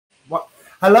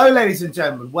Hello, ladies and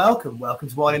gentlemen. Welcome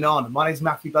to Whining On. My name is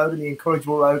Matthew Bowden, the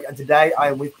Incorrigible Rogue, and today I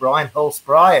am with Brian Hulse.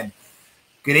 Brian,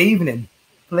 good evening.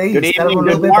 Please tell everyone a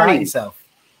little bit about yourself.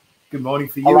 Good morning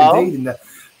for you, indeed, in the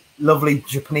lovely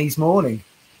Japanese morning.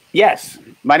 Yes,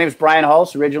 my name is Brian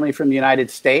Hulse, originally from the United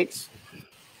States.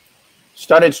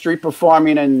 Started street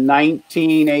performing in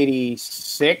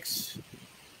 1986,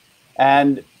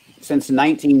 and since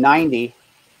 1990,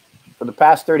 for the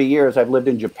past 30 years, I've lived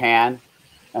in Japan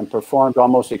and performed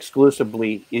almost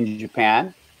exclusively in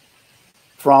Japan.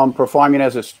 From performing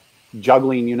as a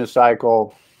juggling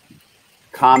unicycle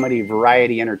comedy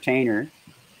variety entertainer,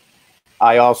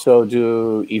 I also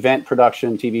do event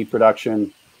production, TV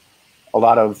production, a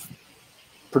lot of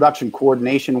production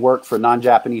coordination work for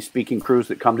non-Japanese speaking crews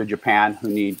that come to Japan who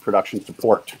need production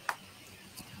support.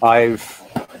 I've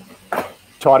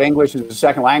taught English as a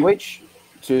second language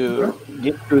to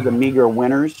get through the meager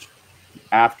winters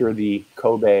after the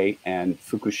Kobe and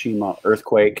Fukushima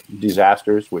earthquake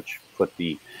disasters, which put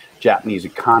the Japanese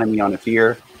economy on its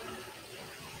ear.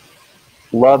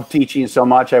 Loved teaching so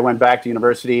much, I went back to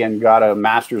university and got a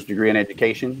master's degree in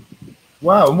education.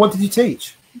 Wow, and what did you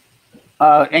teach?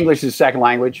 English is a second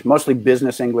language, mostly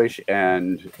business English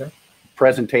and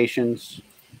presentations,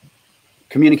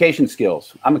 communication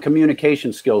skills. I'm a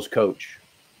communication skills coach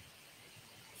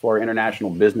for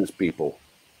international business people.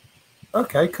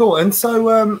 Okay, cool. And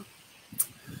so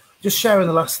just sharing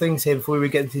the last things here before we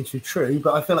get into true,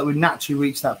 but I feel like we naturally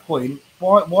reach that point.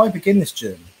 Why begin this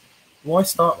journey? Why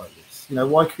start like this? You know,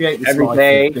 why create this life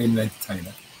of being an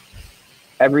entertainer?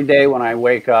 Every day when I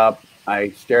wake up, I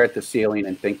stare at the ceiling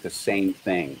and think the same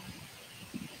thing.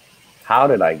 How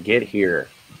did I get here?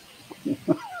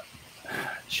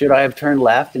 Should I have turned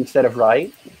left instead of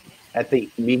right at the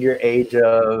meager age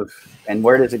of, and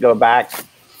where does it go back?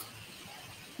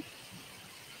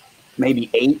 Maybe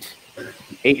 8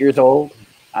 years old.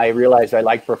 I realized I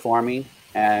liked performing,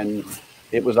 and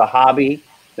it was a hobby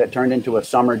that turned into a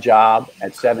summer job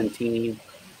at 17,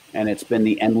 and it's been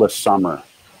the endless summer.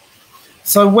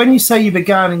 So when you say you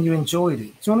began and you enjoyed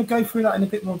it, do you want to go through that in a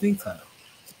bit more detail?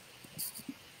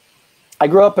 I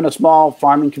grew up in a small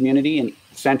farming community in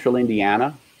central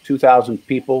Indiana, 2,000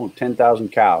 people, 10,000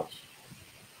 cows,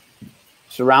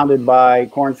 surrounded by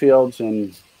cornfields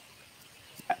and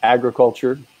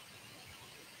agriculture.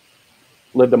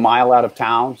 Lived a mile out of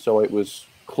town, so it was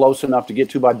close enough to get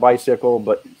to by bicycle,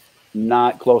 but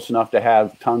not close enough to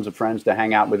have tons of friends to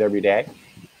hang out with every day.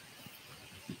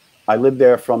 I lived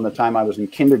there from the time I was in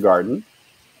kindergarten,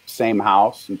 same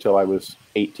house until I was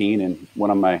 18, and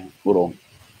went on my little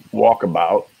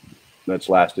walkabout that's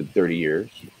lasted 30 years.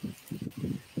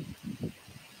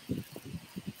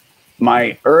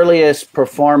 My earliest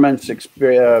performance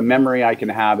memory I can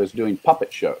have is doing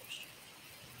puppet shows.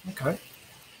 Okay.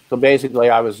 So basically,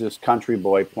 I was this country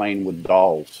boy playing with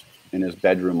dolls in his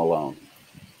bedroom alone.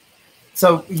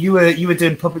 So you were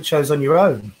doing puppet shows on your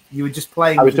own? You were just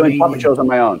playing? I was doing puppet shows on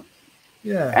my own.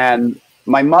 Yeah. And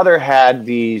my mother had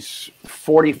these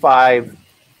 45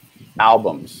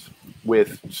 albums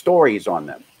with stories on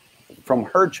them from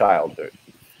her childhood.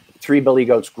 Three Billy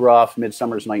Goats Gruff,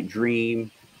 Midsummer's Night Dream.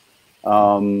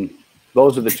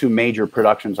 Those are the two major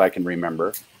productions I can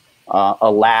remember.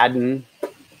 Aladdin.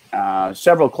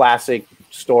 Several classic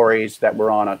stories that were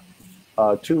on a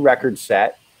 2-record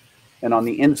set, and on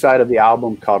the inside of the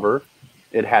album cover,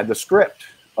 it had the script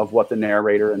of what the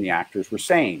narrator and the actors were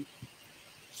saying.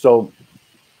 So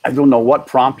I don't know what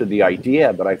prompted the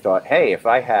idea, but I thought, hey, if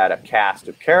I had a cast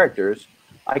of characters,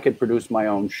 I could produce my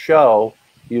own show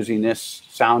using this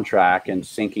soundtrack and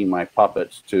syncing my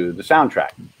puppets to the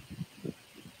soundtrack.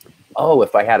 Oh,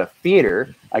 if I had a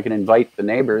theater, I could invite the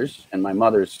neighbors and my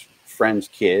mother's friends'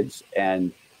 kids,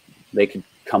 and they could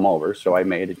come over. So I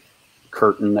made a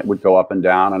curtain that would go up and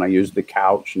down, and I used the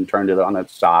couch and turned it on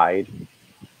its side.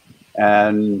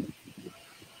 And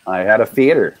I had a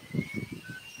theater.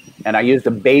 And I used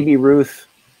a Baby Ruth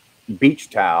beach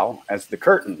towel as the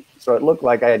curtain. So it looked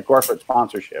like I had corporate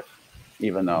sponsorship,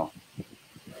 even though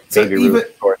Baby Ruth,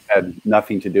 of course, had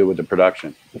nothing to do with the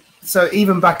production. So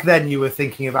even back then, you were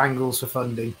thinking of angles for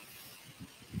funding?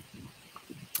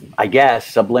 I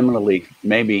guess subliminally,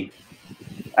 maybe.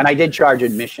 And I did charge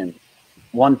admission.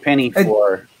 1 penny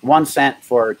for 1 cent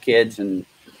for kids and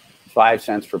 5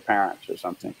 cents for parents or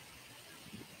something.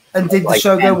 And did the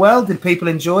show go well? Did people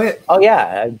enjoy it? Oh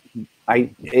yeah.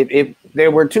 There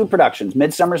were 2 productions,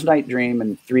 Midsummer's Night Dream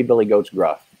and Three Billy Goats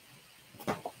Gruff.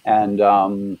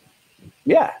 And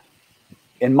yeah,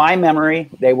 in my memory,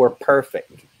 they were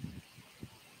perfect.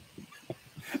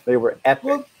 They were epic.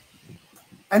 Well,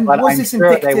 and was this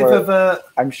indicative of a...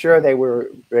 I'm sure they were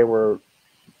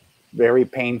very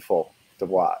painful to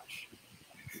watch.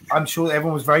 I'm sure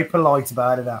everyone was very polite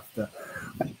about it after.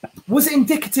 Was it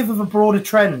indicative of a broader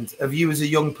trend of you as a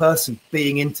young person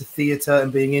being into theatre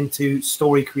and being into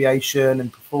story creation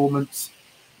and performance?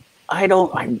 I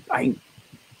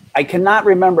cannot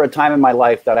remember a time in my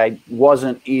life that I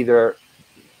wasn't either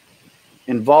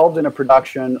involved in a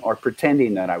production or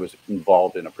pretending that I was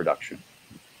involved in a production.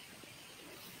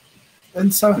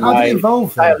 And so how did it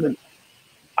evolve then?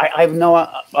 I have no,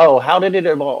 how did it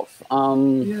evolve?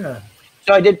 Yeah.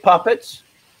 So I did puppets,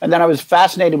 and then I was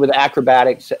fascinated with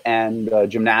acrobatics and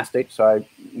gymnastics. So I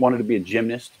wanted to be a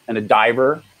gymnast and a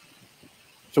diver.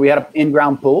 So we had an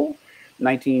in-ground pool.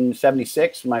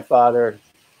 1976, my father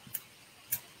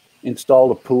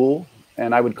installed a pool,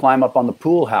 and I would climb up on the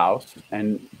pool house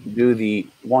and do the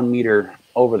 1 meter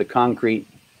over the concrete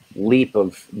leap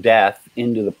of death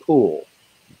into the pool,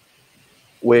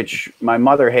 which my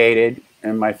mother hated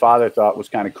and my father thought was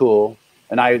kind of cool.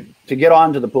 And to get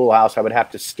onto the pool house, I would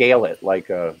have to scale it like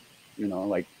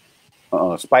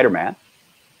Spider-Man.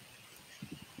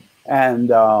 And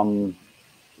so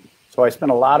I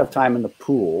spent a lot of time in the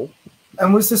pool.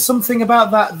 And was there something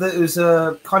about that was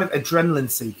a kind of adrenaline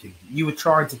seeking? You were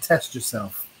trying to test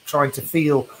yourself, trying to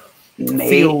feel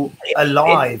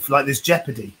alive, like there's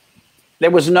jeopardy.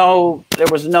 There was no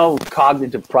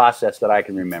cognitive process that I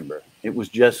can remember. It was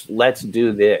just, let's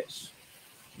do this.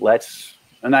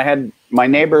 And my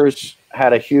neighbors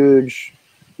had a huge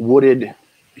wooded,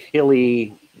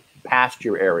 hilly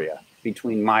pasture area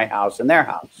between my house and their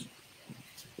house,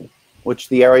 which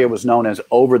the area was known as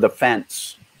over the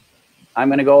fence. I'm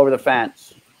going to go over the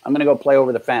fence. I'm going to go play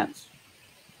over the fence.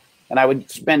 And I would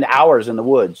spend hours in the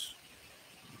woods.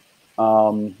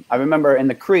 I remember in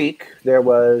the creek, there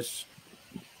was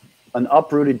an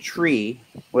uprooted tree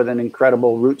with an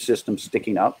incredible root system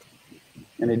sticking up.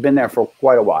 And it had been there for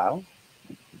quite a while.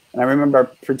 And I remember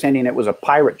pretending it was a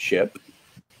pirate ship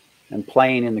and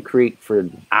playing in the creek for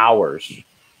hours,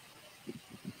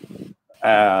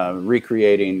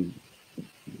 recreating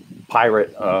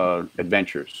pirate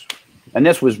adventures. And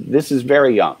this is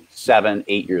very young, 7,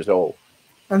 8 years old.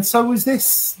 And so was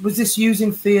this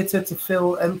using theatre to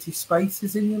fill empty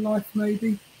spaces in your life,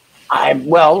 maybe?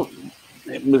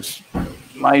 It was,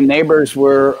 my neighbors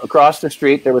were across the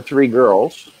street. There were 3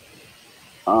 girls,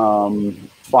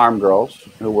 farm girls,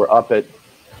 who were up at,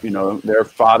 their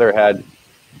father had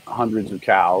hundreds of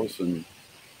cows. And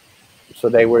so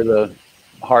they were the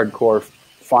hardcore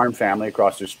farm family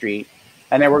across the street.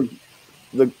 And there were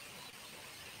the 2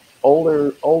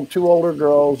 older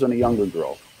girls and a younger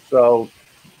girl. So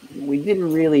we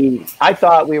didn't really, I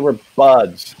thought we were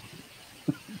buds.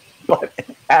 But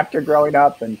after growing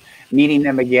up and meeting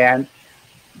them again,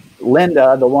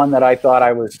 Linda, the one that I thought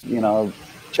I was,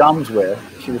 chums with,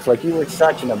 she was like, "You were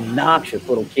such an obnoxious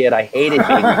little kid. I hated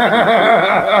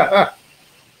babysitting."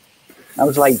 I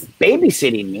was like,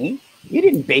 "Babysitting me? You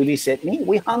didn't babysit me.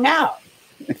 We hung out."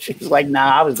 And she was like,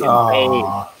 "Nah, I was getting paid."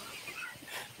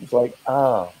 It's like,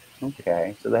 oh,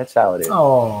 okay. So that's how it is.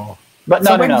 Oh. But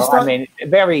no. I mean,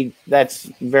 that's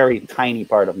very tiny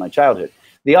part of my childhood.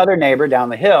 The other neighbor down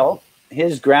the hill,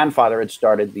 his grandfather had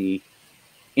started the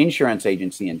insurance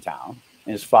agency in town.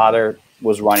 His father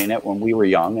was running it when we were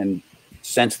young. And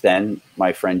since then,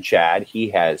 my friend Chad, he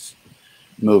has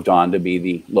moved on to be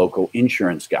the local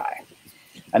insurance guy.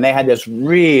 And they had this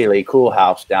really cool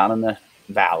house down in the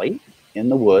valley, in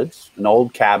the woods, an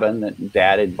old cabin that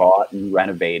Dad had bought and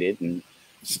renovated and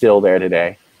still there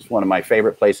today. It's one of my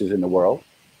favorite places in the world.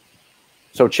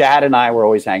 So Chad and I were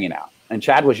always hanging out. And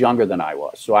Chad was younger than I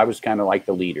was, so I was kind of like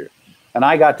the leader. And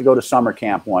I got to go to summer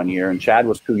camp one year, and Chad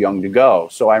was too young to go.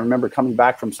 So I remember coming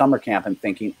back from summer camp and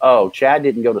thinking, oh, Chad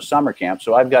didn't go to summer camp,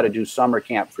 so I've got to do summer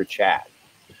camp for Chad.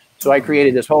 So I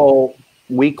created this whole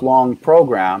week-long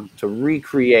program to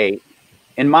recreate.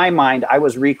 In my mind, I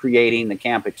was recreating the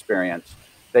camp experience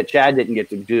that Chad didn't get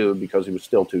to do because he was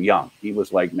still too young. He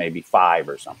was like maybe 5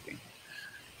 or something,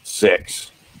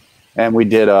 6. And we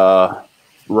did a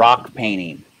rock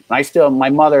painting. And my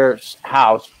mother's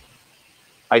house,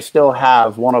 I still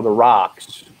have one of the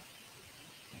rocks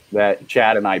that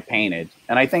Chad and I painted.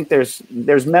 And I think there's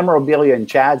memorabilia in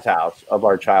Chad's house of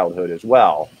our childhood as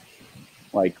well,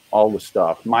 like all the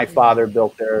stuff. My father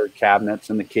built their cabinets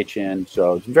in the kitchen,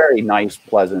 so it's very nice,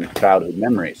 pleasant childhood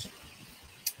memories.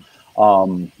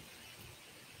 But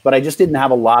I just didn't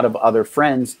have a lot of other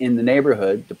friends in the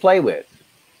neighborhood to play with.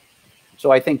 So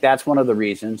I think that's one of the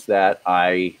reasons that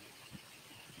I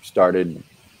started,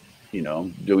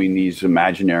 doing these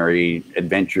imaginary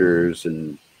adventures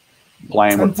and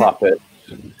playing with puppets.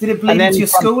 Did it bleed into your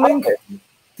schooling?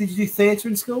 Did you do theatre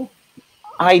in school?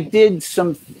 I did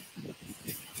some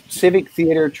civic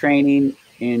theater training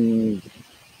in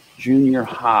junior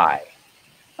high,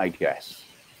 I guess.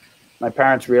 My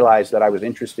parents realized that I was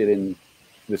interested in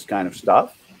this kind of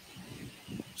stuff.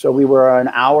 So we were an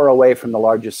hour away from the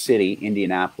largest city,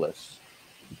 Indianapolis.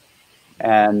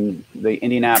 And the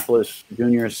Indianapolis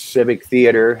Junior Civic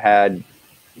Theater had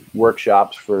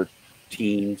workshops for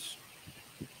teens.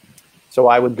 So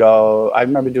I would go. I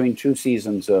remember doing 2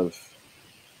 seasons of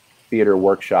theater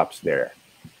workshops there.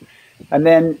 And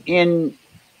then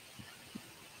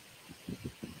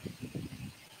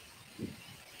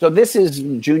so this is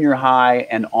junior high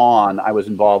and on, I was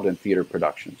involved in theater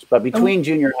productions. But between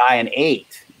junior high and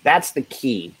 8, that's the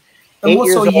key. And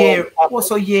what sort of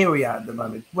year are we at the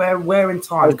moment? Where in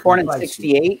time? I was born in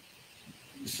 68.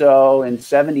 So in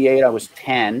 78, I was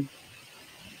 10.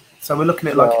 So we're looking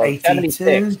at like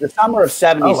 82. The summer of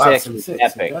 76 was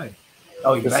epic. Okay.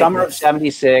 Oh, the summer of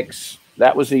 76,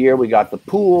 that was the year we got the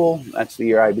pool. That's the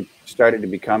year I started to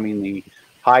becoming the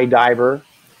high diver,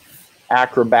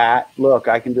 acrobat. Look,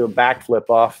 I can do a backflip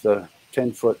off the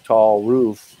 10-foot tall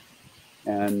roof.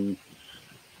 And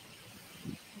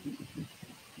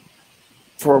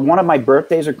for one of my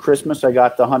birthdays or Christmas, I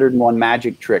got the 101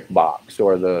 magic trick box,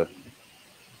 or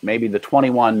maybe the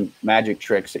 21 magic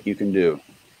tricks that you can do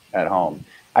at home.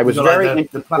 I was very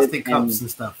like the plastic cups and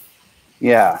stuff.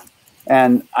 Yeah.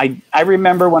 And I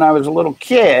remember when I was a little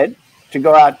kid to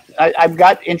go out, I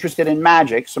got interested in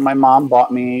magic. So my mom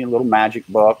bought me a little magic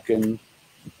book and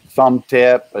thumb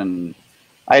tip. And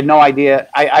I had no idea.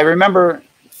 I remember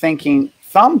thinking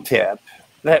thumb tip,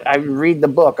 that I read the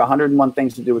book, 101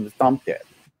 Things to Do with the Thumb Tip.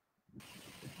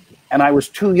 And I was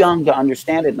too young to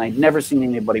understand it. And I'd never seen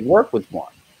anybody work with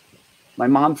one. My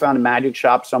mom found a magic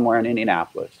shop somewhere in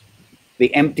Indianapolis,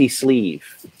 the Empty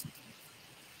Sleeve.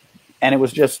 And it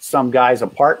was just some guy's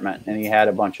apartment, and he had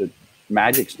a bunch of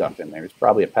magic stuff in there. He's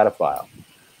probably a pedophile.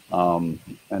 And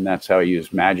that's how he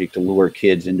used magic to lure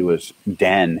kids into his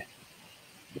den.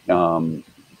 I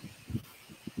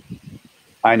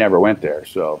never went there,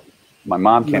 so my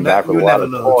mom came back with a lot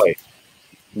of toys.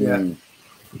 Yeah.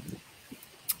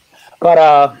 But,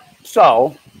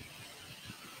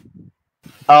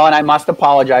 and I must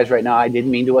apologize right now. I didn't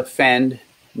mean to offend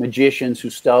magicians who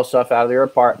steal stuff out of their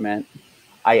apartment.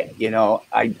 I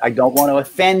don't want to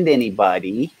offend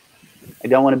anybody. I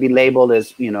don't want to be labeled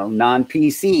as,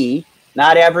 non-PC.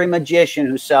 Not every magician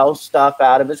who sells stuff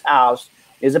out of his house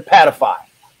is a pedophile.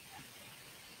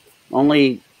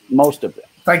 Only most of them.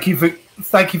 Thank you for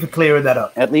clearing that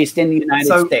up. At least in the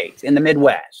United States, in the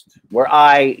Midwest, where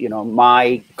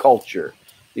my culture,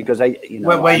 because I'm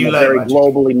a very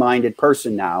globally minded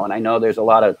person now, and I know there's a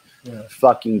lot of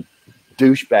fucking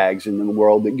douchebags in the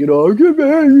world that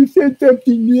you said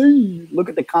something. Look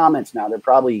at the comments now; they're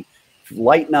probably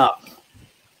lighting up.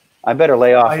 I better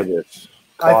lay off of this.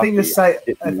 I think you're safe.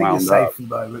 I think you're safe for the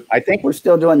moment. I think we're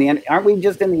still doing aren't we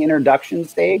just in the introduction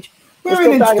stage? We're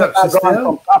still talking about going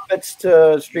from puppets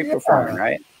to street performing,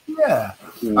 right? Yeah.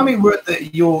 I mean, we're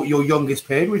at your youngest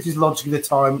period, which is logically the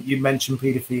time you mentioned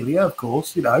paedophilia, of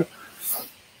course, I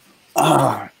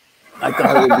thought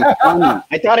it would be funny.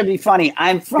 I thought it'd be funny.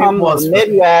 I'm from the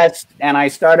Midwest, and I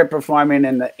started performing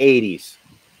in the 80s.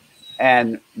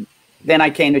 And then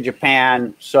I came to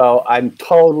Japan, so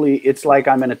it's like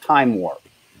I'm in a time warp.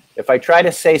 If I try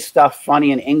to say stuff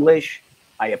funny in English,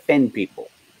 I offend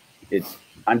people.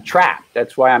 I'm trapped.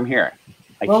 That's why I'm here.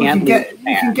 We can get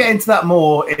into that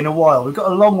more in a while. We've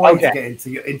got a long way to get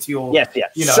into your. Yes.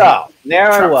 So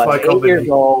there I was, 8 years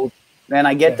old. Then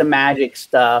I get the magic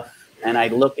stuff, and I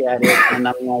look at it, and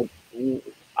I'm like,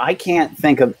 I can't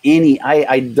think of any.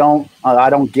 I don't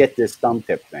get this thumb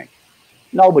tip thing.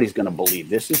 Nobody's gonna believe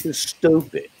this. This is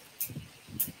stupid.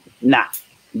 Nah,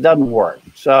 doesn't work.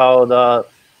 So the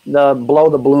blow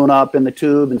the balloon up in the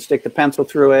tube and stick the pencil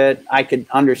through it, I could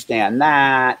understand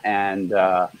that. And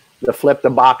the flip the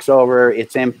box over,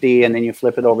 it's empty, and then you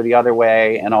flip it over the other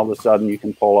way, and all of a sudden you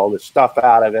can pull all this stuff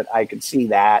out of it. I could see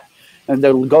that. And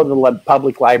they'll go to the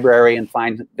public library and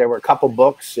find there were a couple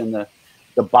books in the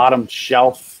bottom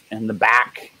shelf in the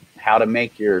back, how to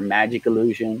make your magic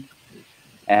illusion.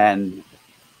 And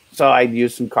so I'd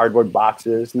use some cardboard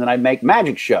boxes, and then I'd make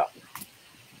magic show.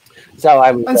 So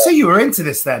I was, and so you were into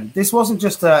this then. This wasn't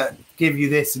just to give you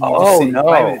this and you just sit and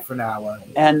play with it for an hour.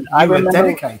 And I remember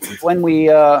dedicated. When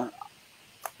we, I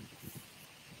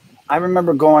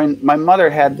remember going. My mother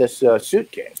had this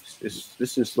suitcase.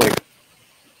 This is like,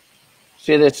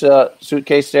 see this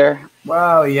suitcase there?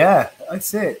 Wow, yeah, I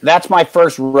see it. That's my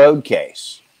first road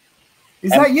case.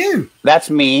 Is that you? That's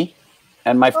me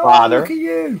and my father. Look at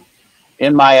you.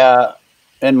 In my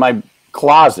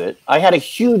closet. I had a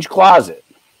huge closet.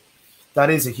 That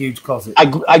is a huge closet.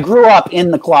 I grew up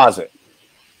in the closet.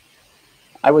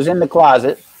 I was in the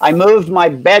closet. I moved my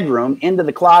bedroom into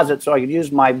the closet so I could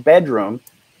use my bedroom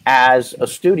as a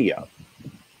studio.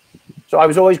 So I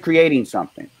was always creating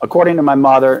something. According to my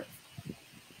mother,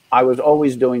 I was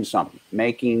always doing something,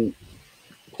 making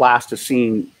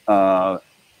plasticine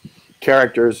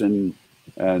characters and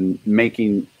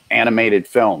making animated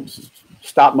films,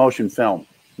 stop motion film.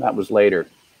 That was later.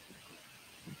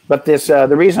 But this, the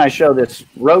reason I show this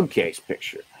road case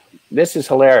picture, this is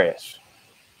hilarious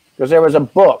because there was a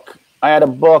book. I had a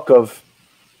book of,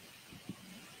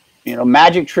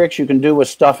 magic tricks you can do with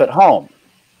stuff at home.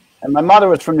 And my mother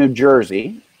was from New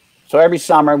Jersey. So every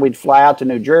summer we'd fly out to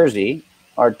New Jersey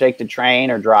or take the train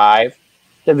or drive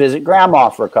to visit grandma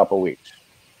for a couple of weeks.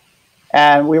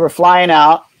 And we were flying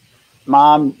out.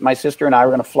 Mom, my sister and I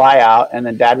were going to fly out, and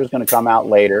then Dad was going to come out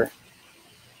later.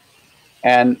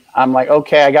 And I'm like,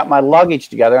 okay, I got my luggage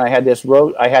together, and I had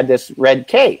this red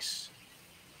case.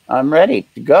 I'm ready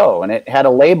to go, and it had a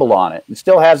label on it. It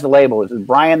still has the label. It says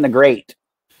Brian the Great,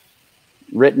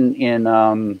 written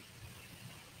in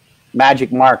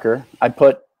magic marker. I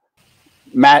put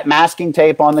masking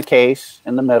tape on the case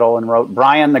in the middle and wrote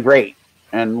Brian the Great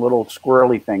and little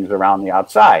squirrely things around the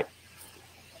outside.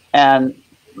 And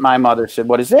my mother said,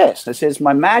 what is this? I said, it's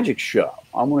my magic show.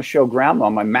 I'm going to show Grandma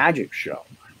my magic show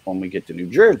when we get to New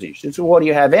Jersey. She said, well, what do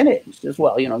you have in it? She says,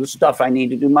 well, the stuff I need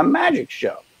to do my magic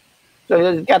show. So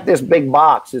it's got this big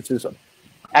box. It's this,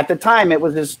 at the time, it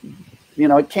was this,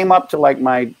 it came up to like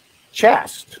my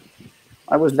chest.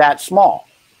 I was that small.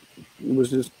 It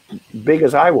was as big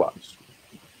as I was.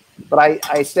 But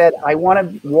I said, I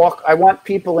want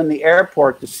people in the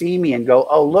airport to see me and go,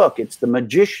 oh, look, it's the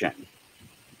magician.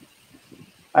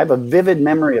 I have a vivid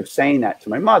memory of saying that to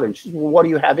my mother. And she said, well, what do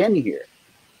you have in here?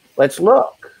 Let's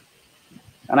look.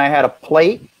 And I had a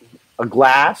plate, a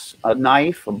glass, a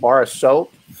knife, a bar of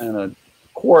soap, and a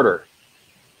quarter.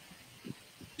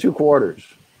 2 quarters.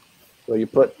 So you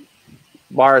put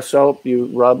bar of soap, you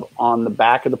rub on the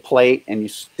back of the plate, and you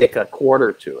stick a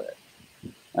quarter to it.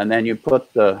 And then you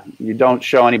don't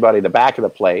show anybody the back of the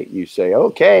plate. You say,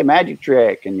 okay, magic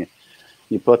trick. And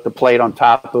you put the plate on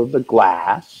top of the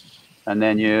glass. And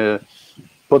then you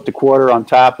put the quarter on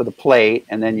top of the plate,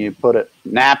 and then you put a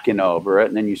napkin over it,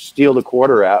 and then you steal the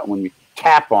quarter out. And when you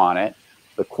tap on it,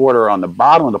 the quarter on the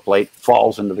bottom of the plate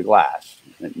falls into the glass.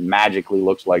 It magically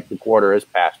looks like the quarter has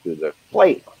passed through the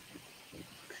plate.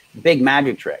 Big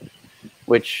magic trick,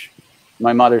 which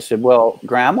my mother said, well,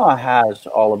 Grandma has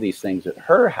all of these things at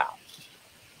her house,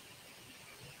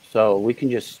 so we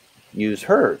can just use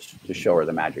hers to show her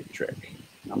the magic trick.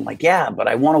 I'm like, yeah, but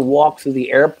I want to walk through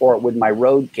the airport with my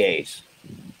road case.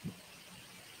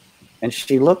 And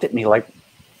she looked at me like,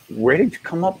 where did you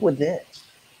come up with this?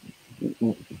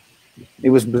 It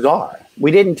was bizarre.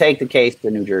 We didn't take the case to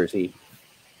New Jersey.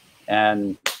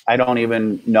 And I don't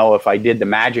even know if I did the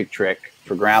magic trick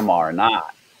for Grandma or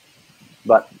not.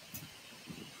 But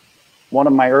one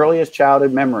of my earliest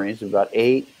childhood memories, about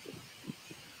 8,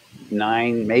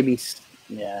 9, maybe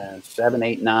 7,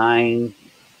 8, 9,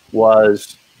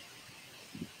 was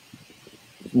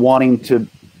wanting to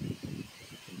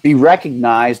be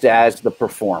recognized as the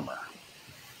performer.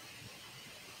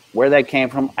 Where that came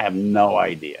from, I have no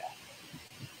idea.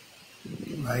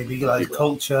 Maybe like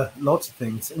culture, lots of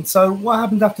things. And so what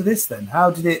happened after this then? How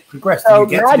did it progress? Did you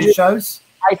get to do shows?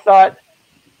 I thought,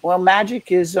 well,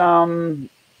 magic is, you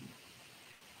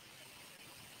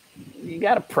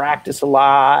got to practice a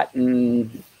lot.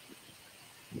 And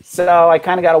so I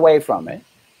kind of got away from it.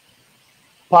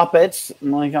 Puppets,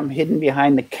 like I'm hidden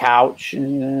behind the couch.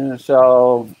 And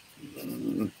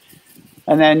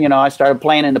then, I started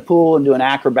playing in the pool and doing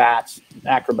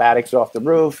acrobatics off the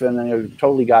roof. And then I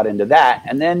totally got into that.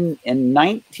 And then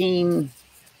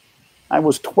I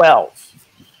was 12.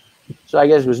 So I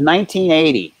guess it was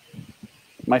 1980.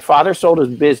 My father sold his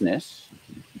business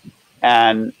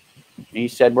and he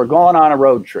said, we're going on a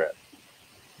road trip.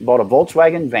 Bought a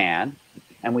Volkswagen van.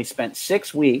 And we spent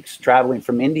 6 weeks traveling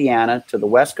from Indiana to the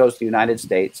west coast of the United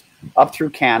States, up through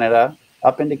Canada,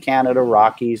 up into Canada,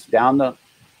 Rockies, down the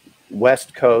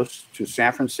west coast to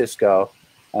San Francisco,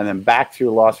 and then back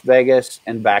through Las Vegas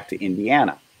and back to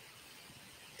Indiana.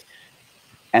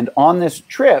 And on this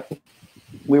trip,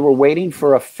 we were waiting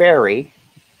for a ferry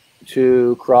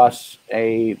to cross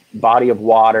a body of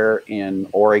water in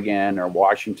Oregon or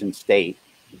Washington State.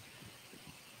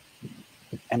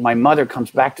 And my mother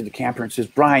comes back to the camper and says,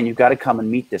 Brian, you've got to come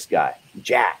and meet this guy,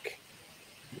 Jack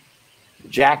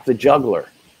the juggler.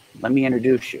 Let me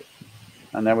introduce you.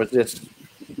 And there was this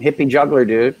hippie juggler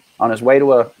dude on his way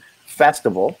to a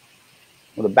festival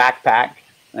with a backpack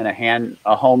and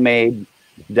a homemade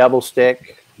devil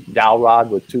stick dowel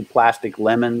rod with 2 plastic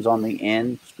lemons on the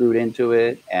end screwed into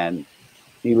it, and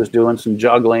he was doing some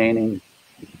juggling,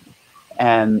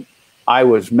 and I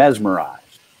was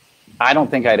mesmerized. I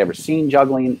don't think I'd ever seen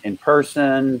juggling in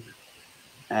person,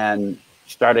 and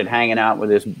started hanging out with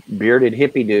this bearded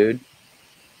hippie dude.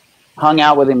 Hung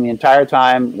out with him the entire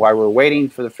time while we were waiting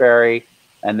for the ferry,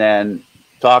 and then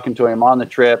talking to him on the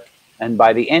trip. And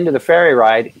by the end of the ferry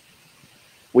ride,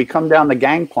 we come down the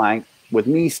gangplank with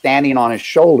me standing on his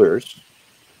shoulders.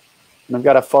 And I've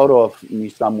got a photo of me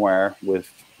somewhere with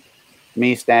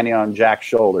me standing on Jack's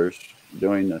shoulders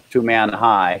doing the 2-man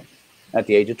high at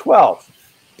the age of 12.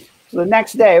 So the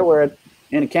next day we're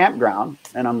in a campground,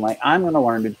 and I'm like, I'm going to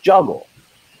learn to juggle.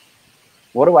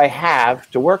 What do I have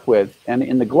to work with? And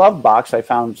in the glove box, I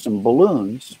found some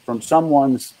balloons from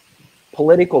someone's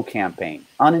political campaign,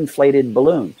 uninflated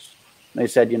balloons. They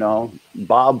said, you know,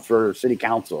 Bob for city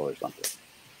council or something.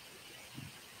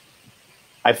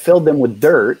 I filled them with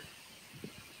dirt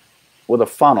with a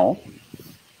funnel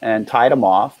and tied them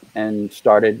off and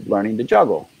started learning to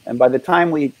juggle. And by the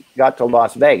time we got to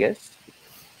Las Vegas,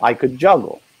 I could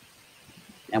juggle.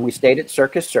 And we stayed at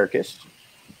Circus,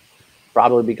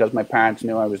 probably because my parents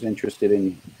knew I was interested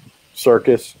in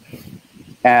circus.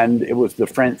 And it was the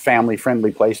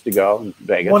family-friendly place to go in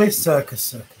Vegas. What is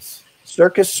Circus?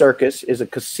 Circus is a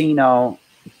casino,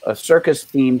 a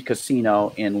circus-themed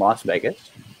casino in Las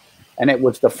Vegas. And it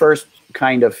was the first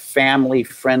kind of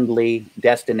family-friendly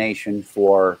destination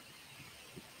for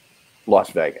Las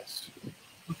Vegas.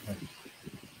 Okay.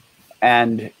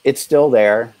 And it's still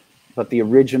there, but the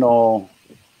original,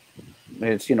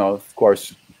 it's, you know, of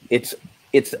course, it's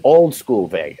old school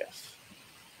Vegas.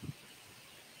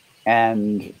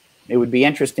 And it would be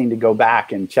interesting to go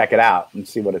back and check it out and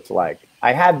see what it's like.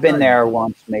 I have been there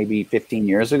once, maybe 15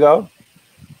 years ago,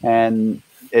 and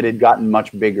it had gotten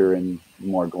much bigger and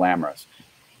more glamorous.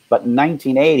 But in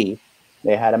 1980,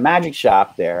 they had a magic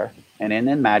shop there, and in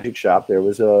the magic shop, there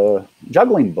was a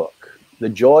juggling book, The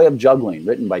Joy of Juggling,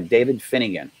 written by David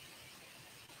Finnegan.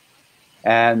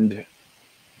 And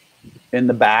in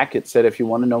the back, it said, if you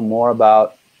want to know more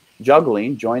about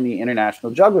juggling, join the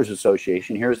International Jugglers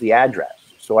Association. Here's the address.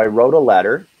 So I wrote a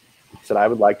letter, said I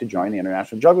would like to join the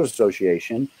International Jugglers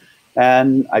Association,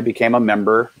 and I became a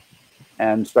member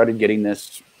and started getting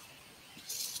this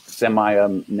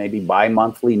maybe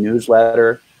bi-monthly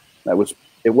newsletter.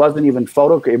 It wasn't even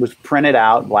it was printed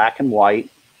out, black and white,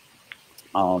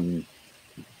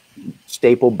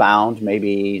 staple bound,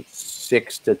 maybe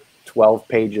 6 to 12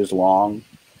 pages long.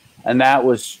 And that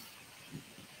was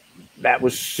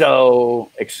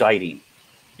so exciting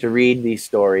to read these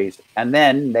stories. And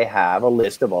then they have a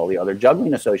list of all the other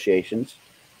juggling associations,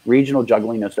 regional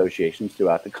juggling associations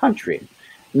throughout the country.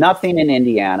 Nothing in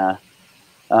Indiana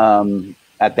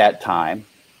at that time.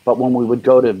 But when we would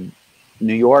go to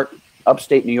New York,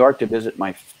 upstate New York, to visit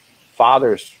my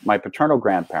paternal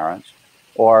grandparents,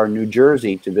 or New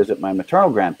Jersey to visit my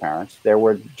maternal grandparents, there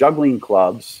were juggling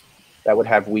clubs that would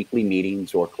have weekly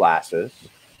meetings or classes.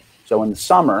 So in the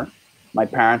summer, my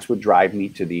parents would drive me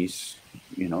to these,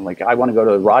 you know, like I want to go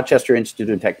to the Rochester Institute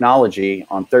of Technology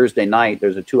on Thursday night.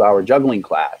 There's a 2-hour juggling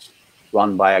class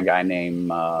run by a guy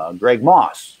named Greg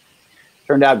Moss.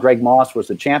 Turned out Greg Moss was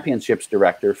the championships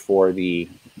director for the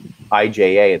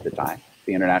IJA at the time,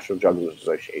 the International Jugglers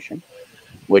Association,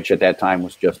 which at that time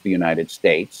was just the United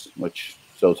States, which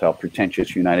shows how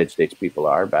pretentious United States people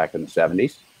are back in the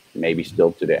 70s, maybe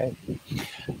still today.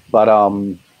 But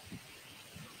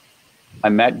I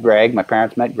met Greg. My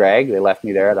parents met Greg. They left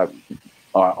me there at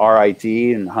RIT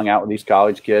and hung out with these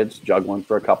college kids, juggling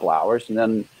for a couple hours. And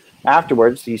then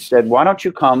afterwards, he said, why don't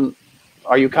you come?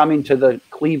 Are you coming to the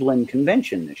Cleveland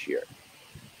convention this year?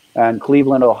 And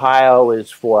Cleveland, Ohio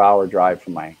is a 4-hour drive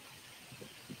from my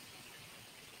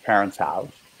parents'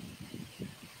 house.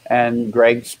 And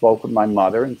Greg spoke with my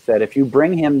mother and said, if you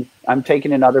bring him, I'm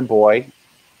taking another boy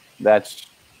that's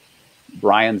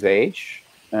Brian's age,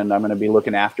 and I'm going to be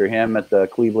looking after him at the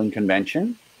Cleveland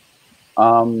convention.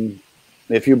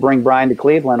 If you bring Brian to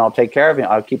Cleveland, I'll take care of him.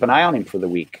 I'll keep an eye on him for the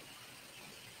week.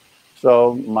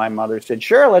 So my mother said,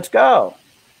 sure, let's go.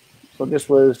 So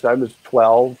I was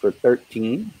 12 or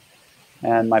 13,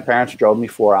 and my parents drove me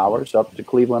 4 hours up to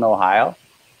Cleveland, Ohio,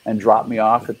 and dropped me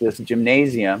off at this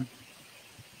gymnasium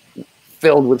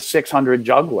filled with 600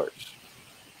 jugglers.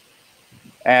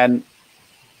 And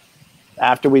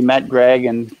after we met Greg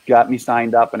and got me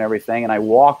signed up and everything, and I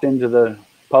walked into the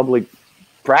public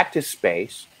practice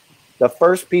space, the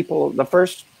first people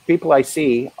I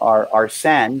see are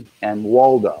Arsene and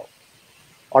Waldo.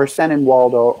 Arsene and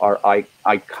Waldo are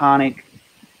iconic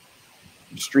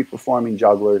street performing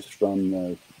jugglers from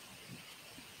the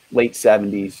late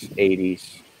 70s,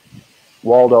 80s.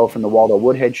 Waldo from the Waldo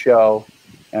Woodhead Show,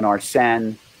 and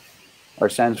Arsène.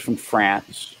 Arsene's from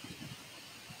France.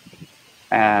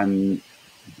 And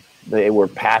they were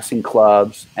passing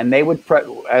clubs, and they would,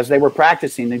 as they were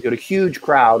practicing, they'd get a huge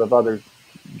crowd of other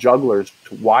jugglers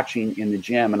watching in the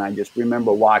gym. And I just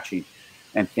remember watching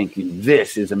and thinking,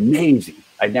 this is amazing.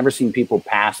 I'd never seen people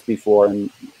pass before and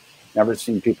never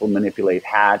seen people manipulate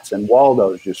hats. And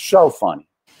Waldo's just so funny.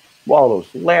 Waldo's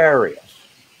hilarious.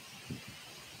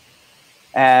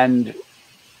 And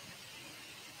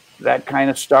that kind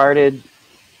of started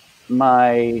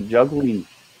my juggling.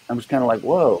 I was kind of like,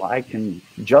 whoa,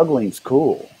 juggling's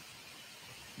cool.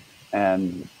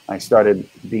 And I started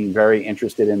being very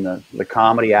interested in the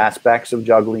comedy aspects of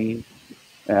juggling.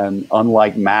 And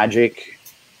unlike magic,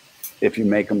 if you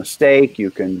make a mistake,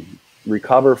 you can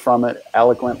recover from it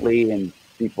eloquently, and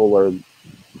people are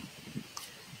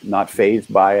not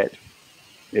fazed by it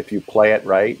if you play it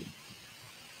right.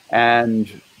 And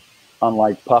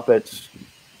unlike puppets,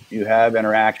 you have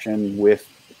interaction with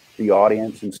the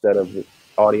audience instead of the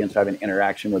audience having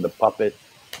interaction with the puppet.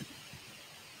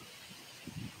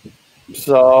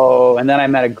 So, and then I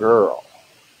met a girl.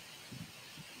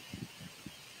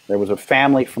 There was a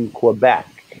family from Quebec.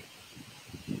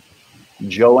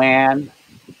 Joanne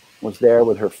was there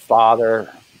with her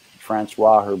father,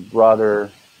 Francois, her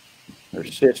brother, her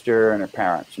sister, and her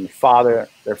parents. And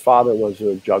their father was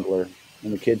a juggler,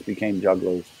 and the kids became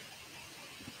jugglers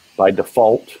by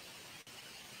default.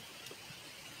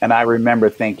 And I remember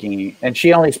thinking, and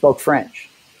she only spoke French.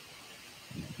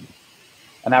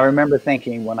 And I remember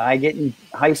thinking, when I get in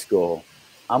high school,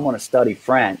 I'm going to study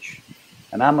French,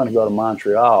 and I'm going to go to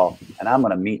Montreal, and I'm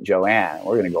going to meet Joanne.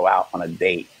 We're going to go out on a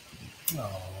date.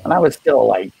 Oh. And I was still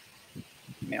like,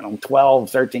 12,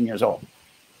 13 years old.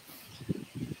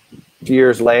 A few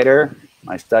years later,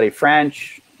 I study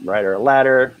French, write her a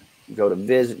letter, go to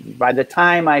visit. By the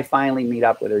time I finally meet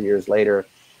up with her years later,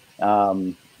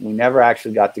 we never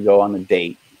actually got to go on the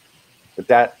date. But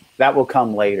that will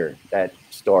come later. That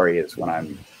story is when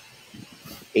I'm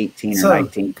 18 or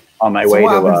 19 on my way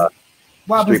to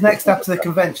what happens next after the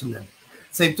convention then?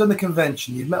 So you've done the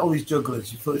convention, you've met all these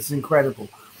jugglers, you thought this is incredible.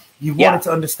 You wanted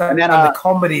to understand the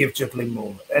comedy of juggling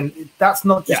more. And that's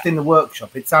not just in the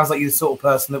workshop. It sounds like you're the sort of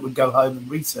person that would go home and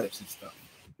research this stuff.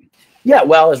 Yeah,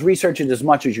 well, research it as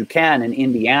much as you can in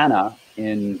Indiana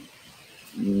in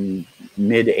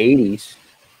mid-'80s.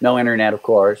 No internet, of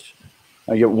course.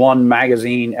 I get one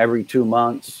magazine every 2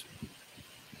 months.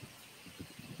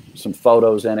 Some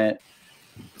photos in it.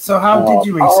 So how did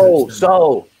you research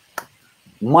so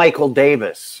Michael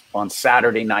Davis on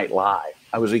Saturday Night Live.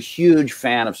 I was a huge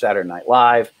fan of Saturday Night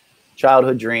Live.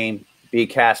 Childhood dream, be a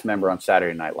cast member on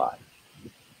Saturday Night Live.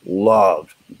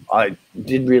 Loved. I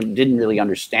didn't really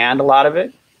understand a lot of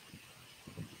it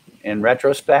in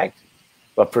retrospect,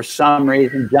 but for some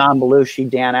reason, John Belushi,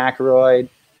 Dan Aykroyd,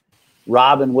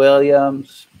 Robin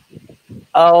Williams.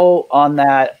 On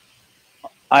that,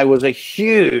 I was a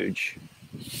huge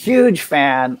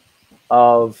fan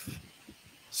of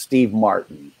Steve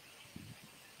Martin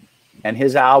and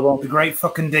his album, The Great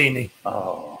Fucking Deanie.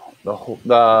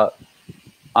 The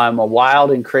I'm a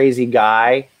Wild and Crazy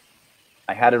Guy.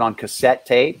 I had it on cassette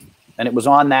tape, and it was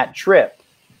on that trip,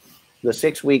 the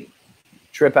 6-week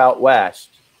trip out west,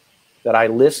 that I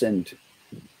listened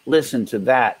to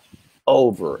that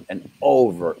over and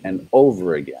over and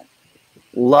over again.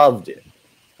 Loved it.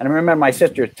 And I remember my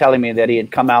sister telling me that he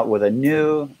had come out with a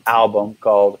new album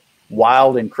called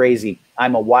Wild and Crazy.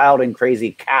 I'm a Wild and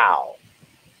Crazy Cow.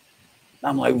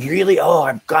 I'm like, really? Oh,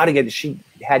 I've got to get it. She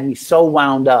had me so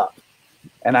wound up.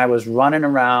 And I was running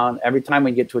around. Every time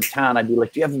we get to a town, I'd be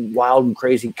like, do you have a Wild and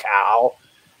Crazy Cow?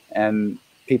 And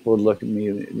people would look at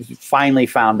me. Finally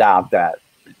found out that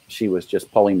she was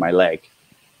just pulling my leg.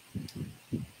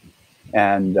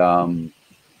 And,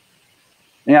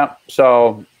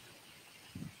 so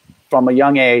from a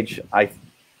young age, I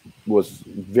was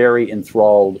very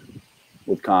enthralled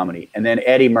with comedy. And then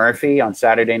Eddie Murphy on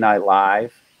Saturday Night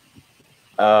Live.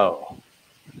 Oh,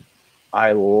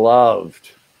 I lived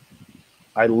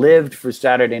for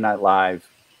Saturday Night Live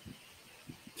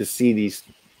to see these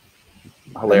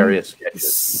hilarious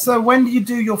sketches. So when did you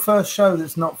do your first show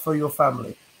that's not for your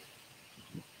family?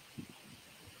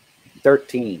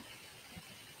 13.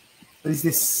 This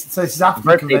is after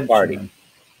birthday the convention, party. Then.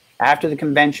 After the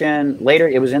convention, later,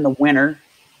 it was in the winter.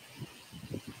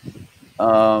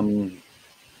 One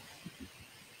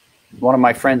of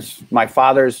my friends, my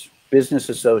father's business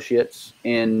associates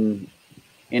in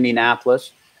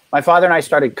Indianapolis. My father and I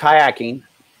started kayaking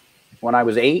when I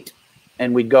was 8,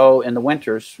 and we'd go in the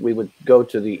winters. We would go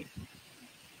to the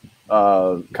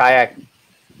kayak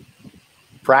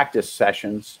practice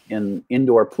sessions in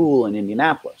indoor pool in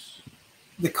Indianapolis.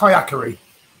 The kayakery.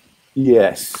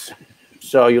 Yes.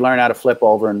 So you learn how to flip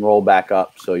over and roll back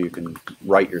up so you can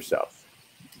right yourself.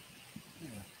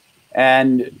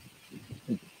 And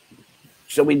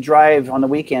so we'd drive on the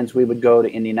weekends. We would go to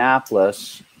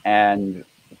Indianapolis, and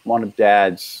one of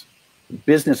Dad's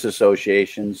business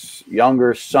association's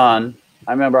younger son,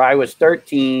 I remember I was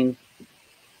 13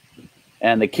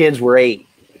 and the kids were 8.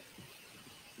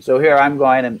 So here I'm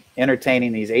going and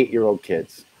entertaining these 8-year-old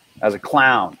kids as a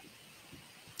clown,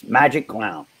 magic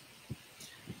clown.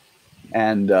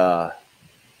 And I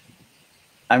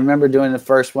remember doing the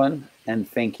first one and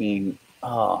thinking,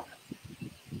 oh,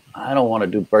 I don't want to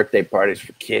do birthday parties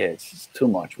for kids. It's too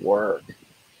much work.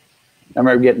 I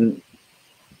remember getting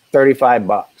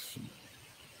 $35.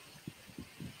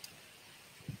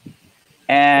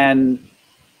 And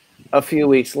a few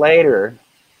weeks later,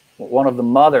 one of the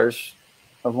mothers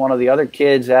of one of the other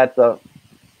kids at the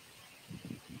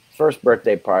first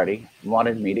birthday party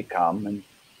wanted me to come and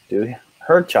do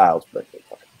her child's birthday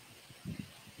party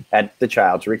at the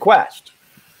child's request.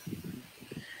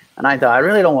 And I thought, I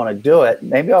really don't want to do it.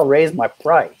 Maybe I'll raise my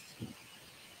price.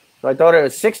 So I thought it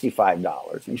was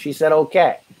 $65. And she said,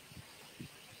 okay.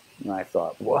 And I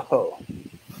thought, whoa,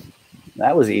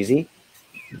 that was easy.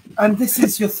 And this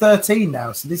is you're 13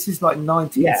 now, so this is like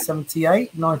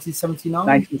 1978, 1979?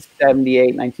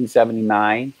 1978,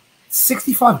 1979.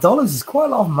 $65 is quite a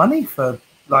lot of money for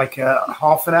like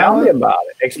half an hour. Tell me about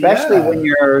it, especially when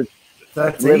you're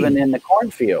 13. Living in the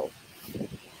cornfield.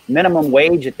 Minimum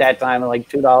wage at that time was like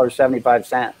 $2.75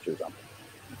 or something.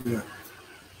 Yeah.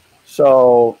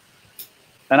 So,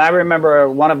 and I remember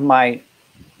one of my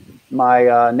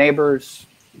neighbors,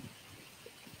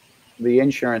 the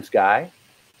insurance guy,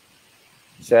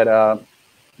 said,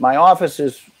 my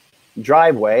office's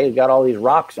driveway has got all these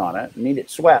rocks on it. I need it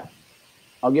swept.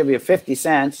 I'll give you 50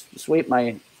 cents to sweep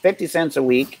my 50 cents a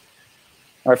week,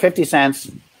 or 50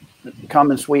 cents,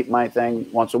 come and sweep my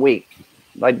thing once a week.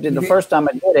 I did the first time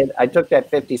I did it, I took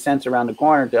that 50 cents around the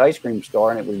corner to the ice cream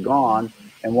store and it was gone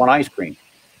and one ice cream.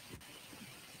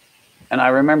 And I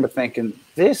remember thinking,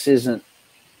 this isn't,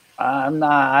 I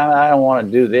don't want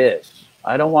to do this.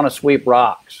 I don't want to sweep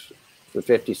rocks for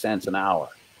 50 cents an hour.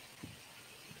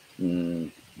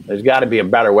 There's got to be a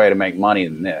better way to make money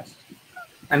than this.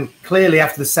 And clearly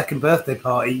after the second birthday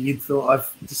party, you'd thought,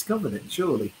 I've discovered it,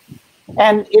 surely.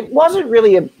 And it wasn't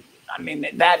really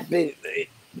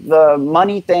the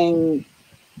money thing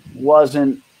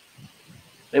wasn't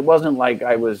like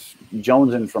I was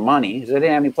jonesing for money. I didn't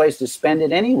have any place to spend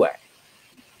it anyway.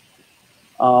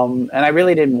 And I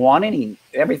really didn't want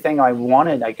everything I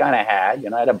wanted, I kind of had.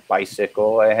 I had a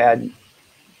bicycle.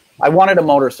 I wanted a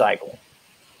motorcycle.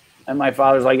 And my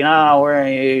father's like, no,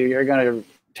 you're going to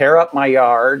tear up my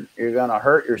yard. You're going to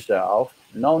hurt yourself.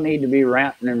 No need to be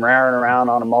ranting and raring around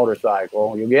on a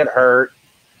motorcycle. You'll get hurt.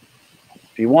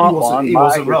 If you want one,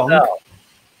 buy it yourself.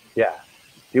 Yeah.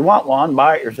 If you want one,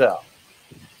 buy it yourself.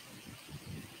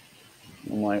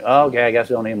 I'm like, oh, okay, I guess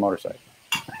I don't need a motorcycle.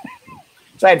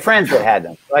 So I had friends that had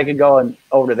them. So I could go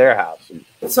over to their house.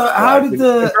 So how did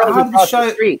the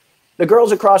show? The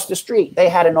girls across the street, they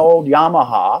had an old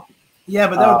Yamaha. Yeah,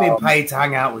 but they were being paid to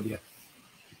hang out with you.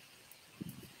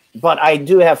 But I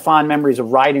do have fond memories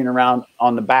of riding around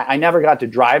on the back. I never got to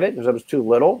drive it because I was too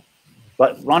little.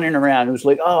 But running around, it was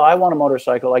like, oh, I want a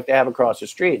motorcycle like they have across the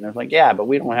street. And they're like, yeah, but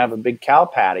we don't have a big cow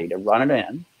patty to run it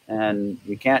in. And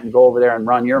you can't go over there and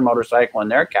run your motorcycle in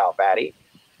their cow patty.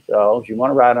 So if you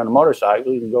want to ride on a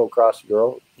motorcycle, you can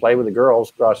go play with the girls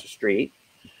across the street.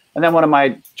 And then one of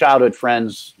my childhood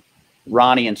friends,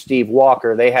 Ronnie and Steve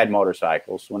Walker, they had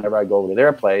motorcycles. Whenever I go over to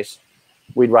their place,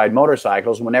 we'd ride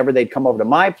motorcycles. Whenever they'd come over to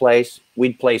my place,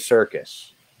 we'd play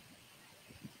circus.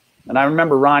 And I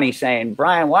remember Ronnie saying,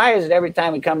 Brian, why is it every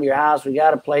time we come to your house, we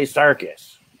got to play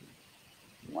circus?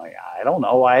 I'm like, I don't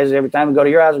know. Why is it every time we go to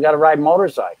your house, we got to ride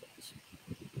motorcycles?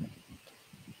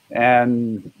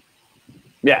 And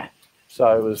yeah,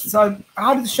 so it was. So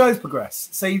how did the shows progress?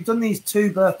 So you've done these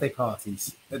 2 birthday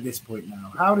parties at this point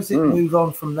now. How does it move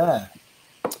on from there?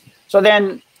 So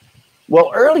then,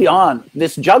 well, early on,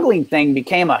 this juggling thing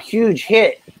became a huge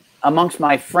hit amongst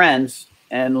my friends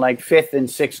in like 5th and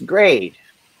 6th grade.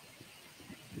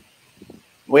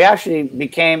 We actually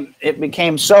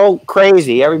became so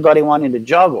crazy, everybody wanted to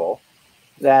juggle,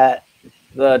 that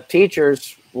the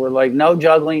teachers were like, no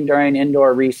juggling during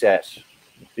indoor recess,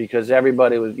 because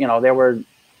everybody was, there were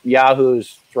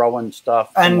yahoos throwing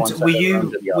stuff. And were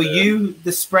you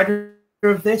the spreader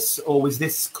of this, or was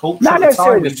this culture? Not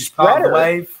necessarily the spreader.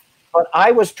 Wave? But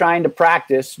I was trying to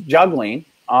practice juggling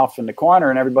off in the corner,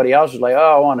 and everybody else was like,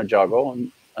 "Oh, I want to juggle."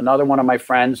 And another one of my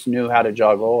friends knew how to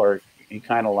juggle, or he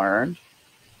kind of learned.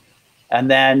 And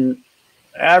then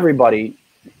everybody,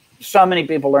 so many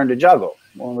people learned to juggle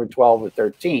when we were 12 or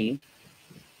 13.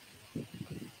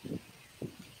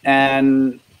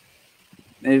 And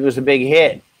it was a big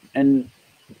hit. And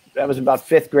that was about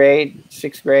 5th grade,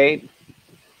 6th grade.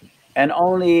 And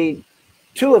only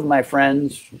 2 of my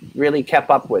friends really kept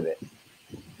up with it.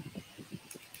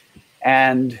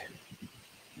 And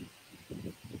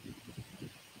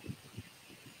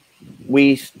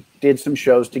we did some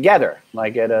shows together,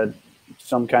 like at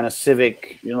some kind of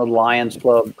civic, Lions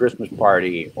Club Christmas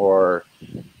party or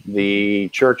the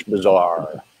church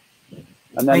bazaar.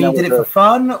 And then you did it for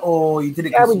fun, or you did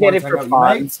it? Yeah, we did it for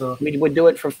fun. We would do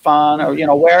it for fun, or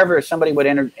wherever somebody would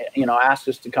ask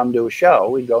us to come do a show,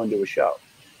 we'd go and do a show.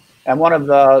 And one of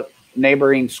the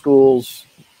neighboring schools,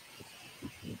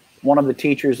 one of the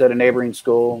teachers at a neighboring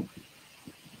school,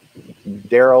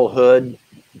 Daryl Hood,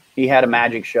 he had a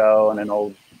magic show and an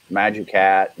old magic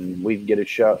hat, and we'd get a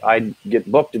show. I'd get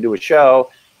booked to do a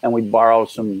show, and we'd borrow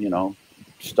some,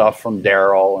 stuff from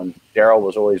Daryl, and Daryl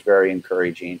was always very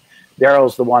encouraging.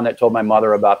 Daryl's the one that told my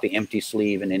mother about the empty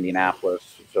sleeve in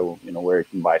Indianapolis, so where you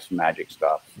can buy some magic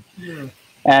stuff. Yeah.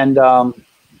 And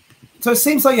so it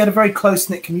seems like you had a very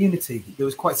close-knit community that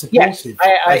was quite supportive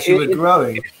as you were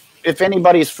growing. If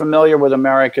anybody's familiar with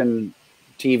American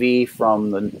TV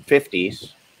from the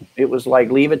 50s, it was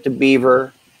like Leave It to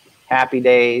Beaver, Happy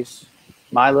Days,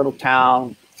 My Little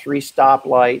Town, 3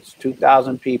 stoplights,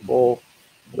 2,000 people,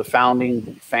 the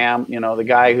founding the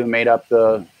guy who made up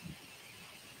the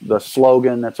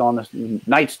slogan that's on the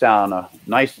nightstand, a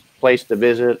nice place to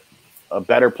visit, a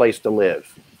better place to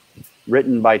live.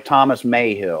 Written by Thomas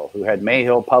Mayhill, who had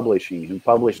Mayhill Publishing, who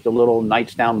published the little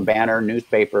Nightstown Banner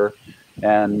newspaper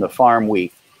and the Farm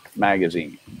Week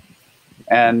magazine.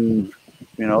 And,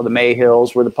 the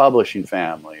Mayhills were the publishing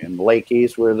family, and the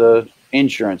Lakeys were the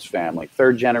insurance family,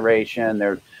 3rd generation.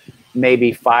 There may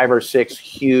be 5 or 6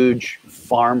 huge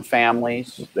farm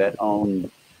families that own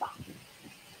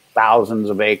thousands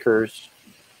of acres,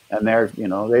 and their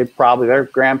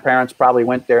grandparents probably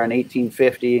went there in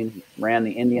 1850 and ran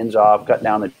the Indians off, cut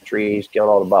down the trees, killed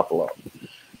all the buffalo.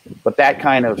 But that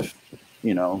kind of,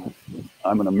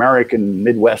 I'm an American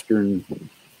Midwestern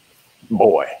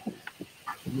boy.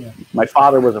 Yeah. My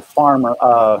father was a farmer.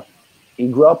 He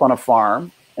grew up on a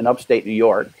farm in upstate New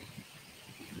York,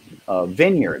 a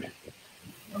vineyard,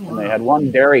 and they had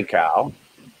 1 dairy cow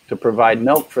to provide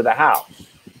milk for the house.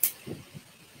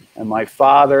 And my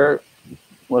father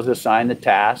was assigned the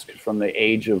task from the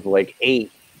age of like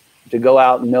 8 to go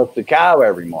out and milk the cow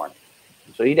every morning.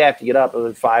 So he'd have to get up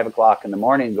at 5 o'clock in the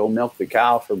morning and go milk the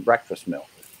cow for breakfast milk.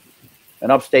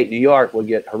 And upstate New York would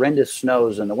get horrendous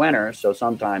snows in the winter, so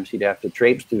sometimes he'd have to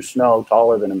traipse through snow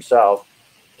taller than himself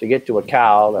to get to a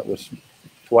cow that was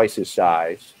twice his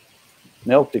size,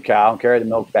 milk the cow, carry the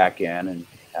milk back in, and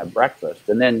have breakfast,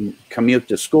 and then commute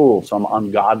to school, some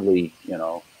ungodly,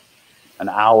 an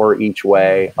hour each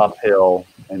way, uphill,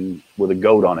 and with a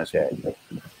goat on his head,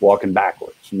 walking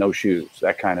backwards, no shoes,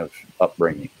 that kind of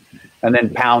upbringing. And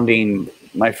then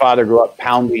my father grew up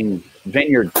pounding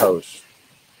vineyard toast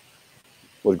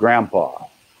with Grandpa.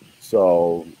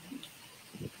 So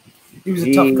he was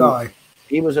a tough guy.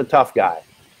 He was a tough guy.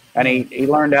 And he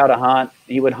learned how to hunt.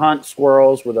 He would hunt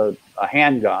squirrels with a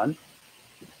handgun.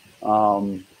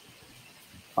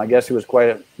 I guess he was quite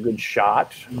a good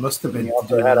shot. He must have been. He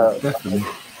also had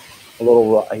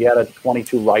he had a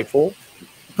 .22 rifle.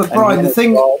 But Brian, the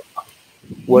thing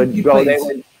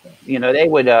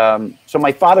so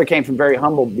my father came from very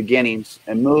humble beginnings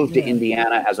and moved to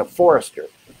Indiana as a forester.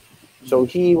 So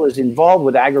he was involved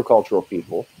with agricultural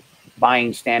people,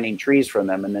 buying standing trees from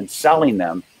them and then selling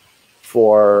them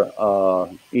for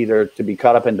either to be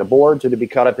cut up into boards or to be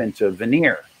cut up into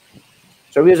veneer.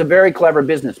 So he was a very clever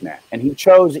businessman, and he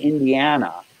chose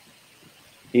Indiana.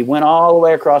 He went all the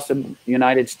way across the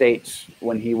United States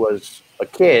when he was a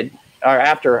kid, or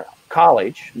after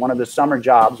college. One of his summer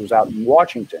jobs was out in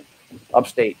Washington,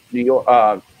 upstate New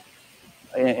York,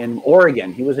 in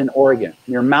Oregon. He was in Oregon,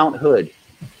 near Mount Hood,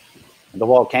 the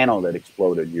volcano that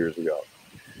exploded years ago.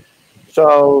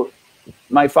 So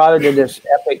my father did this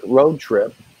epic road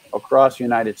trip across the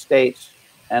United States.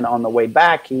 And on the way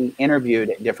back, he interviewed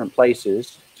at different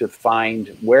places to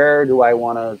find, where do I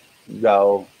want to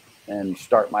go and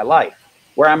start my life?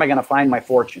 Where am I going to find my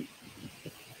fortune?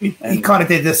 He kind of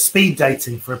did the speed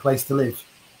dating for a place to live.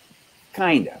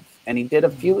 Kind of. And he did a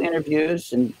few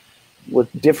interviews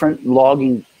with different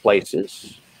logging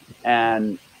places.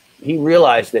 And he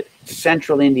realized that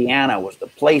central Indiana was the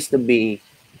place to be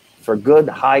for good,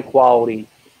 high quality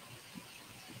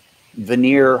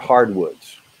veneer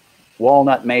hardwoods,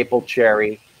 walnut, maple,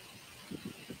 cherry,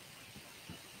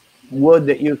 wood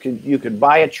that you could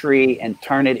buy a tree and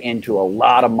turn it into a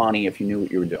lot of money if you knew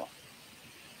what you were doing.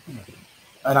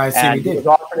 And I assume he did. He was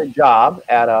offered a job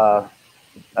at a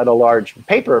large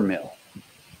paper mill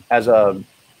as a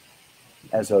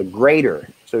grader.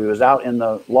 So he was out in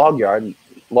the log yard, and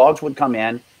logs would come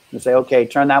in and say, okay,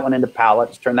 turn that one into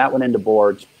pallets, turn that one into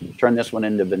boards, turn this one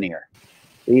into veneer.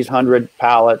 These 100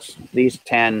 pallets, these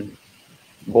 10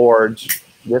 boards,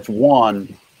 this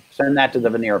one, send that to the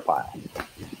veneer pile.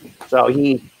 So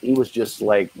he was just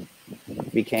like,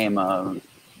 became a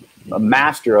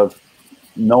master of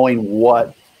knowing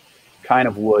what kind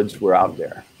of woods were out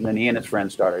there. And then he and his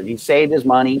friends started. He saved his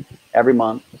money every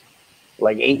month,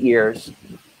 like 8 years.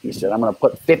 He said, I'm going to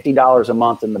put $50 a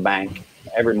month in the bank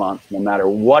every month, no matter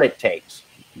what it takes.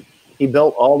 He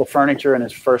built all the furniture in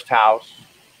his first house.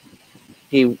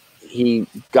 He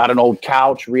got an old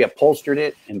couch, reupholstered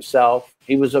it himself.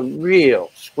 He was a real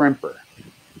scrimper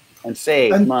and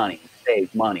saved money.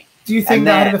 Do you think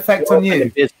that had an effect on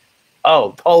you?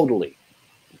 Oh, totally.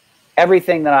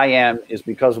 Everything that I am is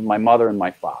because of my mother and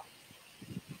my father.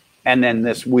 And then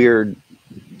this weird,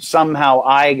 somehow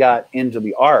I got into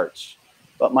the arts.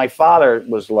 But my father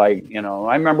was like, you know,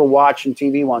 I remember watching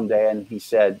TV one day and he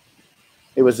said,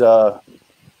 it was a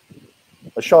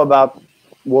show about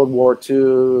World War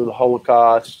II, the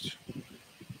Holocaust.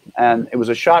 And it was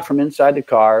a shot from inside the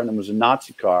car, and it was a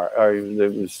Nazi car, or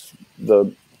it was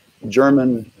the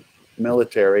German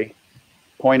military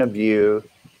point of view.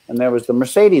 And there was the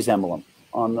Mercedes emblem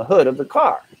on the hood of the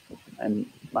car. And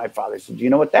my father said, do you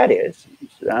know what that is? He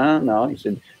said, I don't know. He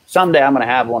said, someday I'm going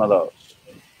to have one of those.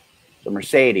 The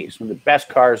Mercedes, one of the best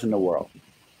cars in the world.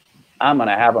 I'm going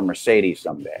to have a Mercedes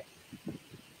someday.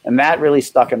 And that really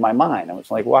stuck in my mind. I was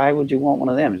like, why would you want one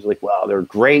of them? He's like, well, they're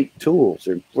great tools.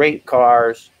 They're great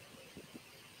cars.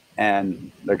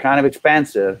 And they're kind of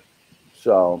expensive.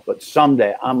 So, but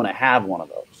someday I'm going to have one of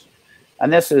those.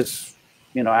 And this is,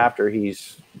 you know, after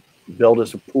he's built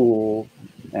us a pool.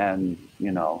 And,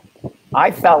 you know,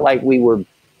 I felt like we were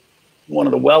one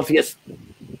of the wealthiest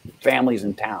families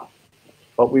in town.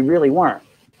 But we really weren't.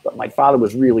 But my father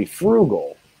was really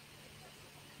frugal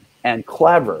and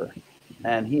clever.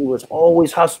 And he was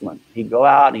always hustling. He'd go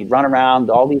out and he'd run around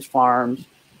to all these farms.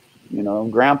 You know,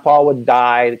 grandpa would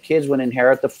die. The kids would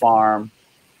inherit the farm.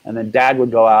 And then dad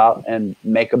would go out and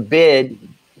make a bid.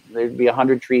 There'd be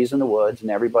 100 trees in the woods,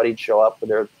 and everybody'd show up with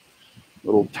their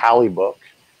little tally book.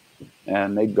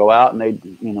 And they'd go out and they'd,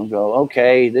 you know, go,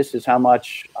 okay, this is how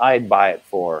much I'd buy it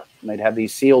for. And they'd have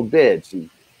these sealed bids. And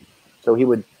so he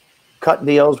would cut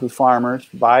deals with farmers,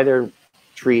 buy their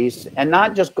trees, and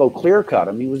not just go clear cut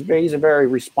them. He's a very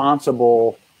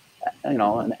responsible, you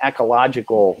know, an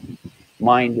ecological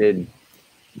minded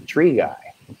tree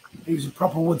guy. He was a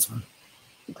proper woodsman.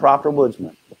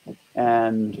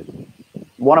 And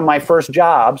one of my first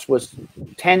jobs was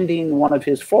tending one of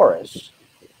his forests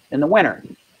in the winter.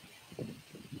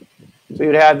 So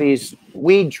you'd have these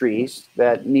weed trees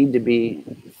that need to be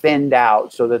thinned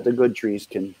out so that the good trees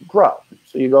can grow.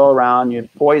 So you go around, you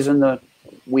poison the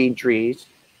weed trees,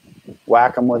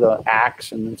 whack them with an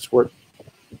axe, and then squirt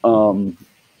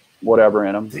whatever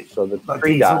in them so the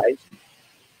tree dies.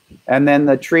 And then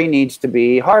the tree needs to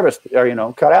be harvested, or, you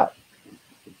know, cut out.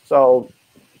 So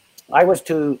I was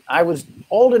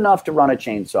old enough to run a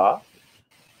chainsaw,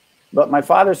 but my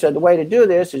father said the way to do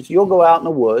this is you'll go out in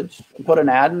the woods and put an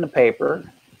ad in the paper,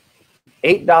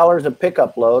 $8 a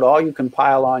pickup load, all you can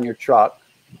pile on your truck.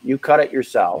 You cut it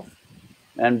yourself.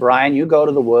 And Brian, you go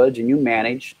to the woods and you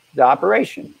manage the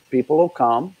operation. People will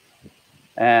come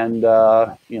and,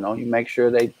 you know, you make sure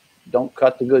they don't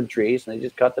cut the good trees and they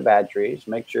just cut the bad trees.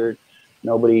 Make sure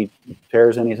nobody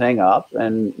tears anything up,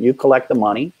 and you collect the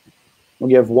money. We'll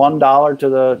give $1 to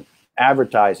the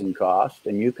advertising cost,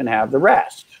 and you can have the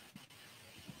rest.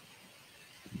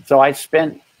 So I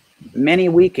spent many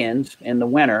weekends in the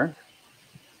winter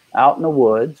out in the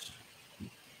woods,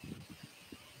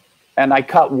 and I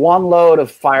cut one load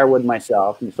of firewood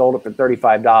myself and sold it for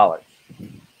 $35.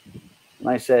 And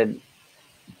I said,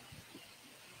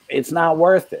 it's not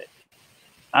worth it.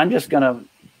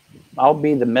 I'll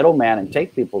be the middleman and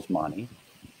take people's money,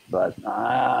 but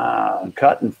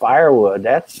cutting firewood,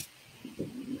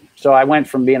 so I went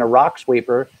from being a rock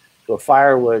sweeper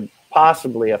to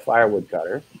possibly a firewood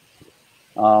cutter.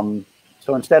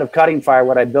 So instead of cutting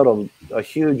firewood, I built a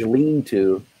huge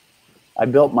lean-to. I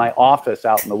built my office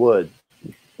out in the woods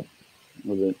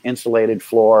with an insulated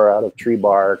floor out of tree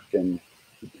bark, and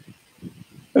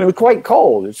And it was quite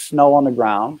cold. It's snow on the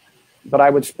ground. But I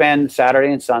would spend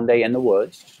Saturday and Sunday in the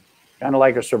woods, kind of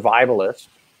like a survivalist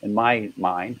in my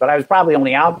mind. But I was probably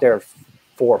only out there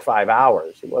 4 or 5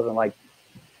 hours. It wasn't like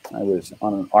I was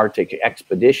on an Arctic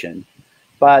expedition.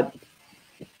 But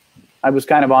I was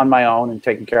kind of on my own and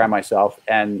taking care of myself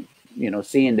and, you know,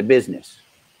 seeing the business.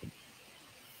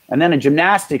 And then a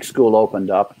gymnastics school opened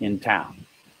up in town.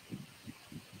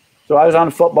 So I was on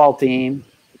a football team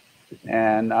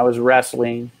and I was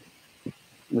wrestling. I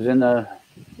was in the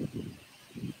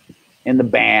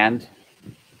band.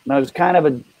 And I was kind of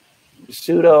a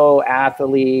pseudo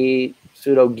athlete,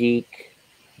 pseudo geek.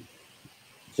 I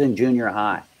was in junior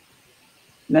high.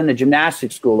 And then the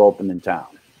gymnastics school opened in town.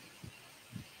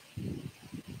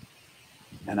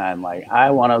 And I'm like, I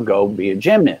want to go be a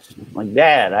gymnast. I'm like,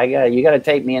 Dad, you got to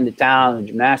take me into town. The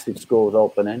gymnastics school is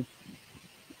opening.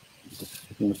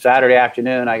 Saturday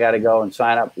afternoon, I got to go and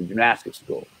sign up for gymnastics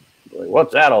school. Like,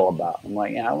 what's that all about? I'm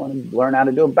like, yeah, I want to learn how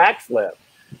to do a backflip.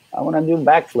 I want to do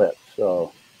backflips.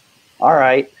 So, all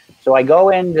right. So I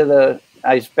go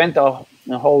I spent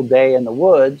the whole day in the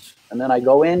woods, and then I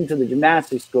go into the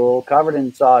gymnastics school covered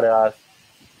in sawdust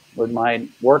with my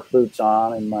work boots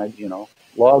on and my, you know,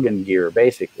 logging gear,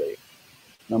 basically.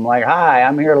 And I'm like, hi,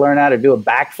 I'm here to learn how to do a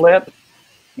backflip.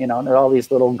 You know, and there are all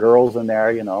these little girls in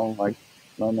there, you know, like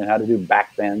learning how to do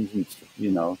back bends and,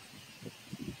 you know.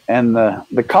 And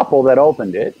the couple that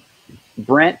opened it,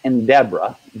 Brent and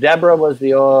Deborah. Deborah was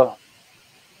the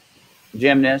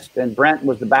gymnast, and Brent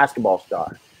was the basketball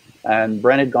star. And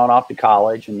Brent had gone off to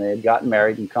college, and they had gotten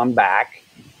married and come back.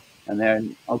 And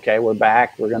then, okay, we're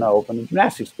back. We're going to open a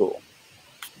gymnastics school.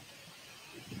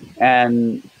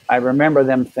 And I remember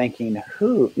them thinking,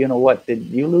 you know what, did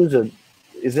you lose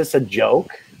is this a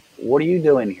joke? What are you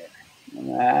doing here?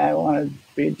 And I want to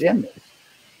be a gymnast.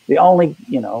 The only,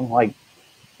 you know, like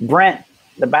Brent,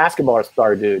 the basketball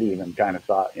star dude, even kind of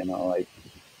thought, you know, like,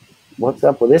 what's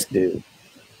up with this dude?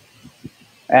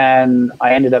 And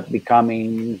I ended up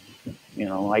becoming, you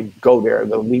know, I go there.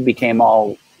 We became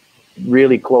all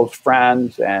really close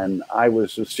friends, and I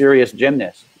was a serious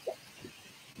gymnast.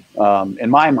 In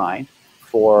my mind,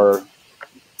 for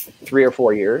 3 or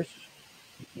 4 years,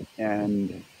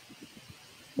 and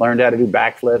learned how to do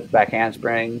backflips, back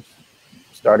handsprings,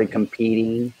 started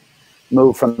competing,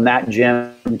 moved from that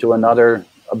gym to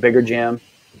a bigger gym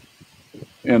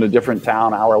in a different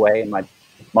town, hour away, and my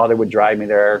mother would drive me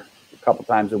there a couple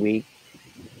times a week.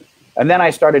 And then I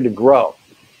started to grow.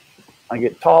 I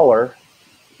get taller,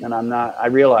 and I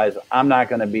realized I'm not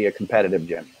going to be a competitive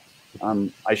gymnast.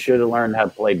 I should have learned how to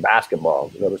play basketball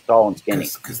because I was tall and skinny.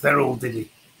 Because they're all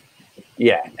diddy.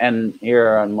 Yeah, and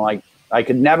here I'm like, I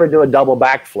could never do a double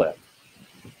backflip,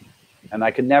 and I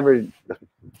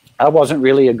wasn't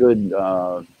really a good.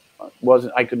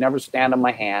 I could never stand on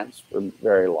my hands for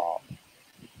very long.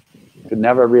 Could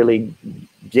never really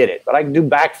get it, but I could do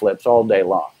backflips all day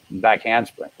long, back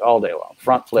handsprings all day long,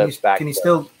 front flips, back. Can you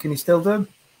still do them?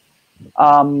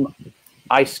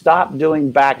 I stopped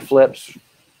doing backflips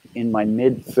in my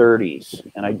mid-30s,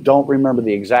 and I don't remember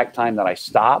the exact time that I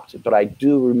stopped, but I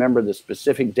do remember the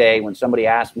specific day when somebody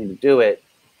asked me to do it,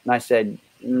 and I said,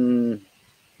 nah,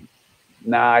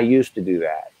 I used to do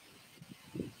that.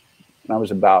 And I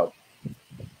was about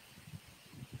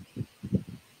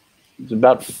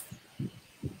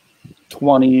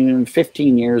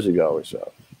 15 years ago or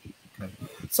so. Okay.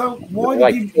 So why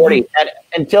like did you 40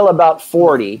 until about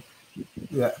 40?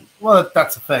 Yeah, well,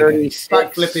 that's a fair 36.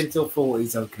 Backflipping till 40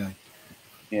 is okay.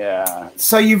 Yeah.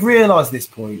 So you've realised this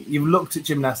point. You've looked at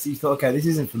gymnastics. You thought, okay, this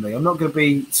isn't for me. I'm not going to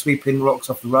be sweeping rocks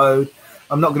off the road.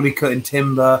 I'm not going to be cutting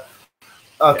timber.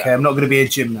 Okay, yeah. I'm not going to be a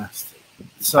gymnast.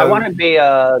 So I want to be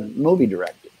a movie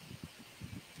director.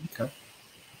 Okay.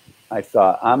 I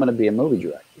thought, I'm going to be a movie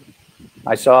director.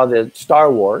 I saw the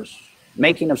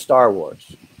making of Star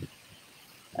Wars.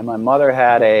 And my mother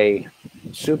had a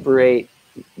Super 8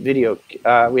 video.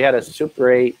 We had a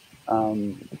Super 8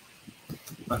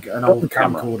 like an old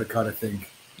camcorder kind of thing.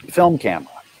 Film camera.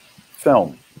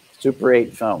 Super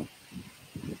 8 film.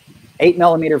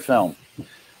 8mm film.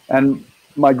 And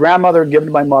my grandmother had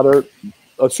given my mother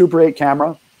a Super 8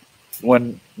 camera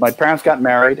when my parents got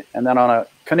married. And then on a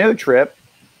canoe trip,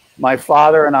 my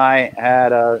father and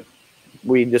I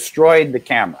we destroyed the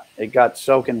camera. It got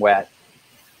soaking wet.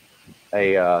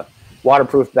 A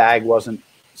waterproof bag wasn't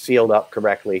sealed up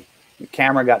correctly. The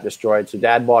camera got destroyed, so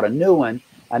Dad bought a new one,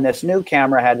 and this new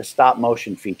camera had a stop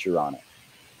motion feature on it.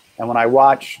 And when I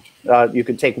watched, you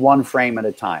could take one frame at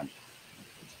a time,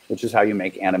 which is how you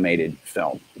make animated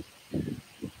film.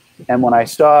 And when I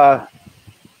saw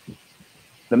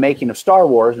the making of Star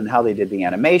Wars and how they did the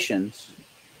animations,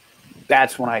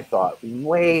 that's when I thought,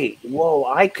 wait, whoa,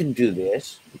 I could do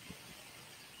this.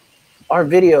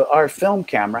 Our film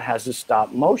camera has a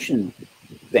stop motion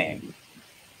thing,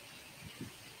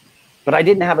 but I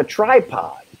didn't have a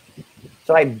tripod.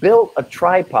 So I built a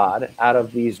tripod out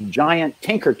of these giant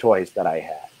Tinker Toys that I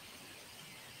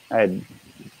had.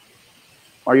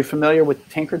 Are you familiar with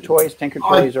Tinker Toys? Tinker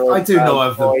Toys are I do know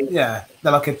of them. Yeah,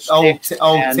 they're like old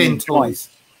tin toys.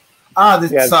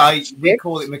 We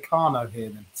call it Meccano here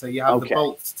then. So you have the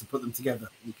bolts to put them together.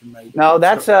 You can make. No,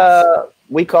 that's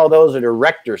we call those a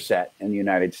director set in the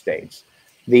United States.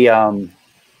 The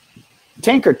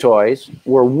Tinker Toys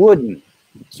were wooden,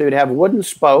 so you'd have wooden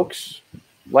spokes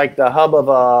like the hub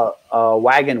of a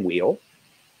wagon wheel,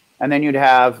 and then you'd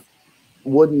have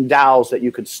wooden dowels that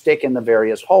you could stick in the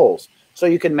various holes, so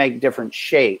you can make different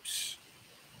shapes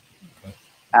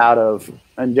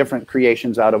and different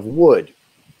creations out of wood.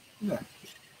 Yeah.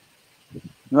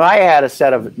 Now, I had a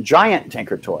set of giant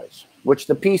Tinker Toys, which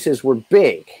the pieces were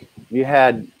big. You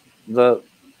had the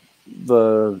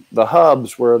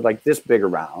hubs were like this big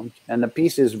around, and the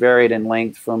pieces varied in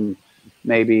length from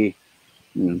maybe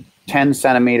 10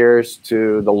 centimeters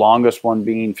to the longest one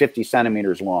being 50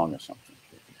 centimeters long or something.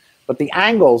 But the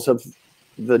angles of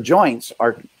the joints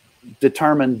are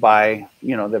determined by,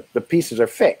 the pieces are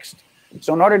fixed.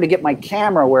 So in order to get my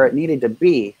camera where it needed to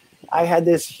be, I had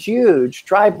this huge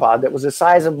tripod that was the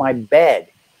size of my bed.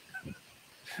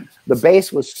 The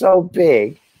base was so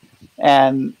big,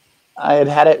 and I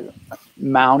had it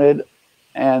mounted,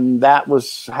 and that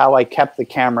was how I kept the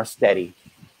camera steady.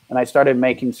 And I started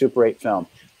making Super 8 film.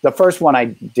 The first one I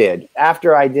did.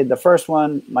 After I did the first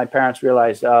one, my parents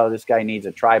realized, oh, this guy needs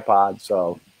a tripod.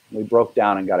 So we broke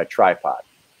down and got a tripod.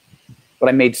 But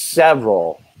I made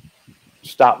several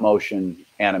stop motion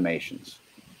animations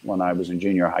when I was in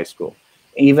junior high school.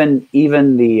 Even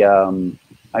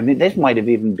this might have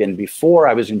even been before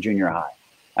I was in junior high.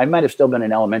 I might have still been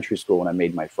in elementary school when I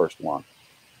made my first one.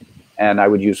 And I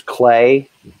would use clay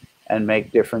and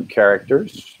make different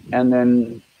characters, and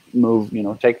then move,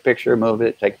 take a picture, move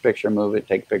it, take a picture, move it,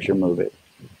 take a picture, move it.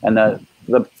 And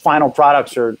the final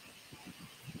products are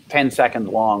 10 seconds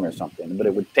long or something, but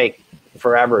it would take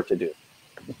forever to do.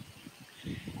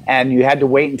 And you had to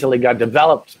wait until it got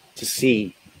developed to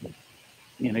see,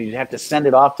 you'd have to send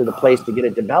it off to the place to get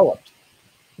it developed.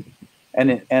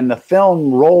 And the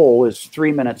film roll is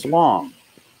 3 minutes long.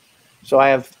 So I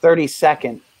have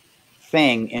 30-second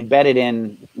thing embedded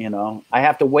in, I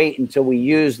have to wait until we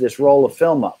use this roll of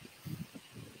film up.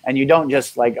 And you don't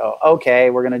just like, oh, okay,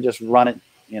 we're going to just run it,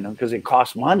 because it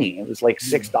costs money. It was like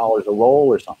 $6 a roll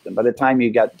or something. By the time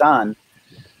you got done,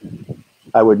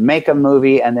 I would make a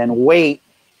movie and then wait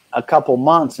a couple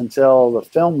months until the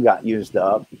film got used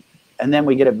up, and then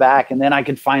we get it back, and then I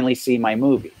could finally see my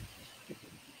movie.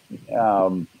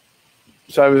 So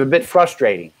it was a bit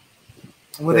frustrating.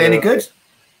 Were they any good?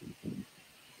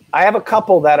 I have a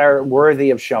couple that are worthy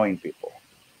of showing people.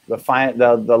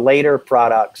 The later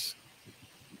products,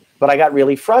 but I got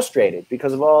really frustrated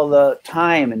because of all the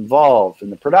time involved in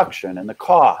the production and the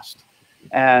cost,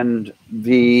 and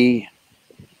you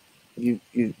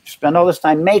spend all this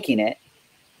time making it,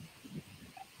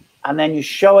 and then you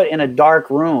show it in a dark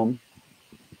room,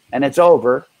 and it's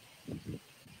over,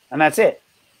 and that's it.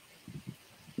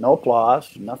 No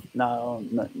applause, no,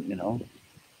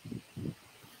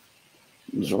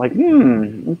 It's like,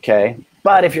 okay.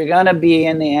 But if you're going to be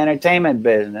in the entertainment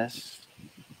business,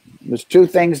 there's two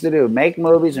things to do: make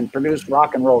movies and produce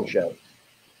rock and roll shows.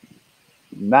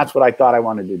 And that's what I thought I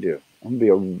wanted to do. I'm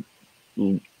going to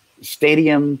be a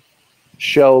stadium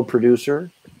show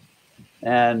producer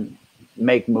and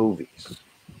make movies.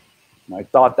 And I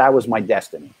thought that was my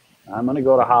destiny. I'm going to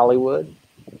go to Hollywood,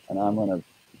 and I'm going to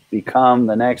become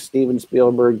the next Steven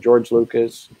Spielberg, George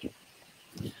Lucas.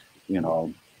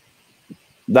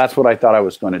 That's what I thought I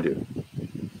was going to do.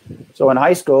 So in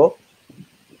high school,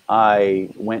 I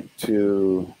went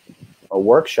to a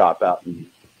workshop out in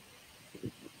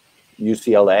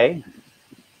UCLA,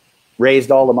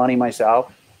 raised all the money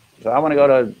myself. So I want to go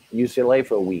to UCLA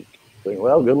for a week.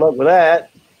 Well, good luck with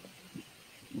that.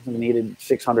 I needed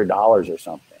 $600 or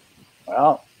something.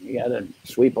 Well, you got to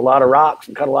sweep a lot of rocks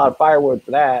and cut a lot of firewood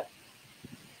for that.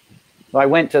 So I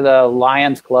went to the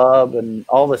Lions Club and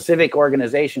all the civic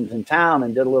organizations in town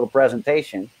and did a little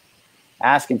presentation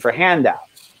asking for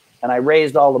handouts. And I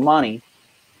raised all the money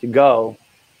to go.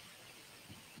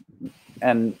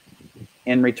 And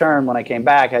in return, when I came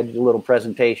back, I had to do a little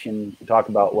presentation to talk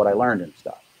about what I learned and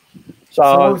stuff. So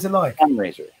what was it like?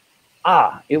 Fundraiser.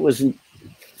 It was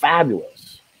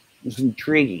fabulous. It was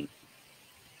intriguing.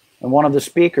 And one of the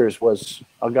speakers was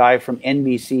a guy from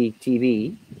NBC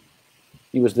TV.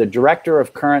 He was the director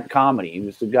of current comedy. He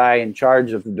was the guy in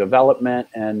charge of the development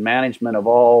and management of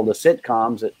all the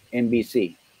sitcoms at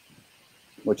NBC,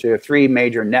 which are 3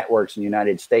 major networks in the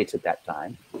United States at that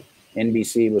time.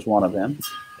 NBC was one of them.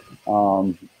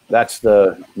 That's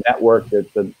the network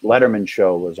that the Letterman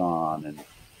show was on,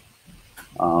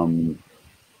 and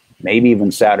maybe even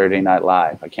Saturday Night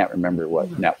Live. I can't remember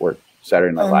what network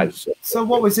Saturday Night Live is. So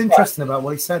what was interesting about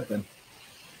what he said then?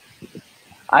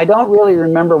 I don't really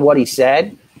remember what he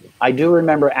said. I do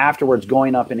remember afterwards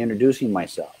going up and introducing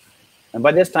myself. And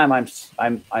by this time I'm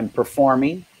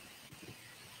performing.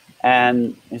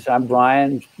 And he said, I'm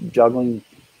Brian, juggling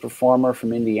performer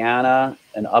from Indiana,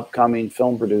 an upcoming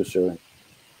film producer,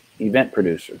 event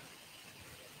producer.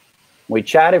 We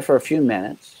chatted for a few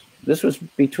minutes. This was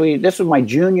my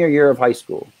junior year of high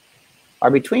school.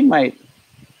 In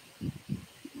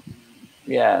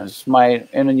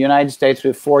the United States, we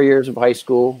have 4 years of high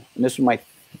school, and this was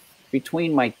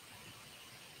between my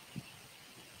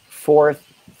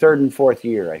third and fourth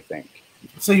year, I think.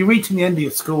 So you're reaching the end of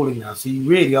your schooling now, so you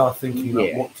really are thinking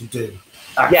about what to do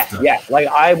after. Yeah. Like,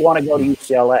 I want to go to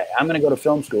UCLA. I'm going to go to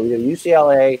film school, either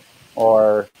UCLA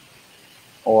or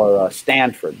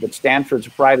Stanford. But Stanford's a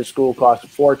private school, costs a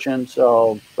fortune,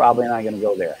 so probably not going to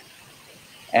go there.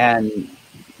 And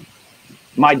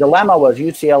my dilemma was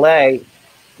UCLA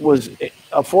was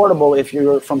affordable if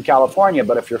you're from California,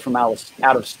 but if you're from out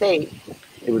of state,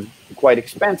 it was quite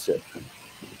expensive.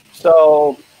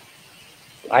 So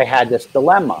I had this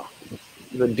dilemma.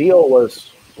 The deal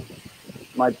was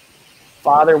my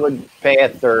father would pay a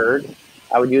third.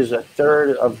 I would use a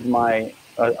third of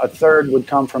a third would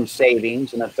come from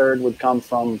savings, and a third would come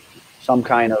from some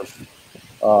kind of,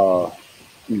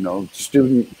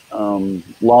 student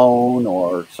loan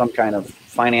or some kind of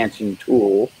financing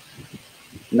tool.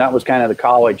 And that was kind of the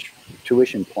college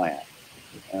tuition plan.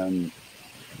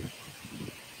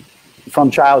 From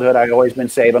childhood, I'd always been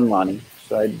saving money.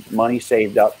 So I had money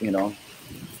saved up,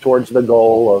 towards the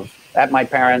goal of, at my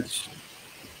parents'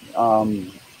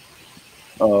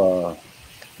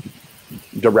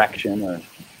 direction or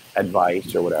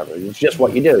advice or whatever. It's just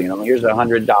what you do. Here's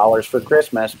 $100 for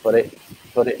Christmas, put it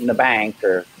in the bank,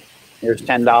 or here's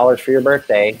 $10 for your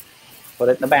birthday, put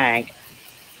it in the bank.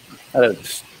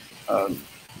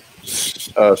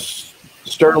 A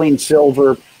sterling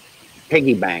silver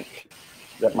piggy bank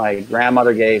that my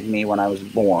grandmother gave me when I was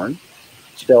born.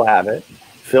 Still have it,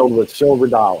 filled with silver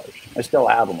dollars. I still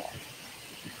have them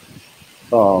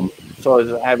all.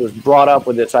 So I was brought up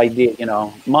with this idea,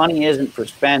 money isn't for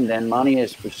spending, money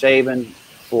is for saving,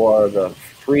 for the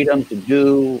freedom to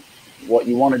do what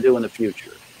you want to do in the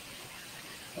future.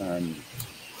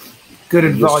 Good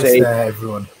advice there,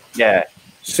 everyone. Yeah,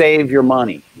 save your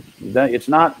money. It's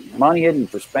not, money isn't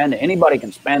for spending. Anybody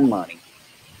can spend money.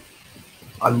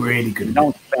 I'm really good at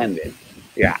Don't spend it.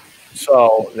 Yeah.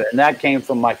 So, and that came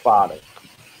from my father.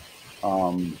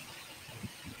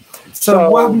 So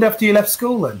what happened after you left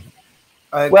school then?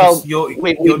 Well,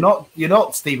 you're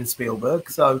not Steven Spielberg,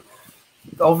 so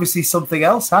obviously something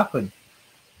else happened.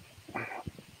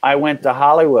 I went to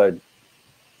Hollywood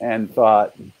and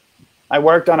thought, I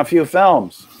worked on a few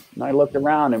films, and I looked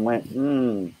around and went,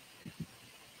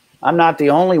 I'm not the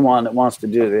only one that wants to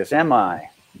do this, am I?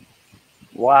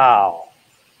 Wow.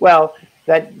 Well,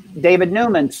 that David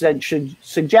Newman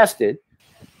suggested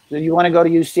that you want to go to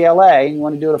UCLA and you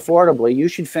want to do it affordably, you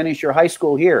should finish your high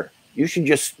school here. You should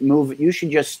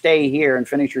just stay here and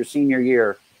finish your senior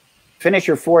year. Finish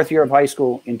your 4th year of high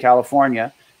school in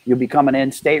California. You'll become an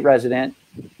in-state resident.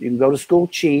 You can go to school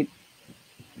cheap.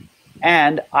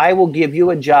 And I will give you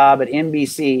a job at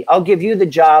NBC. I'll give you the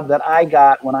job that I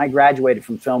got when I graduated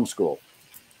from film school.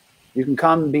 You can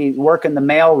come work in the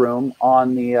mail room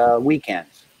on the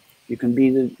weekends. You can be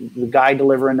the guy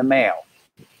delivering the mail.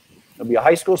 You'll be a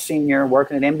high school senior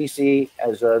working at NBC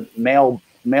as a mail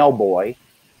boy.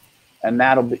 And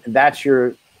that's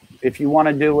your, if you want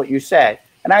to do what you said.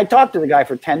 And I talked to the guy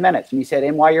for 10 minutes, and he said,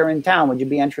 and while you're in town, would you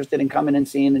be interested in coming and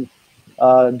seeing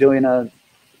and doing an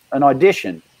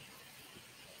audition?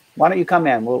 Why don't you come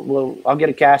in? I'll get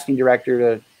a casting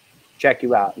director to check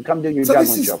you out and come do your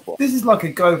juggling show for us. This is like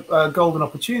a golden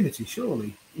opportunity,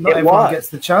 surely. Not everyone gets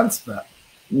the chance for that.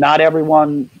 Not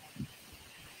everyone.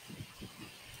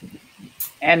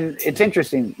 And it's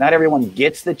interesting. Not everyone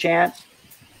gets the chance.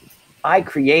 I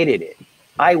created it.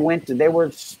 There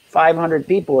were 500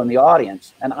 people in the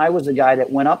audience, and I was the guy that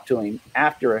went up to him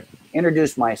after,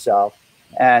 introduced myself,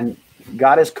 and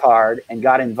got his card and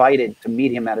got invited to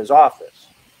meet him at his office.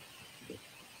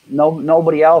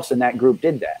 Nobody else in that group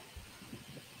did that.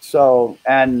 So,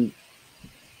 and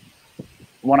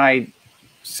when I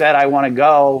said I want to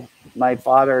go, my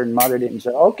father and mother didn't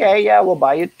say, okay, yeah, we'll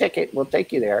buy you a ticket. We'll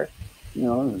take you there. You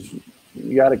know,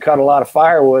 you got to cut a lot of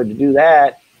firewood to do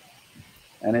that.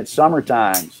 And it's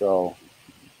summertime, so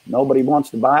nobody wants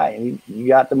to buy. You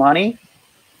got the money?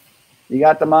 You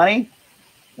got the money?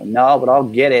 No, but I'll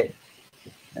get it.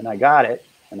 And I got it,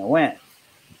 and I went.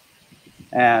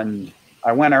 And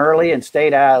I went early and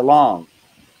stayed out long.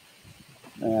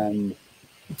 And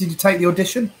did you take the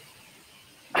audition?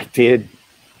 I did.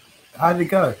 How did it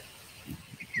go?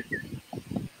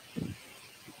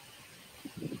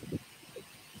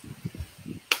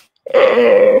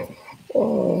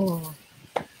 Oh.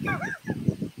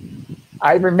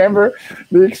 I remember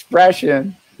the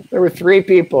expression. There were 3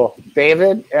 people,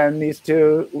 David and these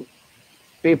 2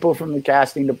 people from the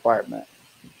casting department.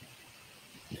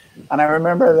 And I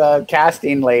remember the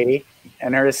casting lady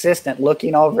and her assistant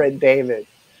looking over at David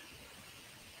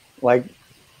like,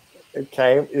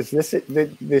 okay, is this,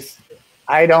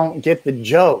 I don't get the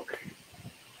joke.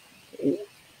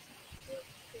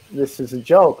 This is a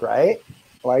joke, right?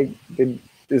 Like,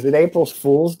 is it April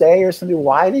Fool's Day or something?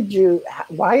 Why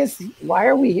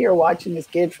are we here watching this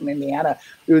kid from Indiana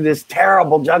do this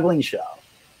terrible juggling show?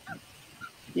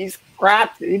 He's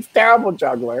crap. He's a terrible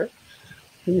juggler.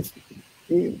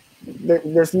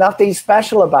 There's nothing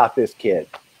special about this kid.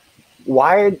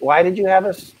 Why did you have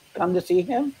us come to see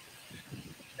him?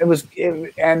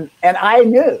 And I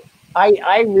knew.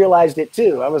 I realized it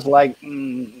too. I was like,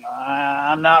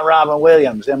 I'm not Robin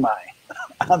Williams, am I?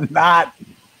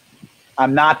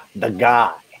 I'm not the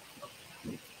guy.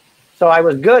 So I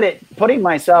was good at putting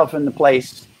myself in the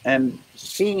place and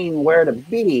seeing where to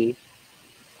be,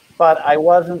 but I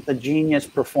wasn't the genius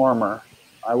performer.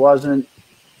 I wasn't,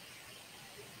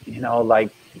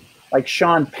 like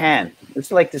Sean Penn.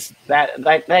 It's like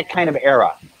that kind of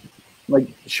era. Like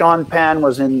Sean Penn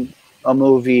was in a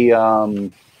movie,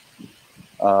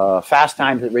 Fast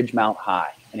Times at Ridgemount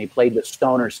High, and he played the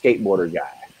stoner skateboarder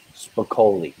guy,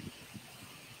 Spicoli.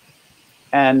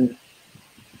 And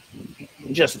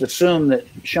just assumed that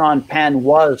Sean Penn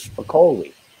was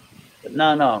Spicoli. But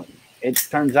no. It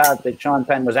turns out that Sean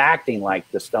Penn was acting like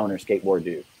the stoner skateboard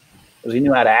dude because he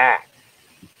knew how to act.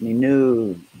 And he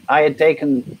knew I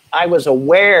was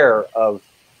aware of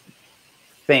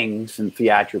things and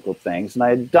theatrical things, and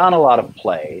I had done a lot of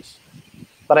plays,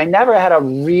 but I never had a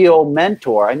real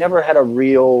mentor. I never had it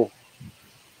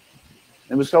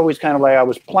was always kind of like I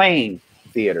was playing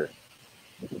theater.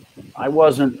 I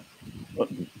wasn't,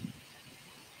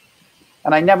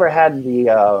 and I never had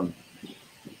the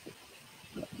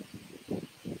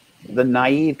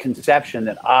naive conception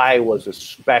that I was a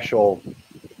special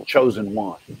chosen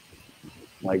one.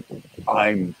 Like,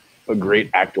 I'm a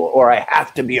great actor, or I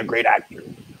have to be a great actor.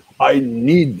 I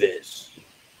need this.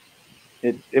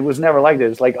 It was never like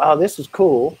this. It's like, oh, this is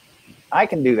cool. I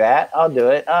can do that. I'll do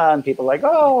it. And people are like,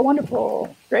 oh,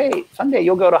 wonderful. Great. Someday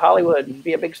you'll go to Hollywood and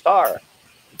be a big star.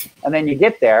 And then you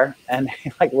get there and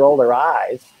they like roll their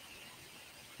eyes.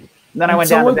 And then I went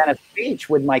down to Venice Beach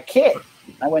with my kit.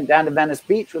 And I'm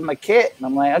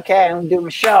like, okay, I'm going to do my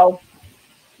show.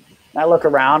 And I look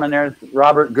around and there's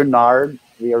Robert Goodnard,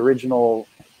 the original,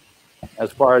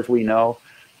 as far as we know,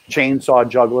 chainsaw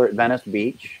juggler at Venice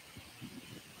Beach.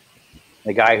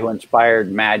 The guy who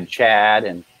inspired Mad Chad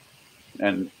and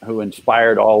who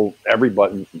inspired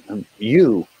everybody.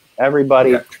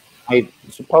 Yeah. I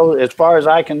suppose, as far as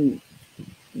I can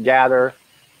gather,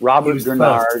 Robert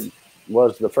Goodnard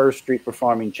was the first street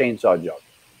performing chainsaw juggler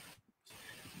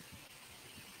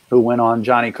who went on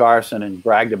Johnny Carson and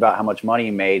bragged about how much money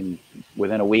he made. And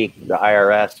within a week, the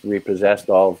IRS repossessed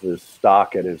all of his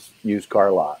stock at his used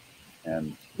car lot.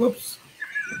 And whoops.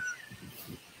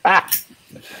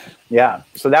 Yeah.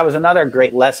 So that was another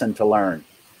great lesson to learn.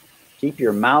 Keep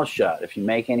your mouth shut if you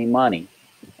make any money.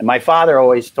 And my father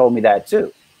always told me that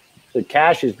too. So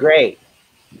cash is great.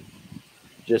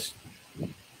 Just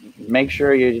make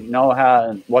sure you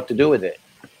know what to do with it.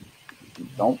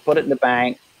 Don't put it in the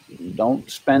bank. Don't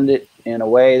spend it in a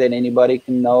way that anybody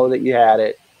can know that you had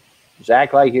it. Just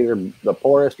act like you're the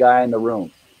poorest guy in the room.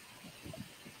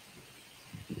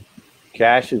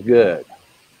 Cash is good.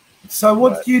 So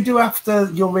what do you do after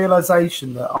your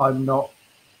realization that I'm not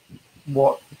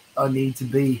what I need to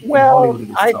be in Hollywood at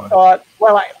this time? Thought,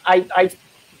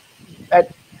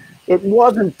 it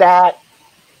wasn't that,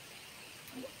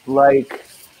 like,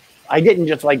 I didn't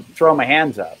just like throw my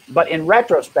hands up. But in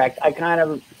retrospect, I kind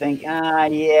of think,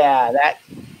 that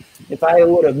if I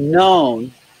would have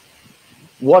known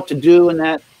what to do in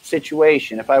that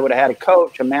situation, if I would have had a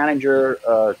coach, a manager,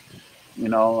 a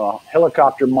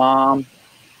helicopter mom,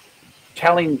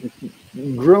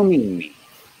 grooming me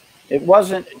It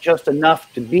wasn't just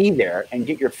enough to be there and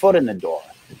get your foot in the door.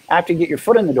 After you get your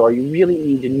foot in the door, you really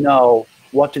need to know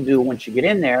what to do once you get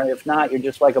in there. If not, you're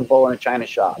just like a bull in a china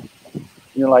shop.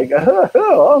 You're like,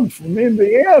 oh, I'm from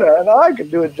Indiana and I can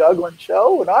do a juggling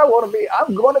show and I'm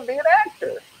going to be an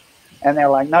actor. And they're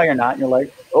like, no, you're not. And you're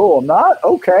like, oh, I'm not?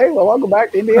 Okay, well, I'll go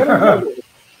back to Indiana.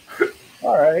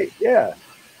 All right, yeah.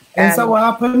 And so what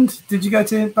happened? Did you go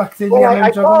back to Indiana?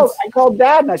 I called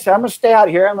Dad and I said, I'm going to stay out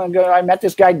here. I met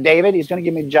this guy, David. He's going to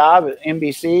give me a job at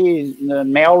NBC in the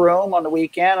mailroom on the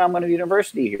weekend. I'm going to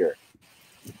university here.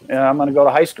 And I'm going to go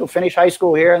to high school, finish high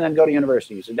school here, and then go to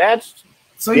university. He said, that's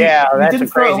a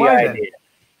crazy idea.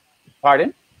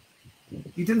 Pardon?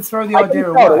 You didn't throw the idea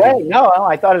away? No,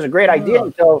 I thought it was a great idea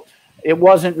until it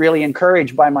wasn't really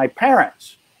encouraged by my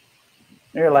parents.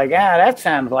 They're like, that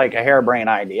sounds like a harebrained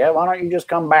idea. Why don't you just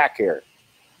come back here?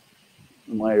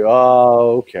 I'm like,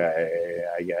 oh, okay,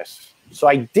 I guess. So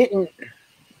I didn't.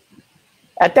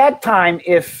 At that time,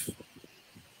 if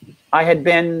I had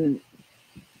been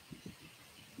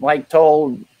like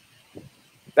told,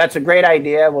 that's a great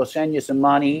idea, we'll send you some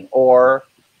money, or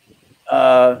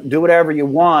do whatever you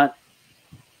want,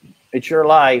 it's your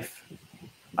life,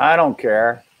 I don't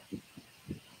care.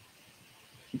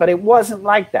 But it wasn't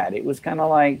like that. It was kind of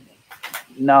like,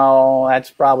 no, that's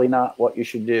probably not what you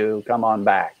should do. Come on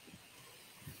back.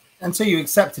 And so you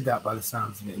accepted that by the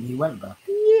sounds of it and you went back.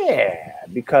 Yeah,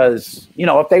 because, and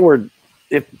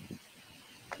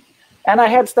I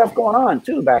had stuff going on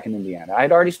too back in Indiana. I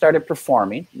had already started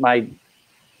performing my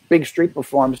big street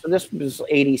performance. So this was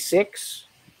 86.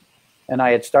 And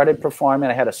I had started performing.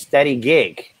 I had a steady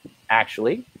gig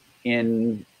actually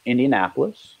in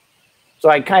Indianapolis. So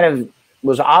I kind of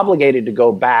was obligated to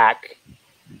go back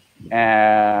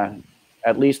at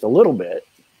least a little bit.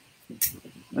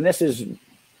 And this is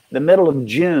the middle of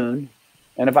June.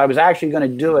 And if I was actually going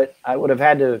to do it, I would have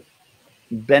had to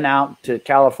been out to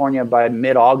California by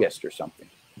mid-August or something.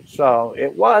 So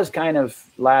it was kind of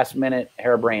last minute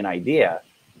harebrained idea.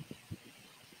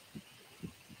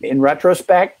 In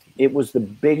retrospect, it was the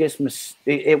biggest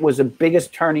that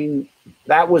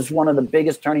was one of the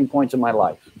biggest turning points of my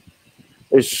life.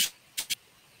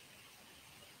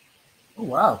 Oh,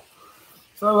 wow.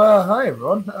 So, hi,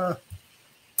 everyone. That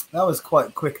was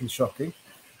quite quick and shocking.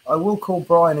 I will call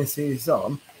Brian and see he's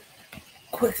on.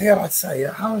 Quickly, I'd say,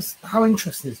 how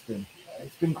interesting it's been.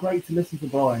 It's been great to listen to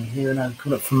Brian here and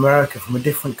coming up from America, from a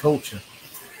different culture.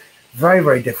 Very,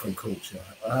 very different culture.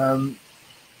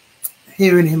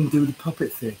 Hearing him do the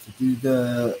puppet theatre, do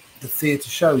the theatre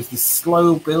shows, the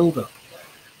slow build-up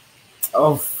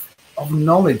of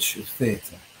knowledge of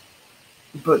theatre,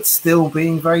 but still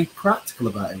being very practical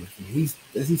about everything.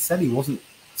 As he said, he wasn't,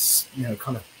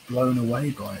 kind of blown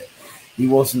away by it. He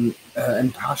wasn't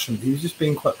impassioned. He was just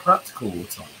being quite practical all the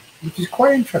time, which is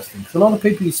quite interesting because a lot of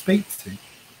people you speak to,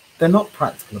 they're not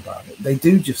practical about it. They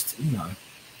do just,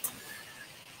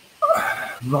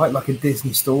 write like a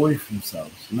Disney story for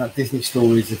themselves. And that Disney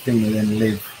story is the thing they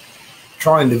then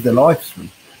try and live their lives through,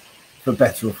 for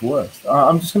better or for worse.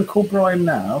 I'm just going to call Brian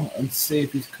now and see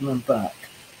if he's coming back.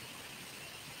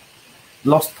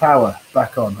 Lost power,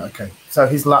 back on. Okay, so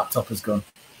his laptop has gone.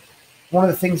 One of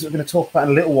the things that we're going to talk about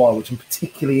in a little while, which I'm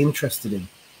particularly interested in,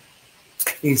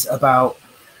 is about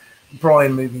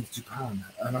Brian moving to Japan.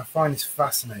 And I find this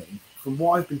fascinating. From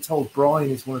what I've been told, Brian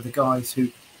is one of the guys who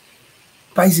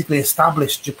basically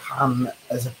established Japan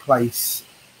as a place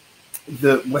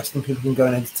that Western people can go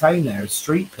and entertain there as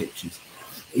street pictures.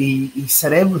 He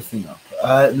set everything up.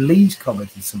 Lee's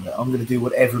commented some of it. I'm going to do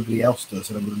what everybody else does,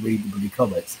 and I'm going to read the bloody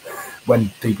comments when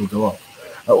people go off.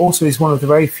 Also, he's one of the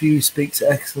very few who speaks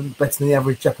excellent, better than the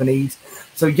average Japanese.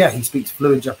 So, yeah, he speaks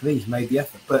fluent Japanese, made the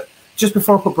effort. But just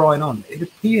before I put Brian on, it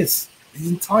appears his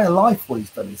entire life what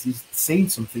he's done is he's seen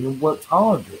something and worked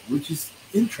hard at it, which is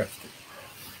interesting.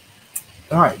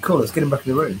 All right, cool. Let's get him back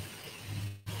in the room.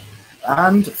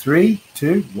 And 3,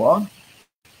 2, 1.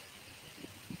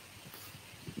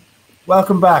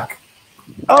 Welcome back.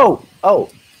 Oh. A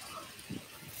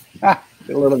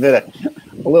little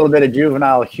bit of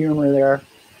juvenile humor there.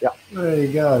 Yeah. There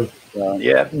you go.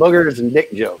 Yeah, boogers and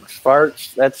dick jokes,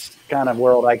 farts. That's kind of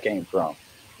world I came from.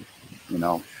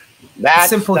 That's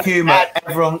simple humor.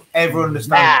 Everyone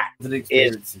understands the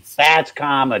experiences. That's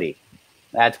comedy.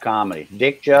 That's comedy.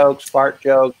 Dick jokes, fart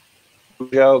jokes,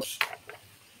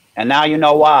 and now you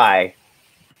know why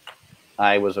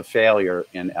I was a failure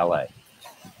in LA.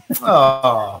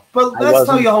 Oh, but let's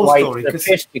tell your whole story.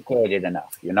 Sophisticated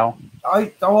enough,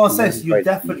 I'll say this: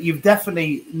 you've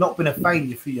definitely not been a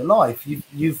failure for your life.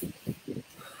 You've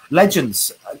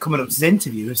legends coming up to this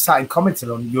interview have sat and commented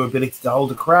on your ability to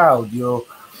hold a crowd, your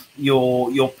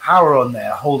your power on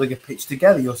there, holding a pitch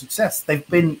together, your success. They've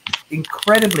been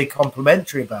incredibly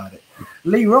complimentary about it.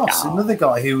 Lee Ross, another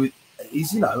guy who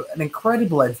is, an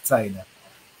incredible entertainer.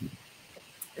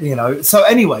 So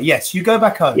anyway, yes, you go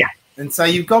back home. Yeah. And so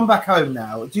you've gone back home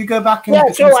now. Do you go back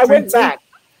and so I went back.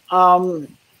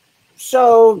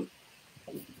 So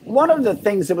one of the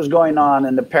things that was going on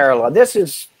in the parallel,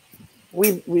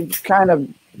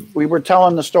 we were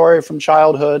telling the story from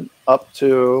childhood up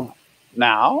to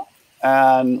now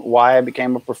and why I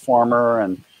became a performer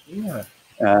and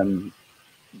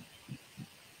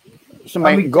so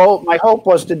my hope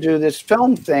was to do this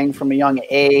film thing from a young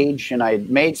age, and I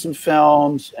had made some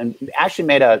films and actually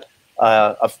made a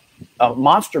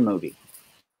monster movie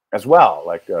as well,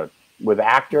 like with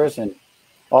actors, and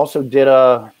also did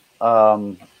a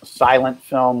silent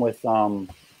film with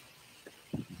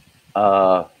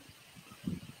my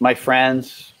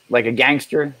friends, like a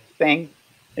gangster thing.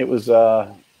 It was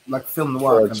like film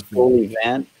noir kind of school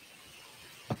event.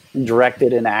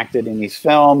 Directed and acted in these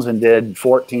films and did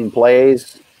 15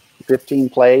 plays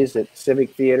at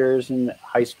civic theaters and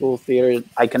high school theaters.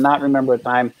 I cannot remember a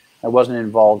time I wasn't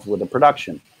involved with a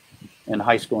production in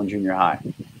high school and junior high.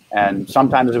 And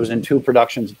sometimes it was in two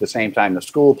productions at the same time, the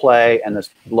school play and the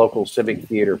local civic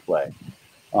theater play.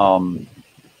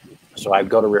 So I'd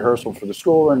go to rehearsal for the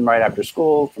school, and right after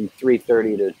school from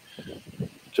 3:30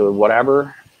 to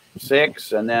whatever,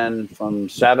 6, and then from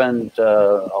 7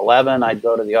 to 11 I'd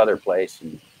go to the other place.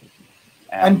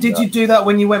 And did you do that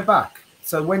when you went back?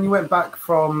 So when you went back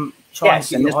from trying to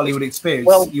get your Hollywood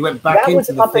experience, you went back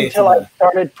into the theater? Until I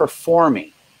started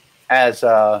performing as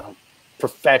a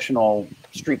professional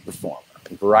street performer,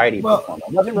 variety performer.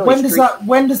 Really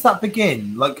when does that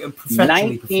begin? Like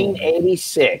professionally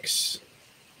 1986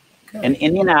 in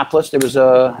Indianapolis. There was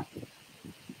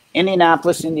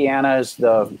Indianapolis, Indiana is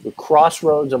the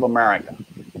crossroads of America.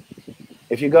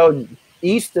 If you go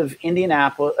east of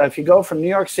Indianapolis, if you go from New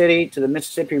York City to the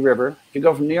Mississippi River, if you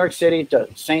go from New York City to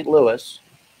St. Louis,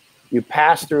 you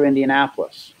pass through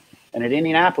Indianapolis. And at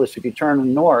Indianapolis, if you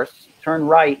turn north, turn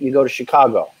right, you go to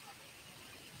Chicago.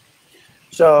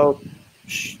 So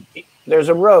there's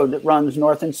a road that runs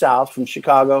north and south from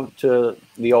Chicago to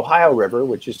the Ohio River,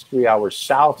 which is 3 hours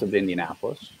south of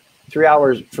Indianapolis. 3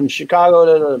 hours from Chicago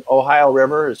to the Ohio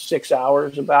River is 6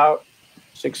 hours, about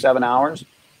 6-7 hours.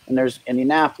 And there's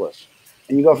Indianapolis.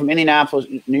 And you go from Indianapolis,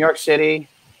 New York City,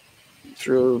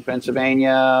 through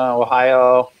Pennsylvania,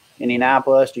 Ohio,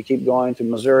 Indianapolis. You keep going to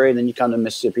Missouri, then you come to the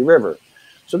Mississippi River.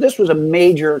 So this was a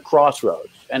major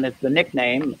crossroads. And the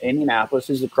nickname, Indianapolis,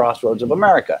 is the crossroads of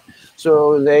America.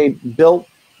 So they built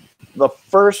the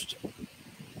first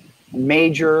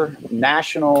major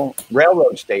national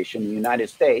railroad station in the United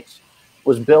States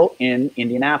was built in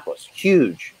Indianapolis.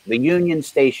 Huge, the Union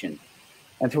Station.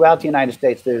 And throughout the United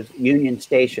States, there's Union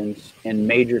stations in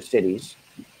major cities,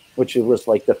 which was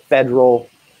like the federal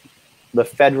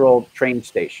train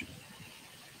station.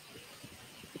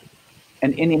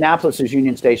 And Indianapolis's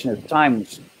Union Station at the time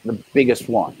was the biggest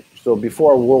one. So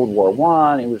before World War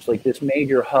I, it was like this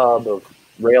major hub of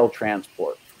rail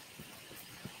transport.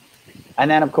 And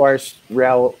then, of course,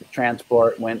 rail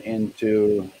transport went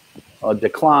into a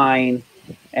decline,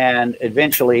 and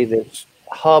eventually this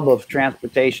hub of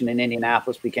transportation in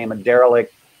Indianapolis became a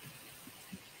derelict.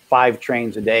 5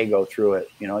 trains a day go through it.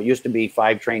 You know, it used to be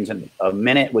 5 trains in a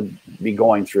minute would be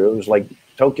going through. It was like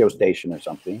Tokyo Station or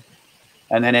something.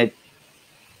 And then it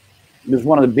was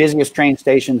one of the busiest train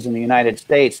stations in the United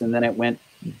States, and then it went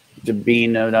to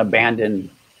being an abandoned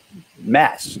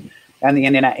mess.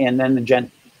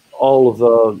 And all of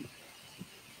the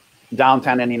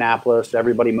downtown Indianapolis,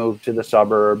 everybody moved to the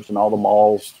suburbs and all the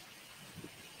malls.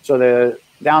 So the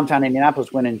downtown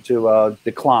Indianapolis went into a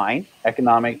decline,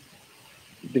 economic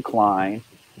decline.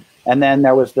 And then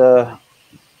there was in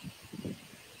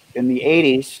the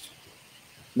 80s,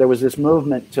 there was this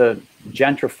movement to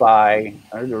gentrify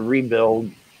or to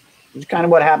rebuild. It's kind of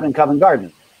what happened in Covent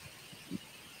Garden.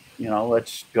 You know,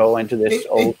 let's go into this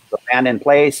old abandoned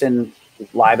place and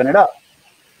liven it up.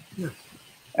 Yeah.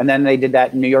 And then they did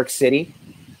that in New York City,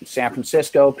 San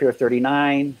Francisco, Pier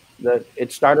 39.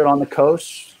 It started on the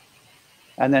coast,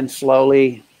 and then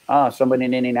slowly somebody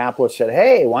in Indianapolis said,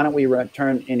 hey, why don't we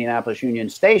turn Indianapolis Union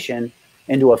Station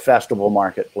into a festival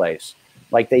marketplace,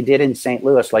 like they did in St.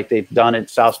 Louis, like they've done at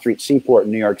South Street Seaport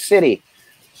in New York City.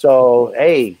 So,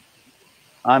 hey,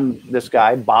 I'm this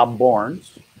guy, Bob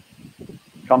Bournes,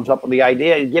 comes up with the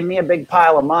idea, give me a big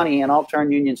pile of money and I'll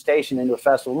turn Union Station into a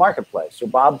festival marketplace. So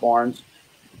Bob Bournes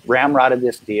ramrodded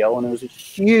this deal, and it was a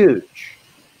huge,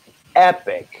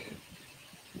 epic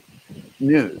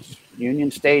news.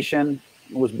 Union Station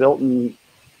was built in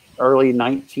early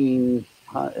mid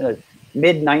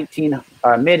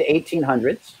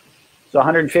 1800s. So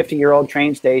 150-year-old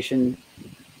train station,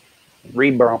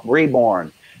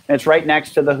 reborn. And it's right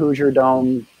next to the Hoosier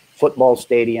Dome football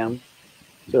stadium.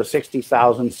 So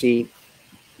 60,000 seat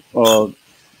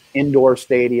indoor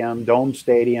stadium, dome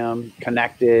stadium,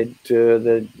 connected to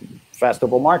the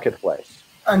festival marketplace.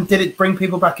 And did it bring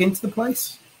people back into the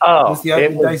place? Oh, was the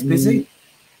opening days busy?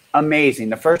 Amazing.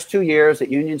 The first 2 years that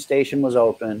Union Station was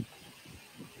open,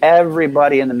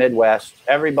 everybody in the Midwest,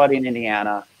 everybody in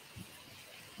Indiana,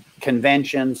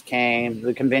 conventions came,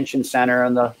 the convention center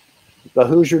and the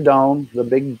Hoosier Dome, the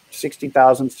big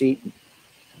 60,000 seat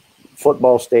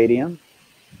football stadium,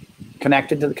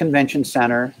 connected to the convention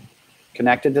center,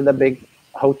 connected to the big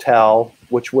hotel,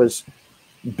 which was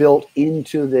built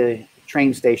into the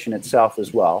train station itself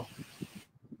as well.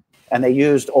 And they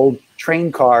used old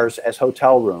train cars as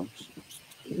hotel rooms.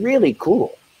 Really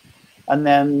cool. And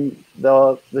then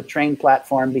the train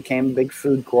platform became a big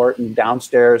food court, and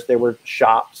downstairs there were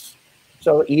shops.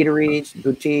 So eateries,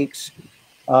 boutiques,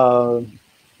 and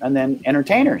then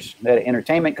entertainers. They had an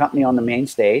entertainment company on the main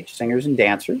stage, singers and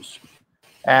dancers.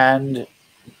 And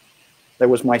there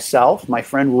was myself, my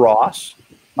friend Ross,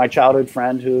 my childhood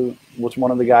friend who was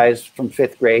one of the guys from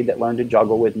 5th grade that learned to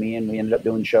juggle with me, and we ended up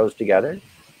doing shows together.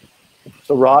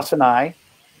 So Ross and I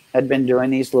had been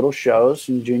doing these little shows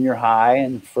in junior high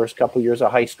and the first couple of years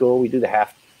of high school. We do the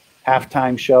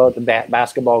halftime show at the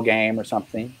basketball game or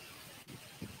something.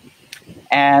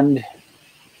 And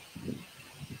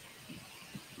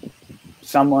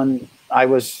I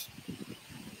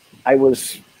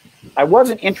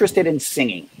wasn't interested in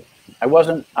singing. I was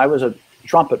a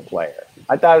trumpet player.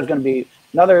 I thought it was going to be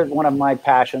another one of my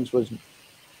passions was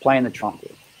playing the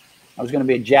trumpet. I was going to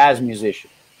be a jazz musician.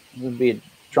 I was going to be a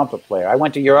trumpet player. I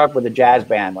went to Europe with a jazz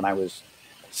band when I was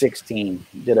 16,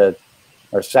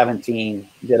 17,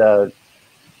 did a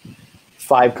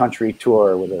 5-country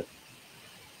tour with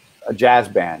a jazz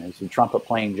band. As a trumpet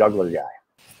playing juggler guy.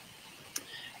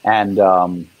 And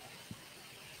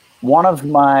one of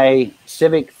my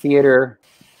civic theater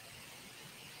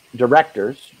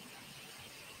directors,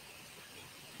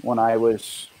 when I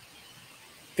was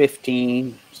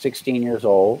 15, 16 years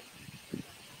old,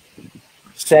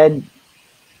 said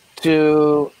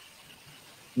to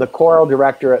the choral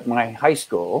director at my high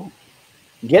school,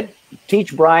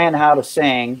 teach Brian how to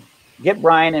sing, get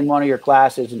Brian in one of your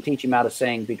classes and teach him how to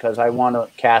sing because I want to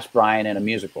cast Brian in a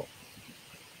musical.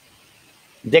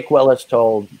 Dick Willis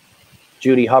told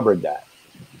Judy Hubbard that.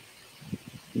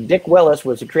 Dick Willis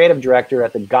was the creative director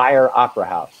at the Geyer Opera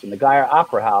House. And the Geyer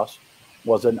Opera House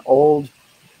was an old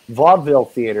vaudeville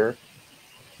theater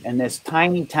in this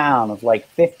tiny town of like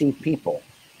 50 people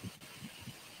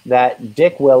that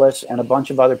Dick Willis and a bunch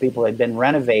of other people had been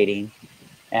renovating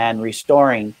and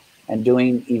restoring and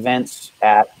doing events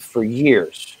at for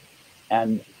years.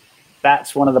 And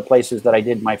that's one of the places that I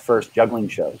did my first juggling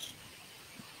shows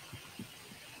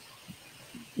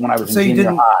when I was in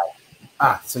junior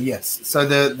high. So yes. So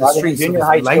the streets junior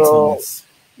high school.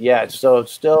 Yeah, so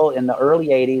still in the early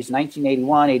 80s,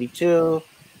 1981, 82,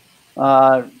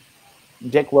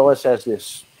 Dick Willis has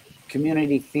this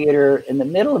community theater in the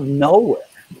middle of nowhere.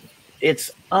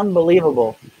 It's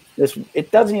unbelievable.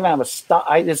 It doesn't even have a stop.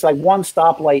 It's like one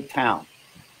stoplight town.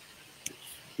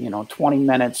 20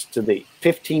 minutes to the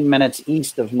 15 minutes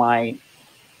east of my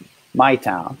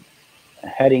town,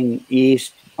 heading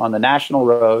east on the National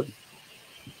Road.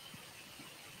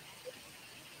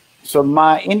 So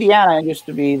Indiana used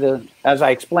to be as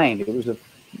I explained, it was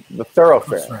the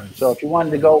thoroughfare. Right. So if you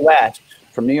wanted to go west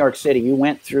from New York City, you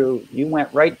went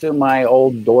right through my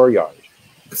old dooryard.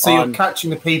 So you're catching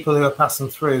the people who are passing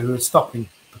through, who are stopping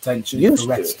potentially for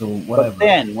rest or whatever. But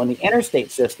then when the interstate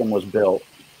system was built,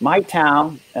 my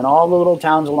town and all the little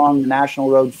towns along the National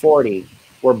Road 40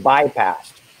 were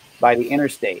bypassed by the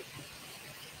interstate.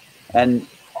 And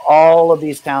all of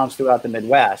these towns throughout the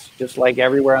Midwest, just like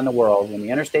everywhere in the world, when the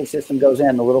interstate system goes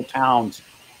in, the little towns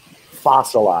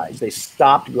fossilize. They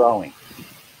stopped growing.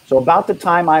 So about the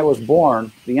time I was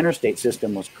born, the interstate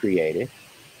system was created,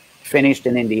 finished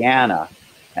in Indiana.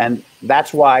 And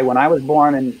that's why when I was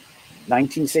born in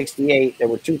 1968, there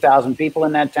were 2,000 people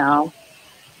in that town.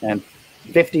 And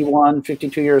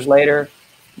 52 years later,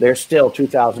 there's still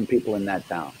 2,000 people in that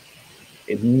town.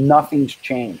 Nothing's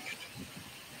changed.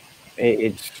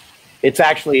 It's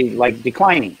actually like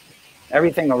declining.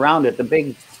 Everything around it, the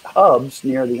big hubs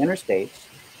near the interstates,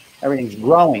 everything's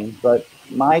growing. But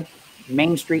my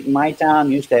main street in my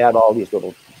town used to have all these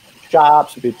little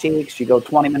shops, boutiques. You go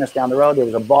 20 minutes down the road, there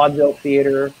was a vaudeville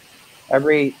theater.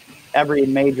 Every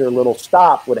major little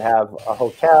stop would have a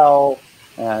hotel,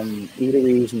 and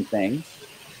eateries and things.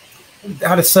 It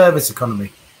had a service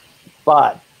economy.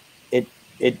 But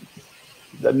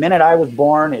the minute I was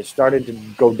born, it started to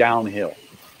go downhill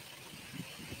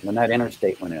when that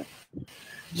interstate went in.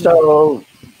 So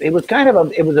it was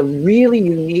it was a really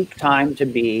unique time to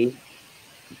be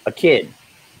a kid.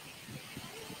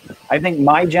 I think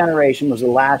my generation was the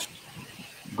last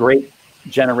great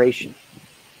generation.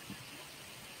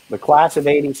 The class of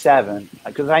 87,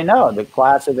 because I know the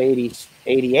class of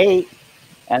 88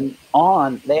 and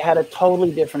on, they had a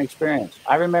totally different experience.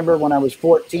 I remember when I was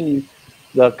 14,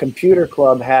 the computer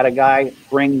club had a guy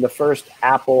bring the first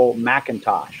Apple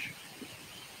Macintosh.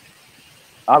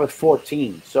 I was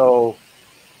 14, so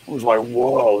it was like,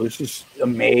 whoa, this is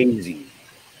amazing.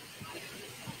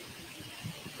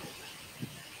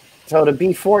 So to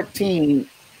be 14,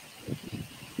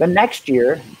 the next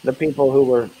year, the people who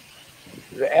were,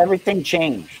 everything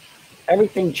changed.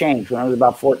 Everything changed when I was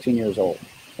about 14 years old.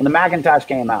 When the Macintosh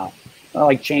came out,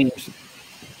 it changed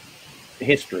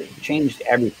history, changed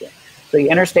everything. So the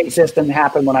interstate system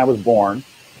happened when I was born.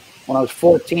 When I was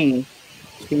 14,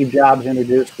 Steve Jobs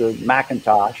introduced the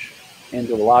Macintosh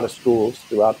into a lot of schools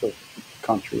throughout the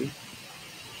country.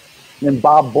 And then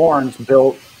Bob Bourne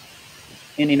built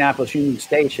Indianapolis Union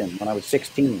Station when I was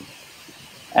 16.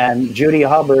 And Judy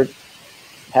Hubbard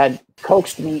had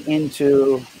coaxed me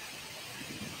into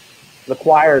the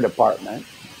choir department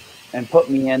and put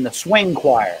me in the swing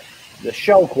choir, the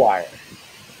show choir.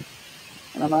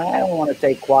 And I'm like, I don't want to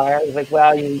take choir. He's like,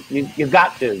 well, you've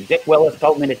got to. Dick Willis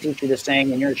told me to teach you to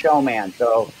sing, and you're a showman,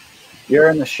 so you're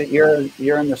in the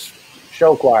you're in the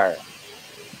show choir.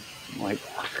 I'm like,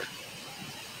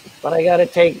 but I got to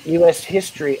take U.S.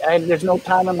 history. There's no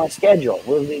time in my schedule.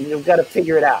 You've got to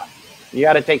figure it out. You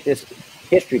got to take this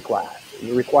history class,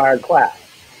 the required class,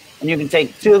 and you can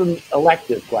take 2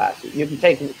 elective classes. You can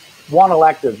take 1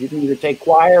 elective. You can either take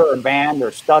choir or band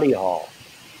or study hall.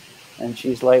 And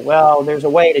she's like, well, there's a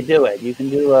way to do it. You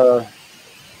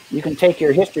can take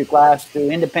your history class through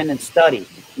independent study.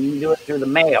 You can do it through the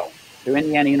mail, through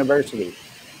Indiana University.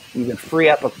 You can free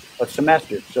up a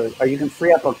semester. Or you can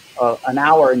free up an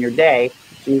hour in your day.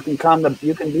 So you can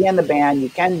you can be in the band, you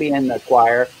can be in the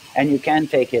choir, and you can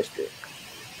take history.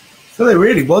 So they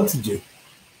really wanted you.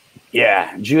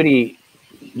 Yeah. Judy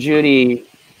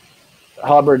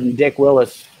Hubbard and Dick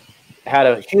Willis had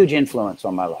a huge influence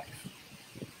on my life.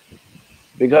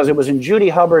 Because it was in Judy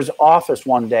Hubbard's office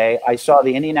one day, I saw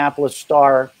the Indianapolis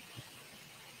Star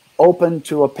open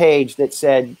to a page that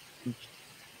said,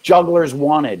 Jugglers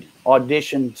Wanted,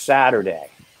 audition Saturday.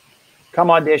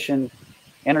 Come audition,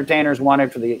 entertainers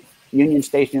wanted for the Union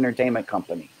Station Entertainment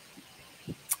Company.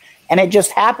 And it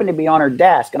just happened to be on her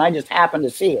desk, and I just happened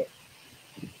to see it.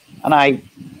 And I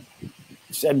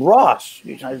said, Ross,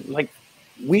 like,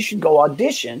 we should go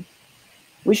audition.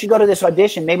 We should go to this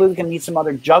audition. Maybe we can meet some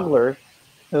other juggler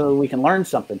who we can learn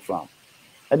something from.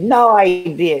 I had no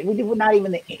idea. We were not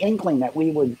even the inkling that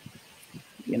we would,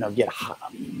 get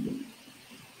hot.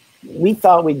 We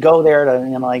thought we'd go there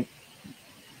to,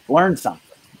 learn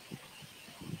something.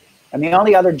 And the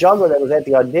only other juggler that was at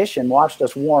the audition watched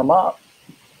us warm up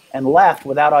and left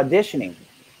without auditioning.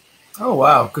 Oh,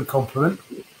 wow. Good compliment.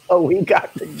 Oh, we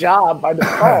got the job by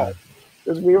default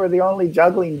because we were the only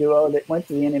juggling duo that went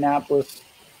to the Indianapolis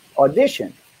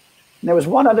audition. And there was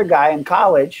one other guy in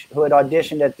college who had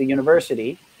auditioned at the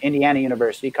university, Indiana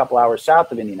University, a couple hours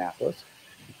south of Indianapolis.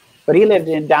 But he lived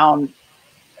down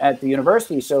at the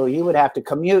university, so he would have to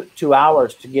commute 2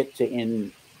 hours to get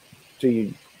to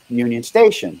Union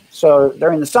Station. So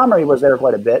during the summer, he was there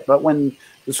quite a bit. But when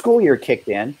the school year kicked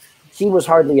in, he was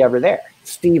hardly ever there.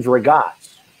 Steve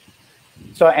Rigatz.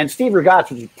 And Steve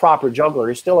Rigatz was a proper juggler.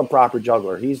 He's still a proper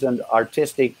juggler. He's an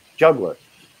artistic juggler.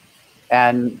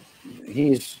 And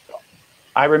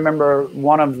I remember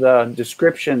one of the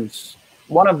descriptions,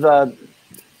 one of the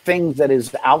things that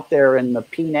is out there in the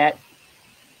PNet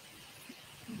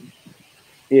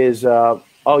is, oh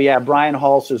yeah, Brian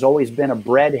Hulse has always been a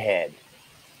breadhead.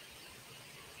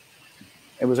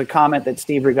 It was a comment that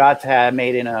Steve Rigatz had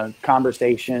made in a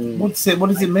conversation. What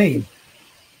does it mean?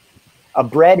 A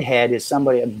breadhead is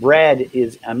somebody. Bread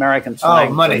is American slang.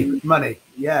 Oh, money.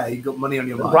 Yeah, you got money on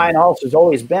your mind. Brian Hulse has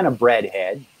always been a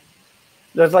breadhead.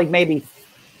 There's maybe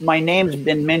my name's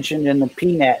been mentioned in the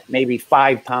PNet maybe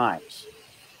 5 times,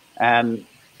 and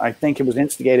I think it was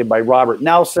instigated by Robert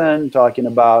Nelson talking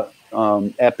about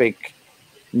epic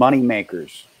money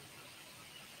makers.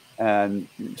 And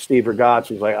Steve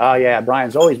Rigatz was like, oh yeah,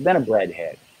 Brian's always been a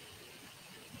breadhead.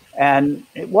 And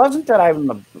it wasn't that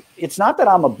it's not that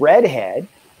I'm a breadhead,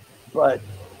 but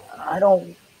I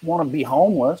don't want to be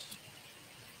homeless.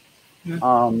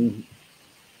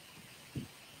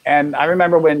 And I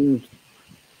remember when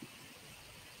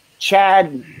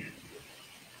Chad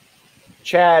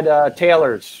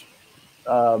Taylor's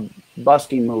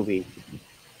busking movie,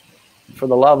 For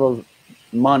the Love of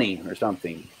Money or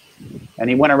something. And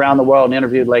he went around the world and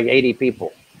interviewed like 80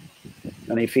 people.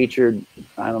 And he featured,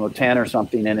 I don't know, 10 or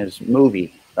something in his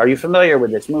movie. Are you familiar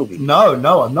with this movie? No, I'm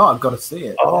not. I've got to see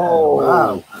it. Oh,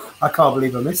 wow. I can't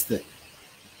believe I missed it.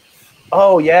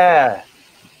 Oh, yeah.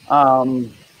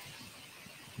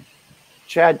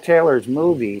 Chad Taylor's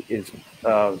movie is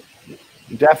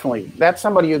definitely, that's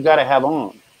somebody you've got to have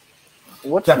on.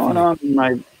 What's going on in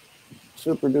my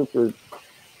super duper?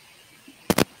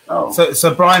 Oh.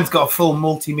 So Brian's got a full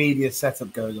multimedia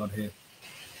setup going on here.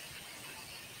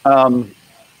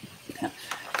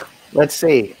 Let's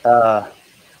see.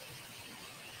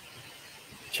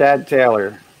 Chad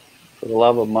Taylor, For the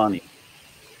Love of Money.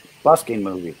 Busking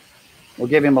movie. We'll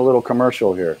give him a little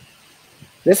commercial here.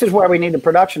 This is where we need a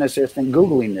production assistant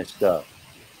Googling this stuff.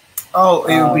 Oh,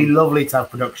 it would be lovely to have a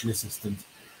production assistant.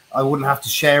 I wouldn't have to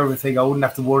share everything. I wouldn't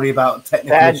have to worry about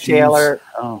technical issues. Chad Taylor.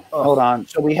 Oh, hold on.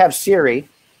 So we have Siri.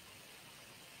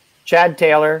 Chad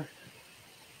Taylor.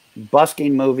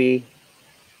 Busking movie.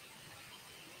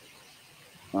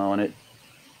 Oh, and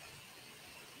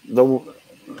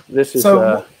this is.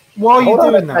 So while you're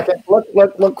doing that,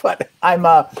 look what I'm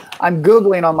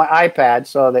Googling on my iPad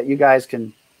so that you guys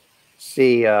can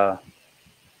see.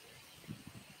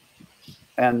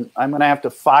 And I'm going to have to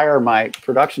fire my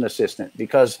production assistant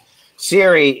because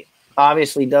Siri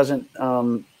obviously doesn't.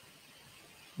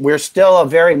 We're still a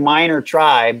very minor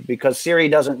tribe because Siri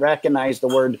doesn't recognize the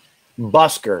word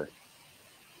busker.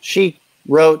 She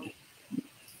wrote,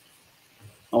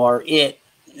 or it,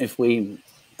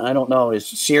 I don't know, is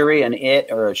Siri an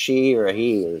it or a she or a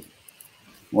he or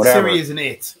whatever? Siri is an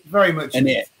it, very much an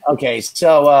it. Okay,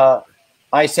 so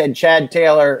I said Chad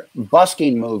Taylor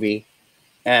busking movie,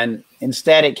 and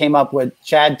instead it came up with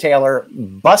Chad Taylor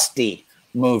busty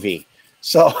movie.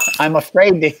 So I'm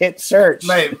afraid to hit search.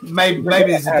 Maybe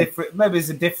it's a different. Maybe it's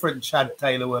a different Chad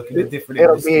Taylor working a different.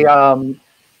 It'll industry.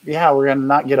 Be yeah. We're gonna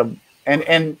not get a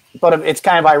but it's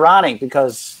kind of ironic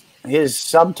because his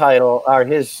subtitle or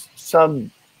his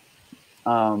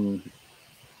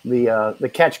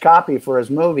the catch copy for his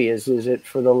movie is it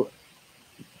for the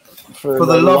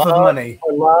love of money,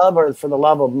 for love or for the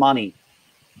love of money.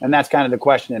 And that's kind of the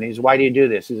question. And he's, why do you do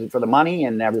this? Is it for the money?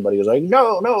 And everybody was like,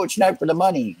 no, it's not for the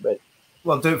money. But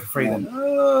well, do it for free then.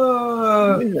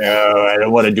 No, I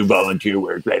don't want to do volunteer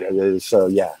work later. So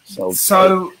yeah.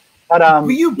 But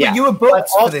you were booked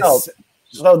for this.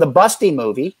 So the Busty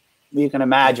movie, you can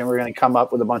imagine we're going to come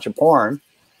up with a bunch of porn.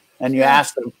 And you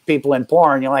ask the people in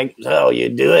porn, you're like, oh, you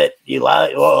do it. You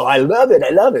like, oh, I love it.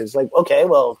 It's like, okay,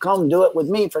 well, come do it with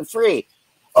me for free.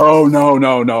 Oh, no.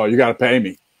 You got to pay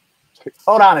me.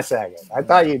 Hold on a second. I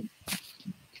thought you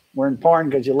were in porn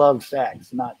because you love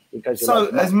sex, not because you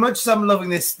love as much as I'm loving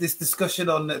this discussion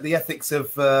on the ethics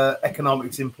of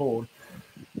economics in porn.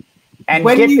 And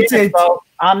when you did,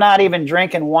 I'm not even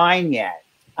drinking wine yet.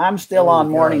 I'm still on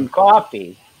morning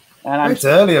coffee. And it's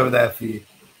early over there for you.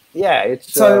 Yeah,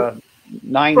 it's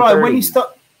 9:30. Brian,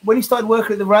 when you started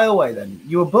working at the railway, then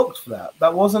you were booked for that.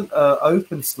 That wasn't an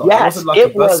open slot. Yes, it wasn't like a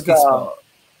busking slot.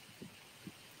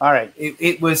 All right,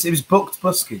 it was booked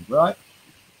busking, right?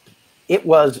 It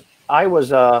was. I was.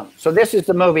 So this is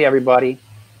the movie, everybody.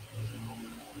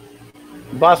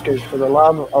 Buskers for the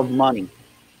Love of Money.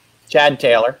 Chad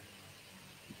Taylor,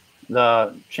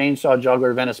 the chainsaw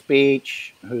juggler of Venice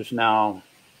Beach, who's now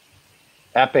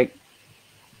epic.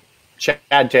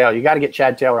 Chad Taylor, you got to get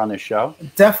Chad Taylor on this show.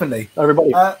 Definitely,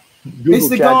 everybody. Is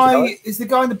the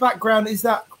guy in the background? Is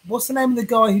that what's the name of the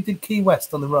guy who did Key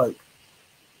West on the rope?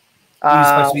 He was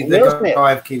supposed to be the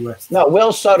guy of Key West. No,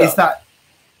 Will Soto. Is that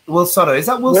Will Soto? Is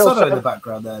that Will Soto in the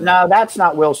background there? No, that's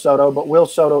not Will Soto, but Will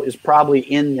Soto is probably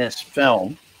in this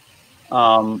film.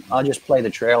 I'll just play the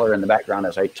trailer in the background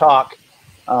as I talk,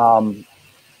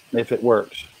 if it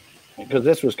works, because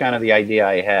this was kind of the idea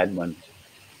I had when.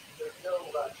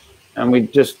 And we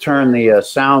just turn the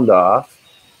sound off.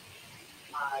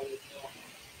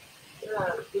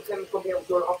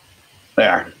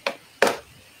 There.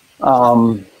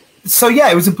 So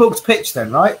yeah, it was a booked pitch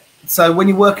then, right? So when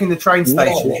you're working the train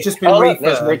station, it's just been refurbed.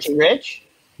 There's Richie Rich.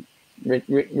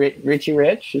 Richie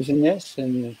Rich is in this,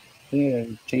 and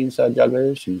chainsaw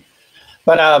jugglers.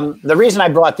 But the reason I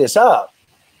brought this up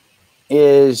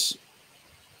is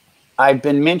I've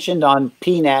been mentioned on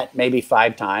PNET maybe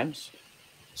 5 times.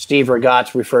 Steve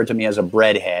Regatz referred to me as a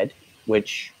breadhead,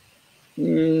 which,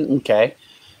 okay.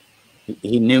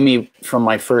 He knew me from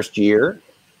my first year.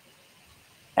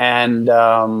 And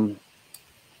then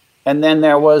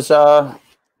there was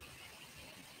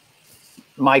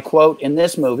my quote in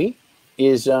this movie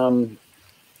is,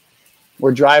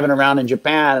 we're driving around in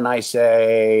Japan, and I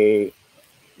say,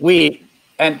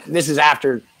 and this is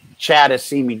after Chad has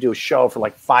seen me do a show for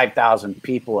like 5,000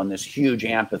 people in this huge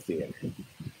amphitheater.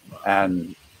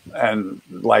 And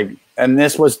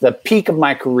this was the peak of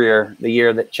my career, the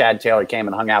year that Chad Taylor came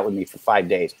and hung out with me for 5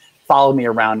 days, followed me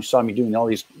around, saw me doing all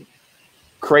these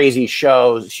crazy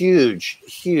shows, huge,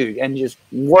 and just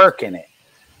working it.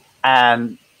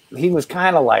 And he was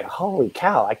kind of like, holy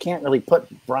cow, I can't really put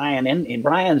Brian in.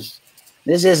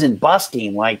 This isn't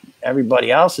busking like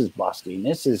everybody else is busking.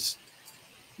 This is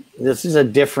a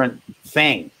different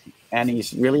thing. And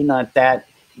he's really not that.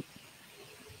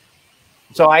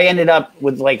 So I ended up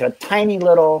with like a tiny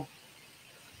little,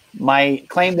 my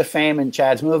claim to fame in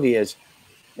Chad's movie is,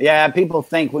 yeah, people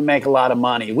think we make a lot of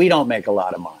money. We don't make a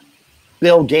lot of money.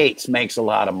 Bill Gates makes a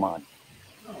lot of money.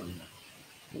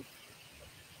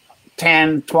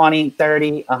 10, 20,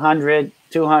 30, 100,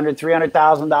 200,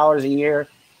 $300,000 a year.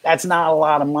 That's not a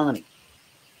lot of money.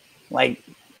 Like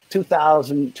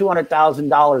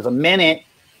 $200,000 a minute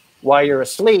while you're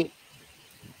asleep.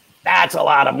 That's a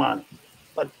lot of money.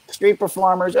 But street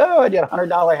performers, I did a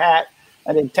 $100 hat.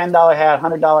 I did $10 hat,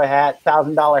 $100 hat,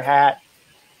 $1,000 hat,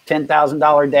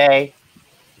 $10,000 day.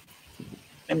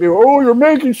 And people, oh, you're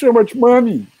making so much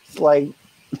money. It's like,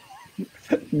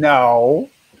 no,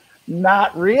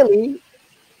 not really.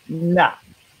 No.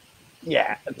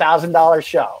 Yeah, $1,000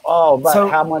 show. Oh, but so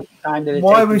how much time did it take?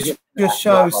 Why was your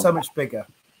show so much bigger?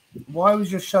 Why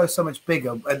was your show so much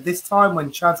bigger? At this time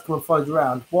when Chad's come and followed you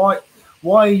around, why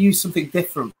are you something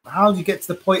different? How did you get to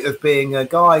the point of being a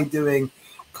guy doing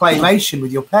claymation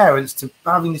with your parents to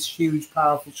having this huge,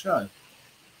 powerful show?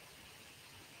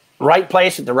 Right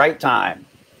place at the right time.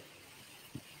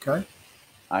 Okay.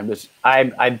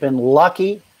 I've been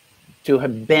lucky to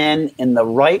have been in the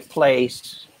right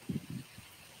place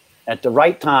at the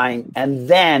right time, and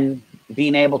then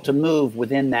being able to move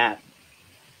within that.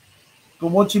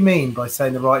 But what do you mean by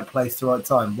saying the right place, the right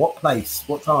time? What place?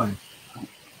 What time?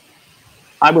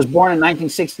 I was born in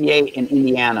 1968 in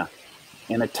Indiana,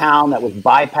 in a town that was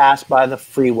bypassed by the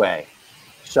freeway.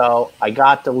 So I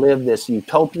got to live this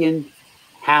utopian,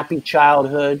 happy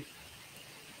childhood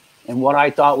in what I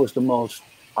thought was the most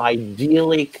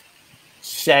idyllic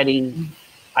setting.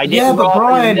 Yeah, but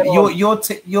Brian,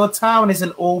 your town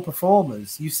isn't all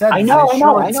performers. You said I know.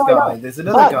 There's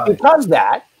another guy.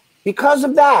 Because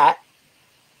of that,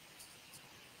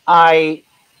 I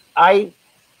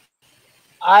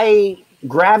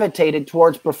gravitated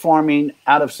towards performing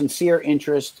out of sincere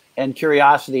interest and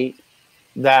curiosity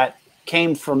that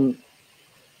came from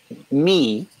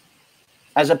me,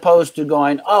 as opposed to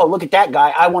going, oh, look at that guy,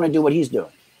 I want to do what he's doing.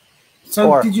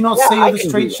 So did you not see all the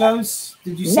street shows?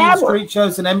 Did you see the street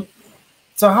shows?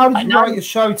 So how did you write your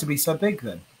show to be so big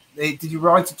then? Did you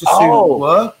write it just to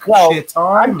work, sheer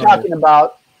time? I'm talking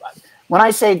about, when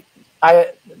I say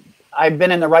I've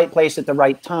been in the right place at the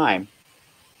right time,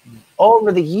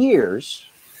 over the years,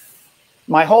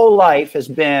 my whole life has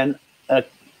been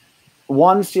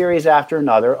one series after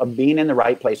another of being in the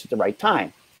right place at the right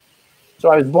time. So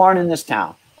I was born in this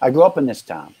town. I grew up in this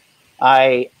town.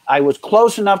 I was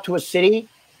close enough to a city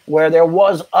where there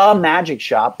was a magic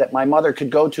shop that my mother could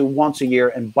go to once a year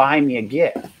and buy me a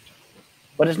gift.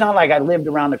 But it's not like I lived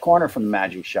around the corner from the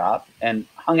magic shop and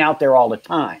hung out there all the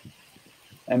time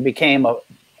and became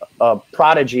a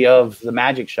prodigy of the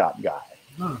magic shop guy.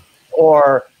 Huh.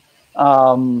 Or,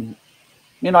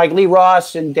 like Lee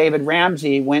Ross and David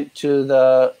Ramsey went to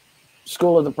the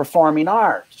School of the Performing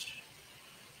Arts.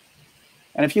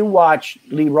 And if you watch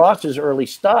Lee Ross's early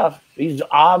stuff, he's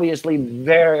obviously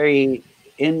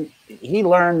he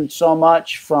learned so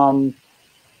much from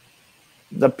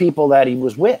the people that he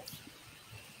was with.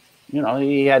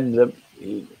 He had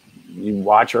you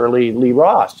watch early Lee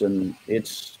Ross, and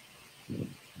it's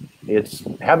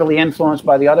heavily influenced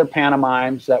by the other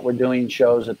pantomimes that were doing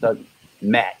shows at the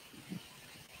Met,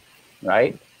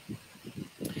 right?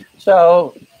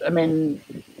 So,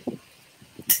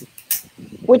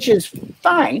 which is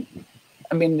fine.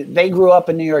 They grew up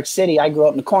in New York City. I grew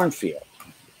up in the cornfield.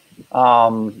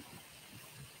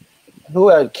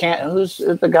 Who's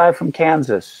the guy from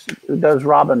Kansas who does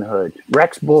Robin Hood?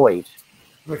 Rex Boyd.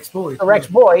 Rex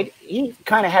Boyd, he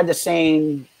kind of had the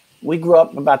same, we grew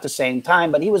up about the same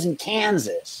time, but he was in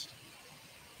Kansas.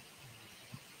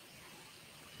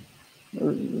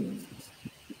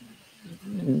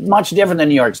 Much different than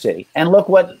New York City. And look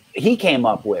what he came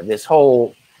up with, this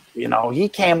whole, he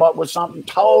came up with something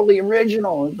totally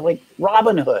original, like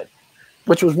Robin Hood,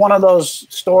 which was one of those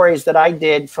stories that I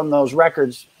did from those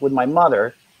records with my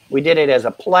mother. We did it as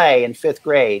a play in 5th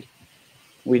grade.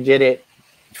 We did it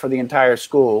for the entire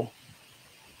school,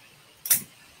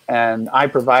 and I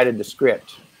provided the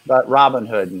script about Robin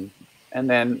Hood. And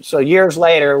then, so years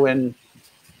later, when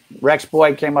Rex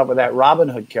Boyd came up with that Robin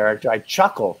Hood character, I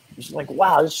chuckled. It's like,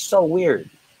 wow, this is so weird.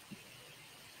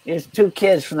 There's two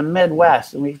kids from the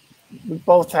Midwest, and we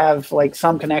both have like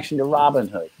some connection to Robin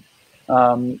Hood.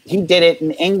 He did it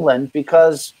in England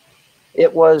because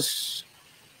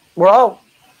we're all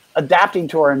adapting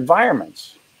to our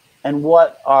environments and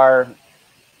what our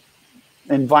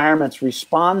environments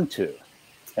respond to.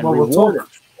 And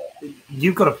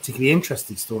you've got a particularly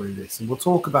interesting story of this, and we'll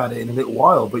talk about it in a little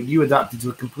while, but you adapted to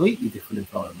a completely different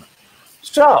environment.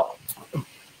 So,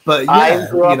 but yeah, I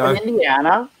grew up in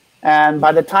Indiana, and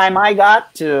by the time I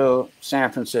got to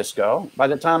San Francisco, by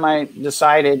the time I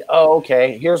decided, oh,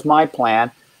 okay, here's my plan.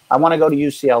 I want to go to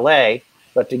UCLA,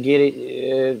 but to get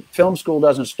it, film school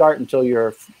doesn't start until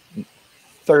your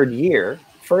third year.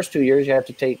 First 2 years, you have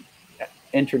to take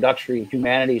introductory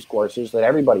humanities courses that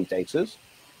everybody takes.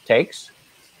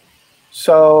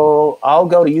 So I'll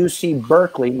go to UC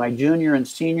Berkeley my junior and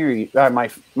senior year,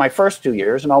 my first 2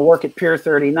 years, and I'll work at Pier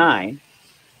 39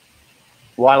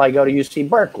 while I go to UC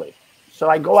Berkeley. So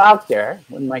I go out there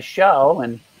with my show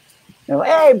and,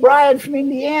 hey, Brian from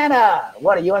Indiana,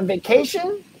 what, are you on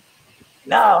vacation?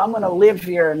 No, I'm going to live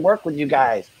here and work with you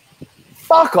guys.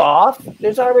 Fuck off.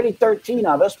 There's already 13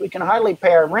 of us. We can hardly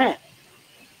pay our rent.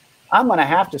 I'm going to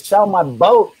have to sell my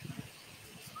boat.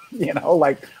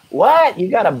 Like, what? You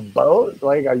got a boat?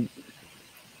 Like,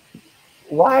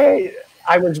 why?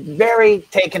 I was very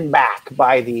taken back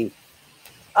by the,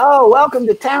 oh, welcome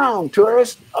to town,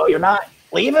 tourist. Oh, you're not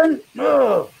leaving?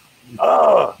 Oh,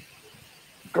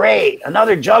 great.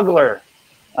 Another juggler.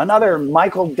 Another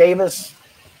Michael Davis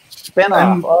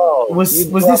spinoff.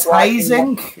 Was this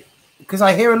hazing? Because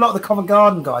I hear a lot of the Covent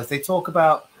Garden guys, they talk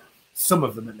about, some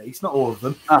of them at least, not all of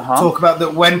them, talk about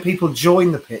that when people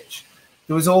join the pitch,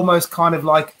 there was almost kind of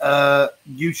like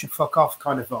you should fuck off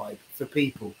kind of vibe for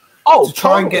people. Oh, to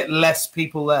try and get less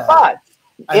people there. But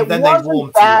and then they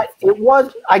warm to it.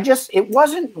 It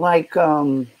wasn't like,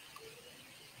 I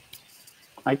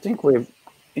think we're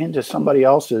into somebody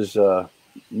else's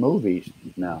movies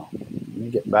now. Let me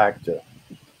get back to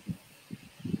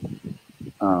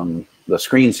the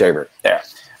screensaver there.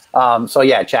 So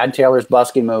yeah, Chad Taylor's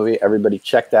Busky movie. Everybody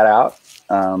check that out,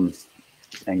 and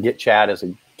get Chad as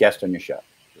a guest on your show.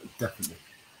 Definitely.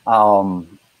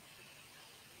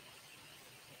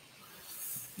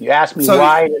 You asked me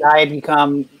why did I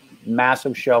become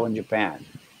massive show in Japan?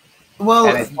 Well,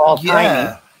 and it's all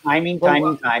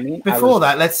timing. Before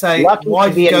that, let's say, why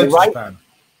did you go to Japan?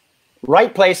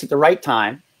 Right place at the right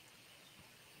time.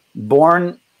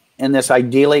 Born in this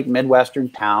idyllic Midwestern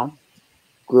town.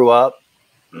 Grew up,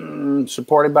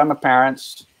 supported by my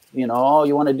parents. Oh,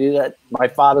 you want to do that? My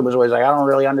father was always like, I don't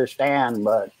really understand,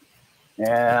 but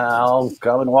yeah, I'll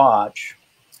come and watch.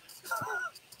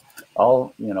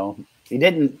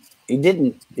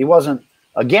 He wasn't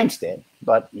against it,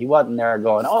 but he wasn't there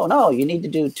going, oh no, you need to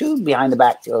do 2 behind the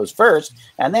back throws first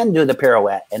and then do the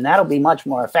pirouette, and that'll be much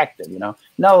more effective.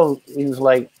 No, he was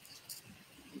like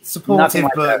supportive,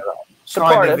 like but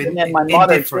supportive. And then my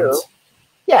mother too.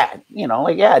 Yeah,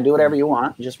 do whatever you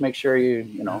want. Just make sure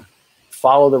you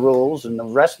follow the rules, and the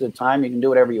rest of the time you can do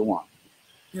whatever you want.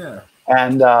 Yeah.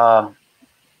 And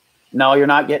no, you're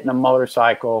not getting a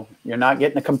motorcycle. You're not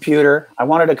getting a computer. I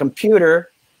wanted a computer,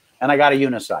 and I got a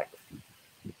unicycle.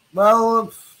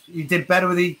 Well, you did better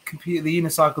with the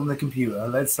unicycle than the computer.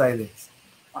 Let's say this.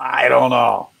 I don't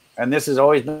know. And this has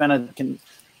always been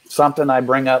something I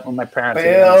bring up when my parents.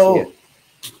 Bill.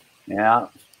 Yeah.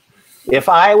 If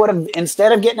I would have,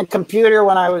 instead of getting a computer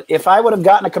if I would have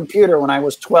gotten a computer when I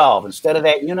was 12, instead of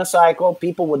that unicycle,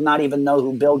 people would not even know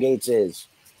who Bill Gates is.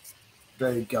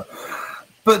 There you go.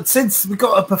 But since we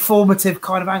got a performative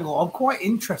kind of angle, I'm quite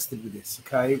interested with this.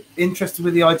 Okay, interested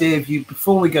with the idea of you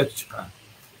before we go to Japan.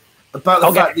 About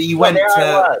the fact that you went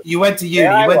to uni, you went to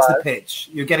the pitch.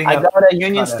 You're getting. I go to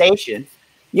Union Station.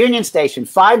 Union Station,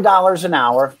 $5 an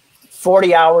hour,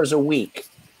 40 hours a week.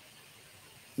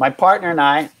 My partner and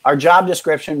I, our job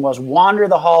description was wander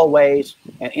the hallways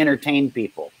and entertain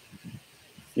people.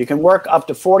 You can work up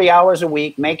to 40 hours a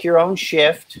week, make your own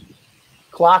shift,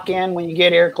 clock in when you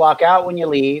get here, clock out when you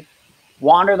leave,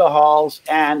 wander the halls,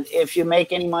 and if you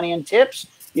make any money in tips,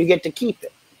 you get to keep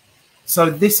it. So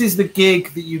this is the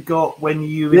gig that you got when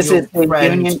you and your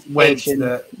friend went to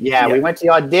the... Yeah, we went to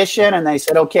the audition, and they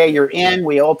said, okay, you're in.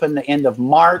 We opened the end of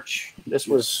March. This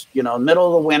was,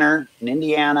 middle of the winter in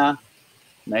Indiana.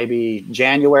 Maybe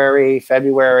January,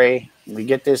 February, we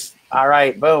get this. All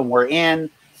right, boom, we're in.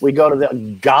 We go to the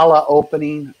gala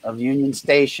opening of Union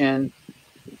Station.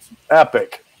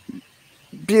 epic,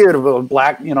 beautiful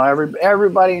black. You know,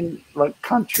 everybody in the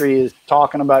country is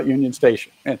talking about Union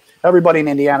Station, and everybody in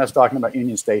Indiana is talking about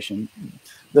Union Station.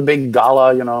 The big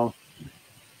gala, you know,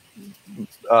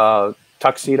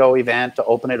 tuxedo event to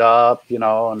open it up, you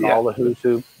know, and all the who's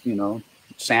who, you know,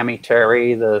 Sammy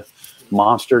Terry, the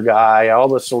monster guy, all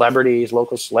the celebrities,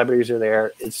 local celebrities are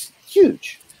there. It's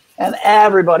huge. And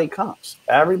everybody comes.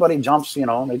 Everybody jumps, you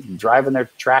know, they're driving their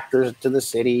tractors to the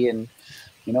city and,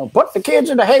 you know, put the kids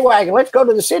in the hay wagon. Let's go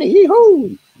to the city.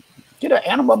 Yee-hoo! Get an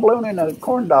animal balloon and a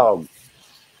corn dog.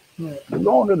 We're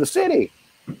going to the city.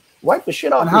 Wipe the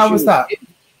shit off. And how was that?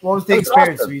 What was the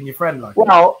experience of you and your friend like?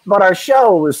 Well, but our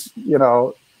show was, you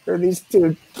know, there are these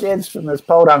two kids from this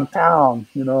podunk town,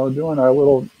 you know, doing our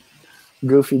little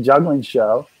goofy juggling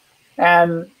show.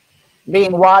 And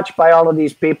being watched by all of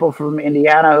these people from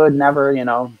Indiana who had never, you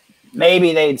know,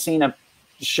 maybe they'd seen a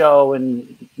show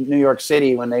in New York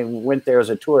City when they went there as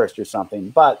a tourist or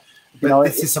something. But, you know,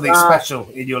 this is something special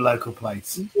in your local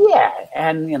place. Yeah.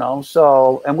 And, you know,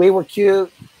 so, and we were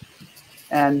cute.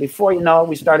 And before you know it,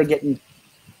 we started getting,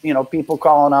 you know, people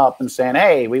calling up and saying,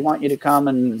 hey, we want you to come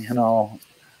and, you know,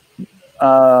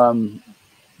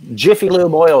 Jiffy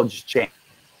Lube oil change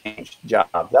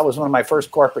job. That was one of my first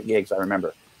corporate gigs, I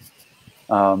remember.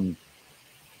 Open.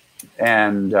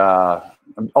 Hey,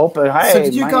 so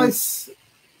did you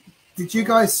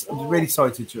guys? I'm really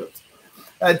sorry to interrupt.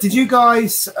 Did you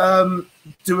guys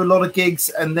do a lot of gigs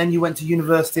and then you went to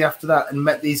university after that and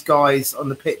met these guys on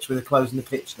the pitch where they're closing the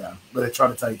pitch down, where they're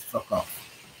trying to tell you to fuck off?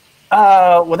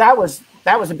 Well, that was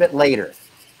a bit later.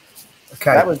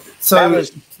 Okay.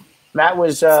 That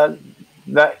was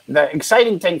the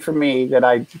exciting thing for me that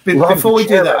I before we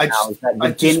do that, I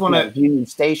just want to Union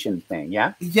Station thing.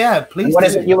 Yeah, please. And what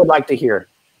is it you would like to hear?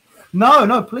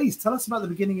 No, please tell us about the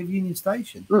beginning of Union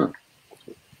Station.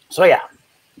 So yeah,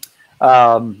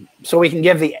 so we can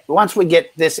give once we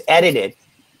get this edited,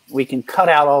 we can cut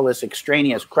out all this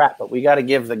extraneous crap, but we got to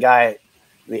give the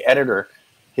editor,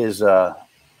 his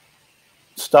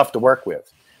stuff to work with.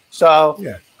 So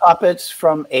puppets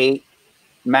from 8,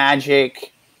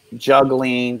 magic,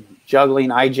 juggling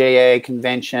IJA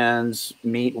conventions,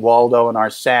 meet Waldo and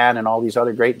Arsene and all these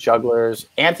other great jugglers.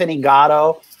 Anthony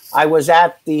Gatto. I was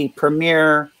at the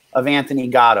premiere of Anthony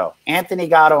Gatto. Anthony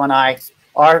Gatto and I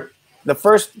are the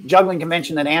first juggling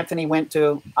convention that Anthony went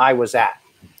to, I was at.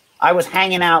 I was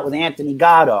hanging out with Anthony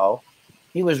Gatto.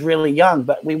 He was really young,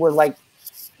 but we were like,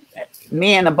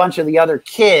 me and a bunch of the other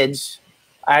kids,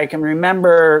 I can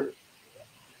remember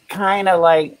kind of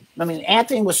like, I mean,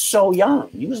 Anthony was so young.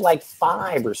 He was like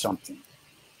 5 or something,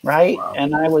 right? Wow.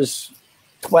 And I was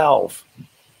 12,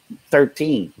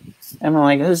 13. And I'm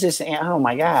like, who's this? Oh,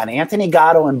 my God. Anthony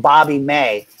Gatto and Bobby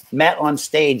May met on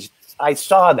stage. I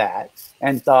saw that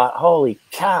and thought, holy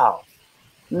cow.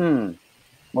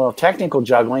 Well, technical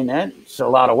juggling, it's a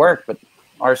lot of work, but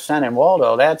Arsene and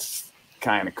Waldo, that's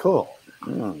kind of cool.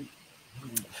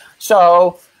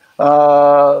 So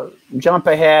jump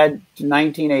ahead to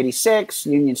 1986,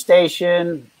 Union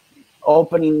Station,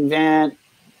 opening event,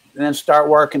 and then start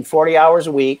working 40 hours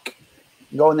a week,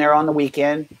 going there on the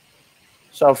weekend.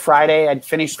 So Friday, I'd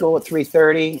finish school at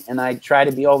 3:30, and I'd try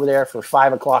to be over there for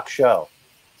 5 o'clock show.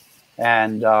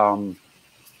 And are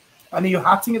you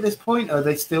hatting at this point? Or are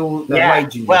they still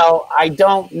waging? Well, I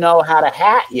don't know how to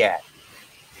hat yet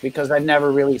because I've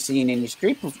never really seen any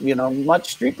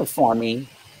much street performing.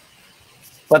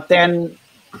 But then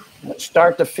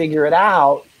start to figure it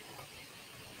out.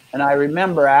 And I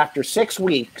remember after 6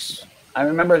 weeks, I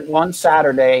remember one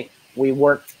Saturday, we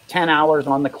worked 10 hours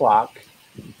on the clock.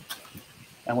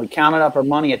 And we counted up our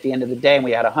money at the end of the day, and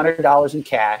we had $100 in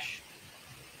cash.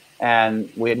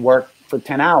 And we had worked for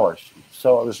 10 hours.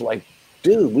 So it was like,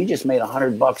 dude, we just made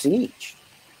 $100 each.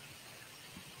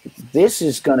 This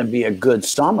is going to be a good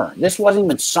summer. This wasn't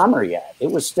even summer yet. We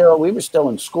were still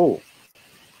in school.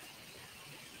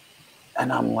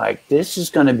 And I'm like, this is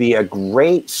going to be a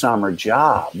great summer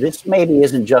job. This maybe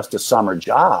isn't just a summer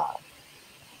job.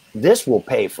 This will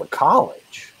pay for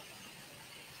college.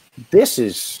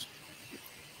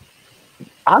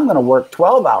 I'm going to work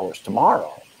 12 hours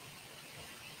tomorrow.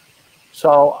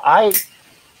 So I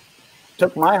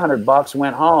took my $100,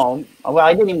 went home. Well,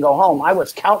 I didn't even go home. I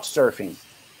was couch surfing.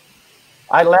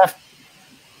 I left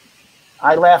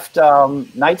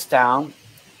Knightstown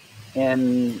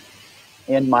in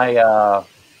my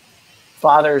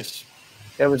father's.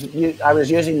 I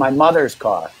was using my mother's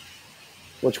car,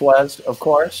 which was, of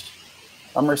course,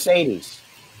 a Mercedes.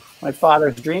 My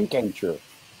father's dream came true.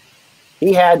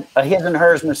 He had a his and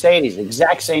hers Mercedes,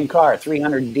 exact same car,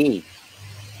 300D.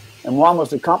 And one was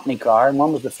the company car and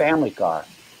one was the family car.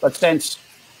 But since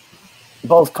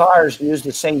both cars used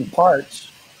the same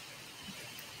parts.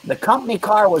 The company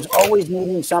car was always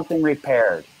needing something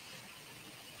repaired.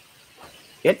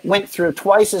 It went through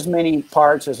twice as many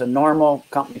parts as a normal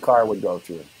company car would go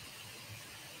through.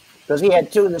 Because he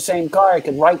had two in the same car, he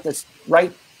could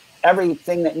write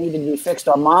everything that needed to be fixed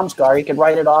on Mom's car. He could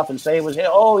write it off and say it was,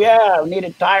 oh yeah,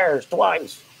 needed tires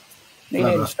twice,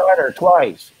 needed a starter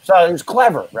twice. So it was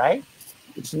clever, right?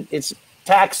 It's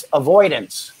tax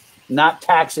avoidance, not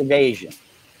tax evasion.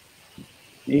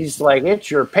 He's like,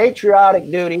 it's your patriotic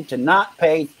duty to not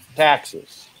pay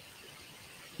taxes,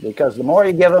 because the more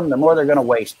you give them, the more they're going to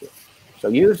waste it. So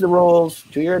use the rules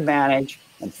to your advantage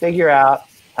and figure out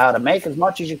how to make as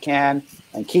much as you can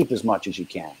and keep as much as you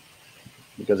can.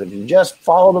 Because if you just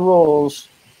follow the rules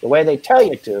the way they tell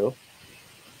you to,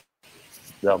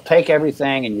 they'll take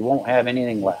everything and you won't have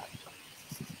anything left.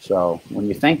 So when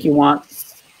you think you want,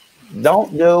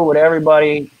 don't do what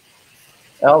everybody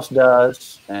else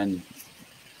does, and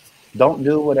don't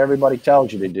do what everybody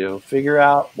tells you to do. Figure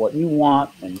out what you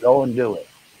want and go and do it.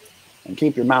 And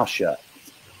keep your mouth shut.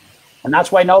 And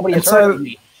that's why nobody has heard of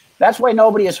me. That's why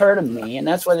nobody has heard of me. And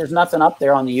that's why there's nothing up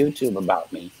there on the YouTube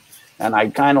about me. And I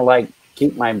kind of like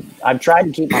I've tried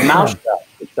to keep my mouth shut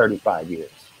for 35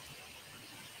 years.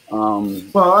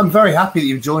 Well, I'm very happy that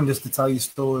you've joined us to tell your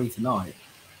story tonight.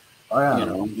 I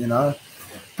am, you know.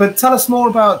 But tell us more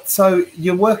about, so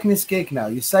you're working this gig now.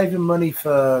 You're saving money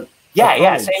for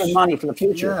saving money for the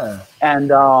future. Yeah.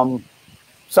 And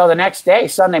so the next day,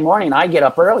 Sunday morning, I get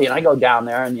up early and I go down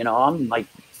there, and, I'm like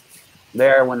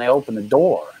there when they open the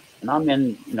door. And I'm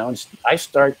in, I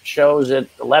start shows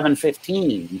at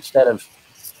 11:15 instead of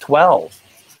 12.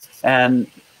 And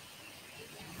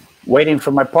waiting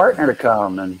for my partner to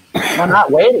come. And I'm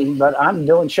not waiting, but I'm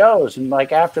doing shows. And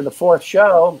like after the fourth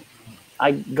show,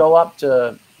 I go up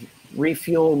to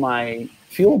refuel my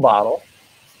fuel bottle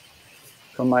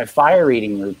from my fire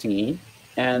eating routine.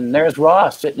 And there's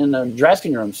Ross sitting in the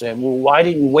dressing room saying, well, why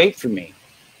didn't you wait for me?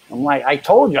 I'm like, I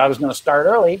told you I was going to start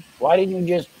early. Why didn't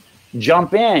you just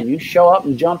jump in? You show up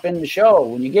and jump in the show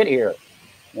when you get here,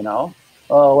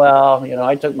 Oh, well,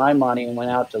 I took my money and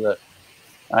went out to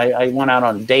I went out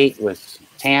on a date with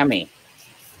Tammy.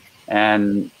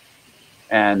 And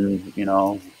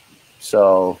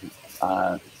so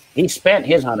he spent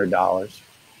his $100.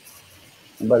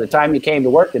 And by the time he came to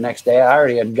work the next day, I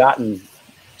already had gotten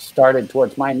started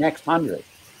towards my next 100.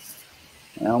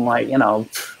 And I'm like,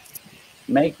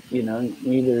 make,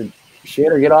 either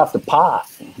shit or get off the pot,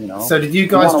 So did you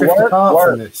guys drift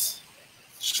apart from this?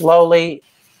 Slowly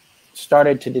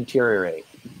started to deteriorate.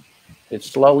 It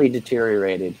slowly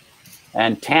deteriorated.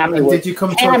 And Tammy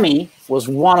was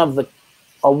one of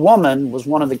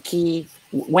the key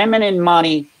women in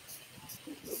money,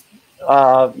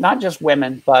 not just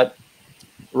women, but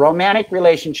romantic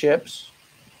relationships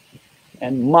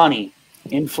and money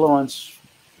influence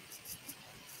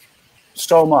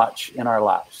so much in our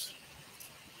lives.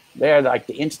 They're like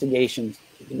the instigation.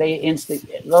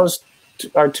 Those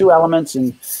are two elements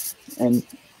in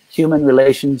human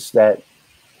relations that.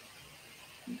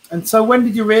 And so when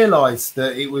did you realize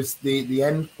that it was the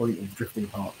end point of drifting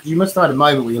apart? Because you must have had a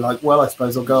moment where you're like, well, I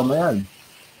suppose I'll go on my own.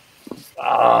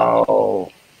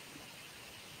 Oh.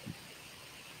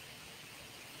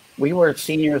 We were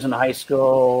seniors in high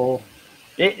school.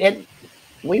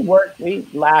 We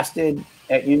lasted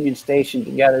at Union Station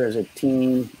together as a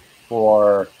team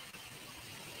for,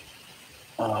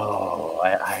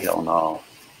 I don't know,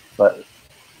 but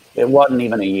it wasn't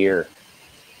even a year.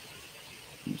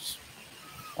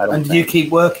 And did you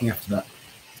keep working after that?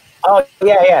 Oh,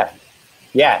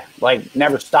 yeah. Like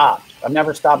never stopped. I've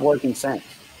never stopped working since.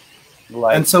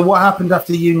 Like, and so what happened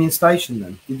after Union Station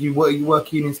then? Did you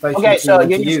work Union Station? Okay, so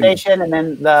Union Station, and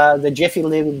then the Jiffy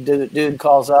Lube dude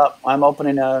calls up. I'm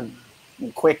opening a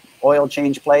quick oil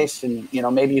change place, and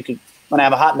maybe you could, when I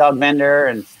have a hot dog vendor,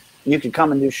 and you could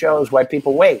come and do shows while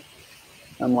people wait.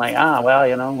 I'm like,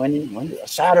 when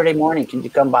Saturday morning, can you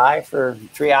come by for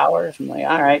 3 hours? I'm like,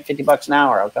 all right, $50 an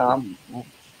hour. I'll come, we'll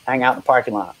hang out in the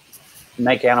parking lot,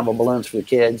 make animal balloons for the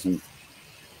kids, and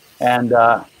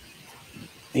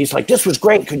he's like, this was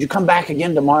great. Could you come back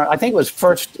again tomorrow? I think it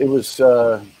was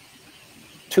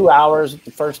 2 hours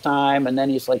the first time. And then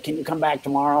he's like, can you come back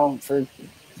tomorrow for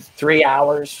 3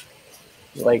 hours?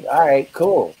 He's like, all right,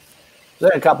 cool. So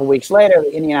then a couple of weeks later,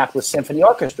 the Indianapolis Symphony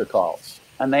Orchestra calls,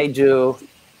 and they do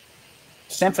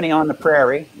Symphony on the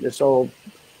Prairie, this old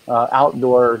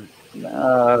outdoor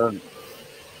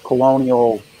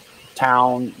colonial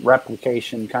town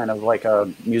replication, kind of like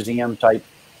a museum type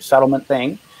settlement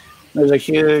thing. There's a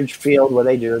huge field where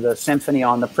they do the Symphony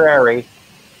on the Prairie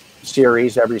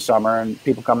series every summer, and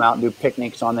people come out and do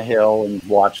picnics on the hill and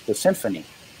watch the symphony.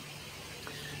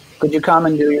 Could you come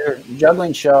and do your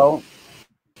juggling show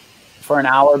for an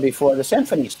hour before the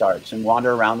symphony starts and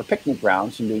wander around the picnic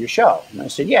grounds and do your show? And I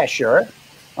said, yeah, sure.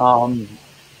 Well,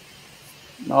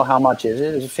 how much is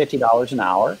it? It's $50 an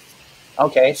hour.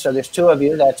 Okay, so there's two of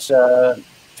you. That's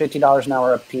 $50 an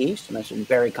hour a piece. And I said,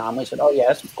 very calmly, said, oh,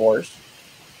 yes, of course.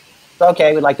 So,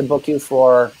 okay, we'd like to book you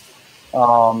for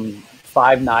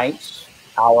 5 nights,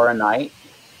 hour a night.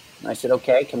 And I said,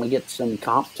 okay, can we get some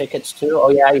comp tickets too? Oh,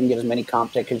 yeah, you can get as many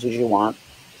comp tickets as you want.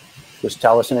 Just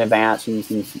tell us in advance, and you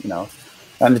can, you know.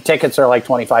 And the tickets are like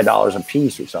 $25 a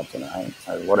piece or something, right?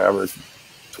 Or whatever,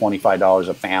 $25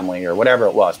 a family or whatever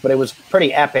it was. But it was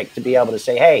pretty epic to be able to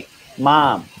say, hey,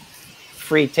 Mom,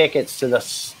 free tickets to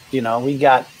the, you know, we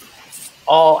got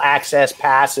all access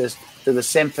passes to the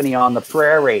Symphony on the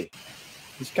Prairie.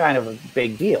 It's kind of a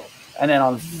big deal. And then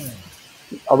on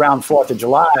around 4th of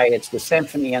July, it's the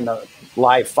Symphony and the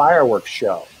live fireworks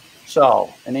show.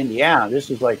 So in Indiana, this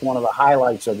is like one of the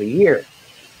highlights of the year.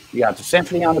 You got the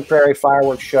Symphony on the Prairie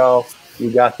fireworks show.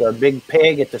 You got the big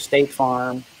pig at the state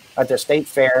farm, at the state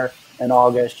fair in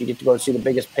August. You get to go see the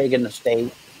biggest pig in the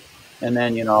state. And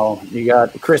then, you know, you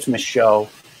got the Christmas show.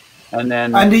 And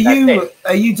then. And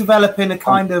are you developing a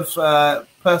kind of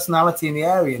personality in the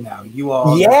area now? You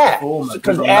are. Yeah.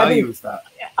 Because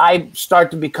I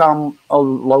start to become a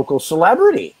local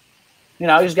celebrity. You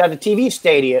know, he's got a TV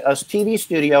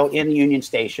studio in the Union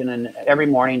Station, and every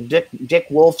morning Dick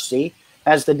Wolfsey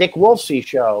has the Dick Wolfsey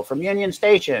show from Union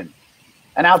Station,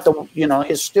 and out the, you know,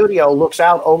 his studio looks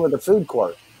out over the food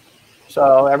court.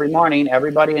 So every morning,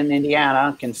 everybody in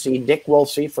Indiana can see Dick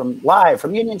Wolfsey live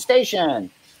from Union Station.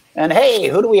 And hey,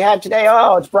 who do we have today?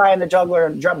 Oh, it's Brian the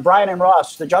Juggler, Brian and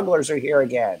Ross, the Jugglers are here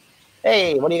again.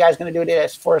 Hey, what are you guys going to do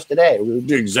for us today? We'll do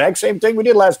the exact same thing we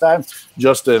did last time,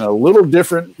 just in a little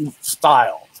different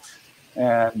style.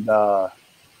 And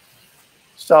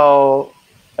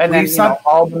and then, you know,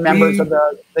 all the members of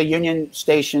the Union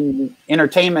Station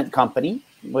Entertainment Company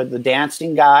with the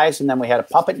dancing guys. And then we had a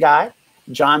puppet guy,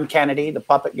 John Kennedy, the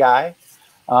puppet guy.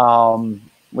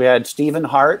 We had Stephen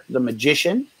Hart, the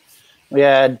magician. We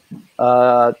had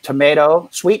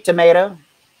Sweet Tomato,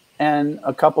 and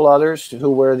a couple others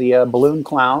who were the balloon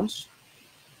clowns.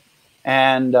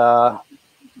 And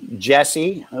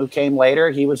Jesse, who came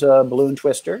later, he was a balloon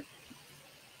twister.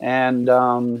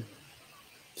 And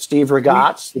Steve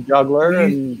Regatz, the juggler.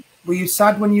 Were you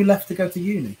sad when you left to go to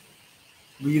uni?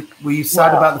 Were you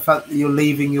sad about the fact that you're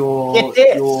leaving your...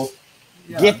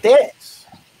 Get this.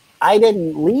 I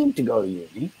didn't leave to go to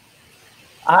uni.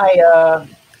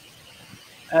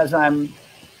 As I'm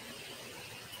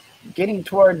getting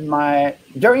toward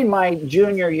during my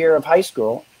junior year of high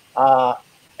school,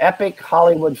 epic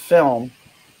Hollywood film,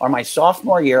 or my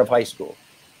sophomore year of high school.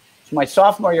 So my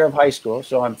sophomore year of high school,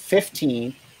 so I'm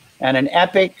 15, and an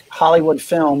epic Hollywood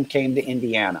film came to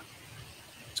Indiana.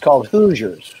 It's called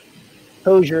Hoosiers.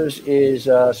 Hoosiers is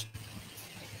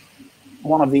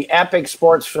one of the epic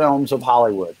sports films of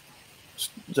Hollywood.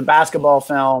 It's a basketball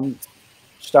film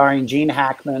starring Gene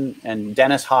Hackman and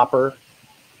Dennis Hopper.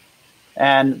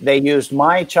 And they used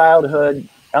my childhood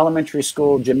elementary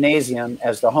school gymnasium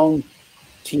as the home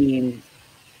team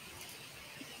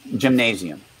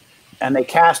gymnasium. And they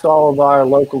cast all of our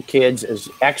local kids as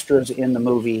extras in the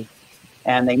movie.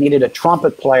 And they needed a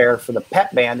trumpet player for the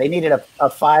pep band. They needed a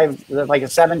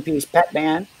 7-piece pep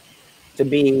band to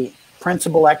be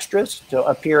principal extras, to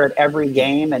appear at every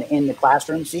game and in the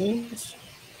classroom scenes.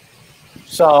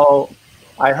 So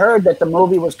I heard that the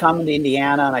movie was coming to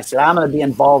Indiana, and I said, I'm going to be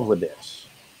involved with this.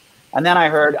 And then I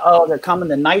heard, oh, they're coming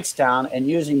to Knightstown and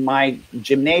using my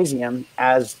gymnasium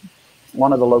as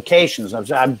one of the locations. I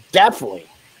said, I'm definitely.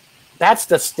 That's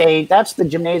the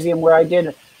gymnasium where I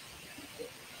did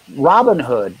Robin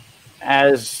Hood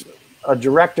as a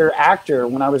director actor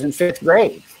when I was in 5th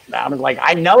grade. I was like,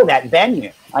 I know that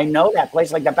venue. I know that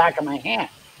place like the back of my hand.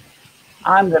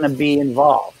 I'm going to be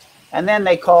involved. And then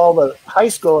they call the high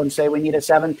school and say, we need a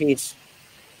 7-piece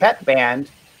pep band.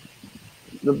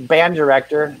 The band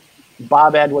director,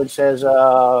 Bob Edwards, says,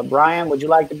 Brian, would you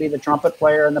like to be the trumpet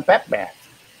player in the pep band?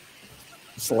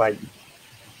 It's like,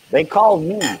 they called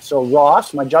me. So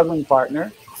Ross, my juggling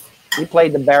partner, he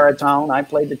played the baritone. I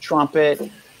played the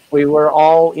trumpet. We were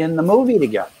all in the movie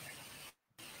together.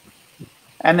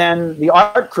 And then the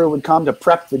art crew would come to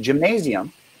prep the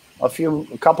gymnasium a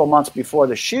couple months before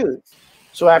the shoot.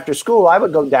 So after school, I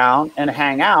would go down and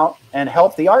hang out and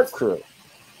help the art crew.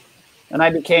 And I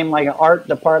became like an art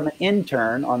department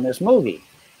intern on this movie.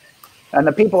 And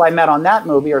the people I met on that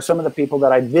movie are some of the people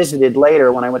that I visited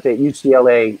later when I went to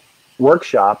UCLA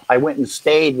workshop, I went and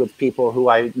stayed with people who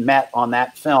I met on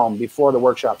that film before the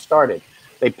workshop started.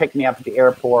 They picked me up at the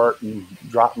airport and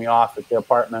dropped me off at the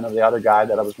apartment of the other guy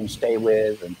that I was going to stay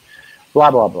with, and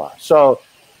blah, blah, blah. So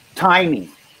timing.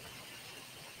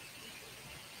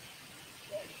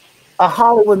 A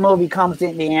Hollywood movie comes to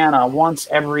Indiana once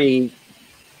every,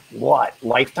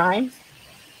 lifetime?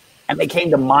 And they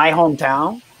came to my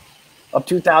hometown of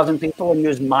 2,000 people and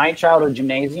used my childhood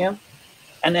gymnasium.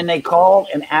 And then they called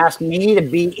and asked me to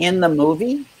be in the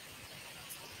movie.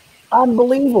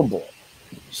 Unbelievable.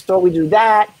 So we do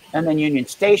that, and then Union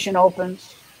Station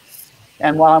opens.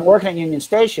 And while I'm working at Union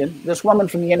Station, this woman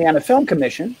from the Indiana Film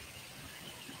Commission,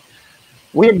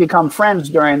 we had become friends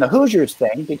during the Hoosiers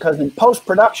thing, because in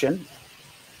post-production,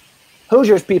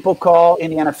 Hoosiers people call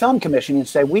Indiana Film Commission and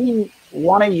say, we need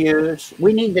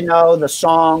to know the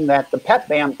song that the pep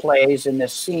band plays in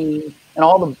this scene, and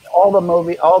all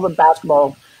the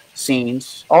basketball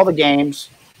scenes, all the games.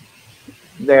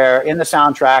 They're in the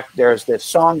soundtrack. There's this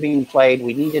song being played.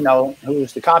 We need to know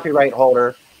who's the copyright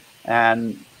holder,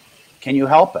 and can you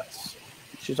help us?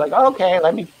 She's like, oh, okay,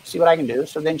 let me see what I can do.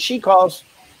 So then she calls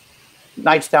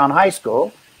Knightstown High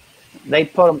School. They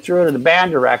put them through to the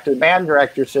band director. The band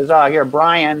director says, oh, here,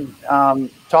 Brian,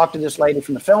 talk to this lady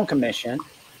from the film commission.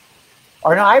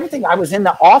 Or no, I think I was in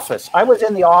the office.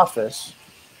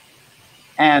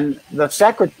 And the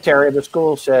secretary of the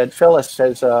school said, Phyllis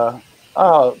says, oh,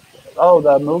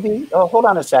 the movie? Oh, hold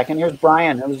on a second. Here's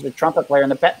Brian, who's the trumpet player in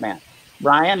the pep band.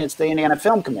 Brian, it's the Indiana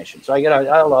Film Commission. So I get a,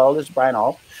 hello, this is Brian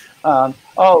Hulse.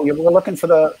 We're looking for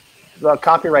the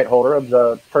copyright holder of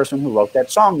the person who wrote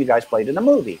that song you guys played in the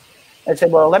movie. I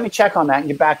said, well, let me check on that and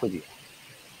get back with you.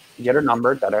 Get her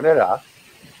number, da-da-da-da.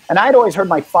 And I'd always heard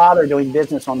my father doing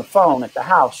business on the phone at the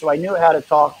house, so I knew how to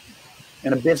talk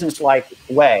in a business-like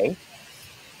way.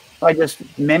 I just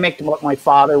mimicked what my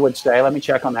father would say. Let me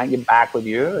check on that and get back with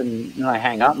you. And I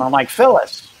hang up, and I'm like,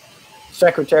 Phyllis,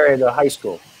 secretary of the high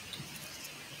school.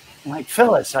 I'm like,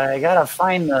 Phyllis, I got to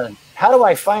find how do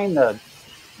I find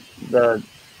the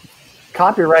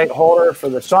copyright holder for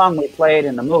the song we played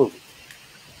in the movie?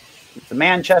 It's the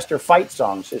Manchester fight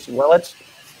song. So she said, well,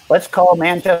 let's call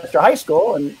Manchester High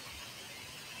School and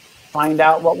find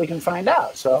out what we can find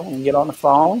out. So we get on the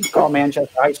phone, call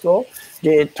Manchester High School.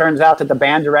 It turns out that the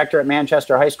band director at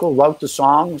Manchester High School wrote the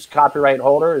song, his copyright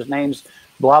holder, his name's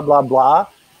blah, blah, blah.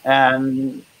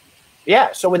 And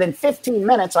yeah, so within 15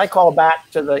 minutes, I call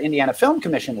back to the Indiana Film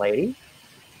Commission lady.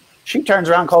 She turns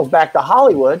around, calls back to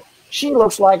Hollywood. She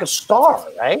looks like a star,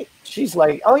 right? She's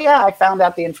like, oh yeah, I found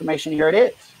out the information, here it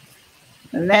is.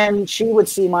 And then she would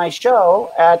see my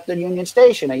show at the Union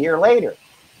Station a year later.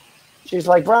 She's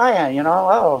like, Brian,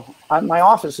 my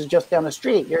office is just down the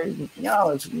street.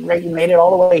 It's great you made it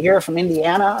all the way here from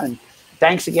Indiana, and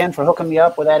thanks again for hooking me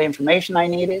up with that information I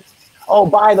needed. Oh,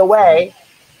 by the way,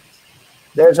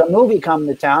 there's a movie coming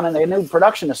to town, and they need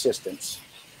production assistants.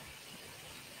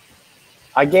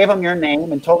 I gave them your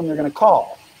name and told them you're going to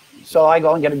call. So I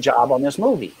go and get a job on this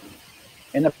movie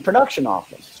in the production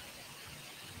office.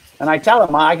 And I tell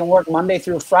them I can work Monday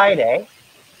through Friday.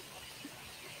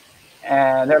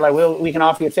 And they're like, well, we can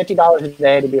offer you $50 a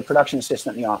day to be a production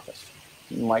assistant in the office.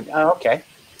 I'm like, oh, okay. I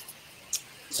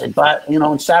said, but,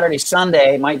 on Saturday,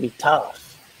 Sunday, it might be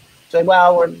tough. I said,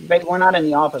 well, we're not in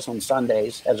the office on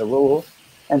Sundays as a rule.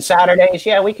 And Saturdays,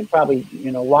 yeah, we could probably,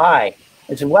 why?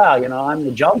 I said, well, I'm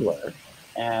the juggler,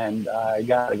 and I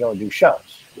got to go do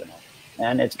shows,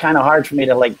 And it's kind of hard for me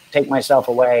to, take myself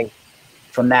away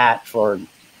from that for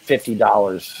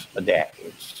 $50 a day.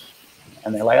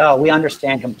 And they're like, oh, we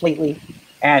understand completely.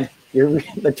 And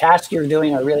the tasks you're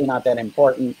doing are really not that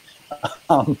important.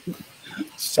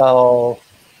 So,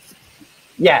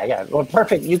 yeah. Well,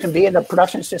 perfect. You can be in the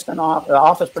production assistant,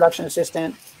 office production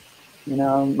assistant.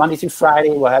 Monday through Friday,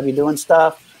 we'll have you doing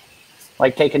stuff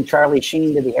like taking Charlie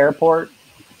Sheen to the airport.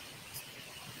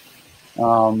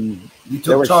 You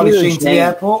took Charlie Sheen to the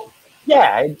airport?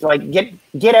 Yeah, it's like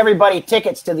get everybody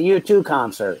tickets to the U2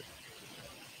 concert.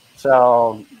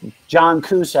 So John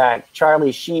Cusack,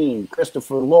 Charlie Sheen,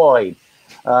 Christopher Lloyd,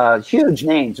 huge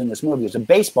names in this movie. It's a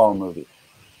baseball movie.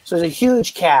 So there's a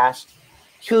huge cast,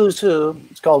 who's who.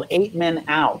 It's called 8 Men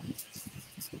Out,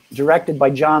 directed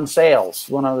by John Sayles,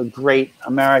 one of the great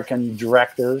American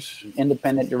directors,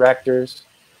 independent directors.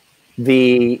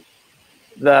 The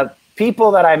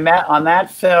people that I met on that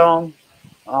film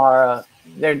are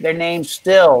their names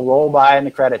still roll by in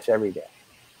the credits every day.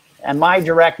 And my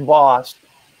direct boss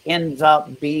ends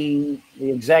up being the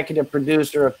executive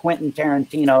producer of Quentin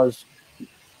Tarantino's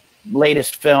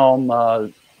latest film,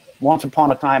 Once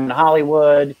Upon a Time in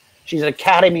Hollywood. She's an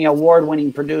Academy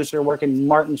Award-winning producer working with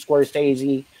Martin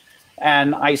Scorsese.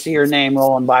 and I see her name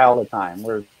rolling by all the time.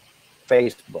 We're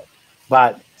Facebook,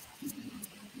 but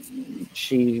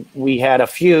we had a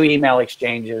few email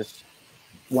exchanges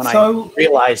when I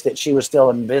realized that she was still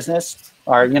in business,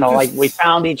 or like we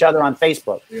found each other on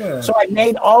Facebook. Yeah. So I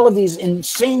made all of these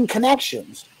insane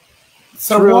connections.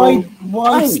 So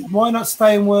why not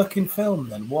stay and work in film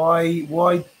then?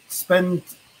 Why spend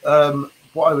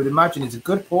what I would imagine is a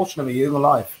good portion of your young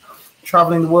life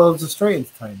traveling the world as a street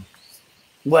entertainer?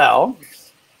 Well,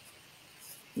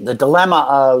 the dilemma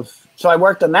of, so I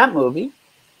worked on that movie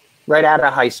right out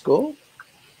of high school,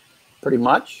 pretty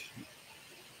much.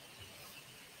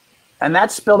 And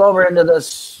that spilled over into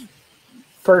this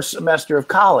first semester of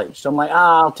college. So I'm like,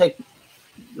 I'll take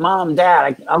Mom,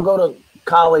 Dad, I'll go to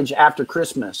college after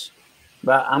Christmas,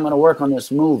 but I'm going to work on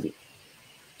this movie.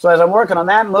 So as I'm working on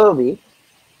that movie,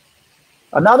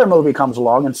 another movie comes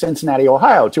along in Cincinnati,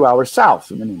 Ohio, 2 hours south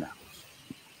of Minneapolis.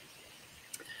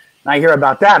 And I hear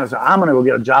about that, and I say, I'm going to go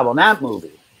get a job on that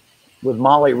movie with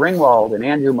Molly Ringwald and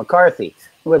Andrew McCarthy,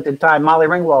 who at the time, Molly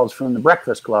Ringwald's from the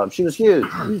Breakfast Club. She was huge.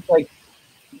 She was like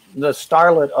the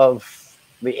starlet of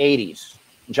the 80s.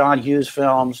 John Hughes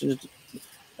films, just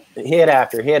hit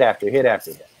after hit after hit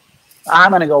after hit.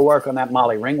 I'm going to go work on that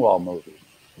Molly Ringwald movie.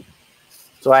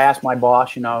 So I asked my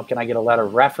boss, can I get a letter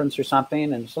of reference or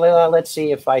something? And so let's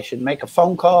see if I should make a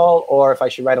phone call or if I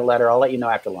should write a letter. I'll let you know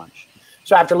after lunch.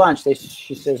 So after lunch,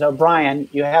 she says, oh, Brian,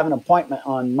 you have an appointment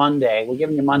on Monday. We're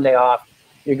giving you Monday off.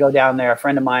 You go down there. A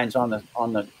friend of mine's on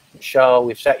the show.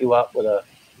 We've set you up with an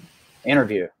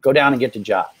interview. Go down and get the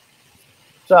job.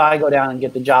 So I go down and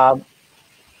get the job.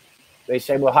 They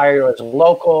say, we'll hire you as a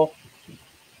local.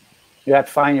 You have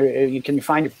to find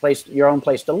your own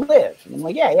place to live. And I'm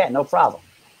like, yeah, no problem.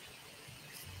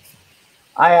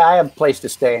 I have a place to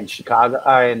stay in Chicago,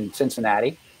 in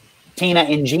Cincinnati. Tina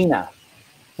and Gina,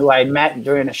 who I met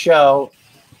during a show,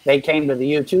 they came to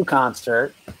the U2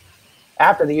 concert.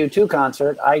 After the U2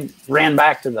 concert, I ran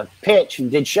back to the pitch and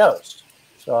did shows.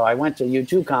 So I went to the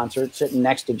U2 concert sitting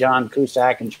next to John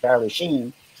Cusack and Charlie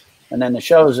Sheen. And then the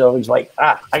show's over. He's like,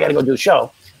 I got to go do a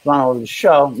show. Run over to the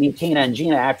show, meet Tina and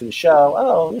Gina after the show.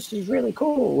 Oh, this is really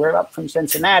cool. We're up from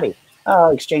Cincinnati. Oh,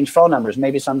 exchange phone numbers.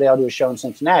 Maybe someday I'll do a show in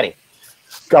Cincinnati.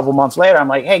 A couple months later, I'm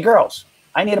like, hey, girls,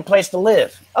 I need a place to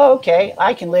live. Oh, okay.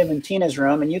 I can live in Tina's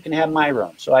room and you can have my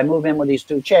room. So I move in with these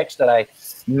two chicks that I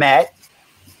met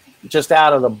just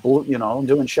out of the blue,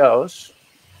 doing shows.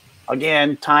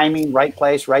 Again, timing, right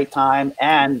place, right time,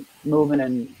 and moving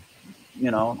and,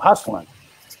 hustling.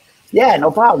 Yeah,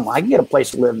 no problem. I can get a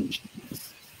place to live.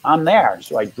 I'm there.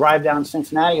 So I drive down to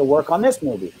Cincinnati and work on this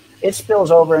movie. It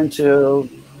spills over into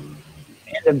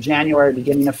end of January,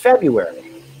 beginning of February.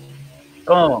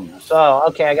 Boom. So,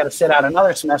 okay, I got to sit out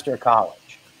another semester of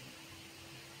college.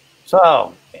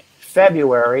 So,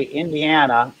 February,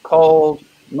 Indiana, cold,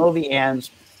 movie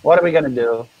ends. What are we going to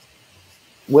do?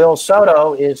 Will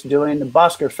Soto is doing the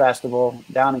Busker Festival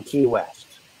down in Key West.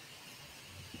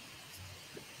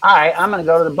 All right, I'm going to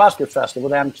go to the Busker Festival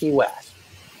down in Key West.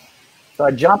 So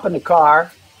I jump in the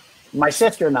car, my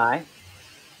sister and I.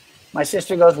 My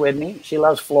sister goes with me. She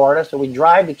loves Florida. So we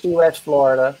drive to Key West,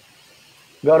 Florida,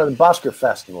 go to the Busker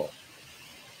Festival.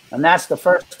 And that's the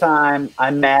first time I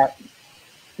met,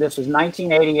 this was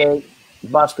 1988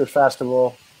 Busker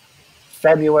Festival,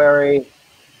 February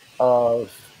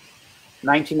of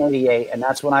 1988. And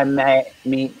that's when I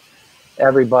meet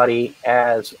everybody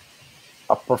as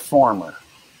a performer.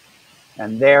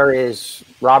 And there is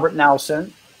Robert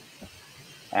Nelson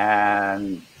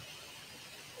and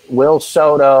Will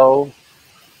Soto,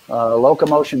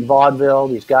 Locomotion Vaudeville,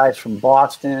 these guys from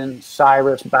Boston,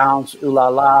 Cyrus, Bounce, Ooh La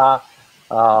La,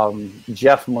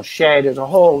 Jeff Moshe. There's a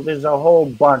whole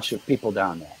bunch of people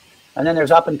down there. And then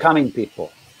there's up and coming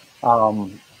people.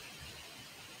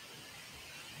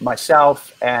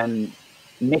 Myself and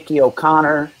Mickey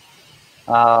O'Connor,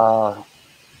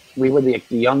 we were the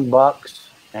Young Bucks,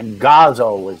 and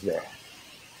Gazzo was there.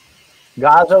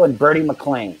 Gazzo and Bertie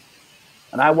McLean.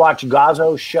 And I watched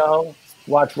Gazzo's show,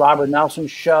 watched Robert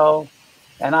Nelson's show,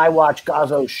 and I watched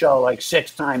Gazzo's show like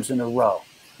 6 times in a row.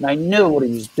 And I knew what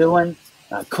he was doing,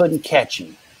 and I couldn't catch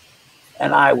him.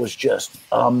 And I was just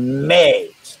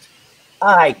amazed.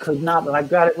 I could not, but I've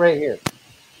got it right here.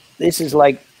 This is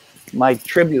like my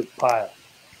tribute pile.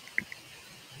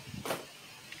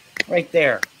 Right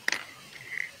there.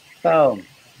 Boom.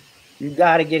 You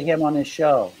got to get him on this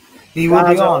show. He will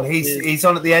be on. He's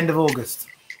on at the end of August.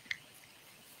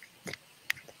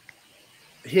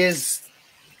 His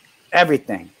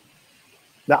everything,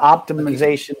 the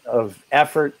optimization of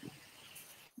effort,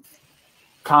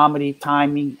 comedy,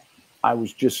 timing, I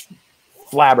was just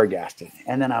flabbergasted.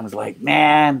 And then I was like,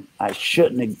 man, I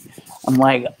shouldn't have. I'm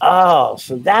like, oh,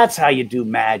 so that's how you do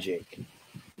magic.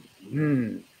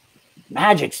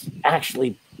 Magic's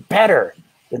actually better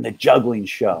than the juggling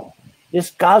show.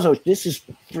 This is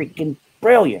freaking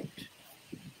brilliant.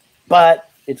 But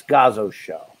it's Gazzo's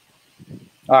show.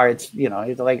 Or it's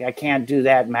like, I can't do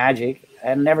that magic.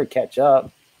 I never catch up.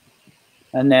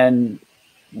 And then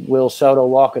Will Soto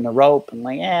walking the rope and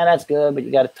like, yeah, that's good, but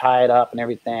you got to tie it up and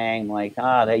everything. Like,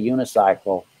 that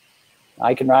unicycle.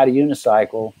 I can ride a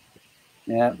unicycle.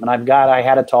 Yeah, and I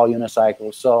had a tall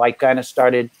unicycle. So I kind of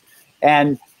started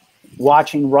and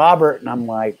watching Robert, and I'm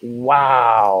like,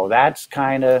 wow, that's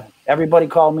kind of, everybody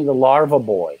called me the larva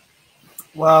boy.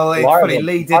 Well, it's funny,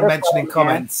 Lee did mention in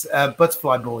comments,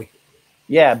 butterfly boy.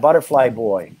 Yeah, butterfly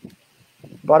boy.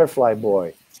 Butterfly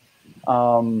boy.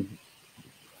 So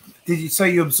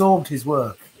you absorbed his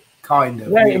work, kind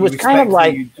of? Yeah, it was kind of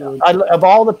like, of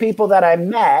all the people that I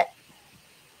met,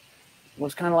 it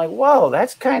was kind of like, whoa,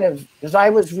 that's kind of, because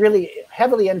I was really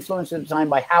heavily influenced at the time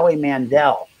by Howie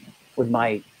Mandel with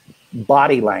my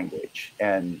body language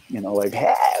and, like,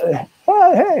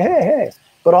 hey,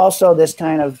 but also this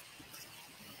kind of,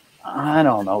 I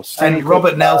don't know. And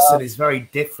Robert Nelson is very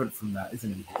different from that,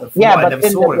 isn't he? Yeah, but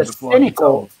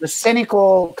the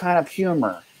cynical kind of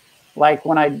humor. Like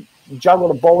when I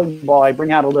juggle a bowling ball, I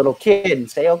bring out a little kid and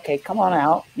say, okay, come on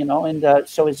out, and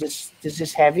so is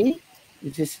this heavy?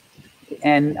 Is this,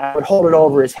 and I would hold it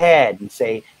over his head and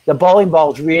say, the bowling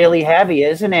ball's really heavy,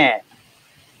 isn't it?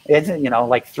 Isn't,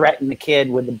 like threaten the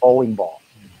kid with the bowling ball.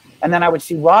 And then I would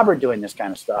see Robert doing this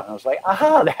kind of stuff. And I was like,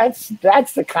 aha,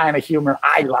 that's the kind of humor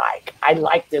I like. I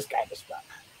like this kind of stuff.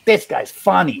 This guy's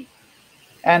funny.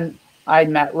 And I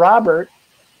met Robert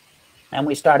and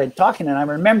we started talking. And I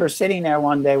remember sitting there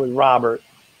one day with Robert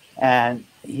and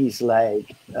he's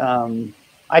like,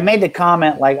 I made the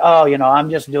comment like, oh,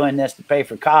 I'm just doing this to pay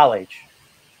for college.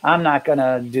 I'm not going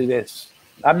to do this.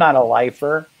 I'm not a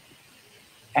lifer.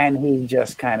 And he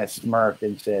just kind of smirked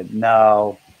and said,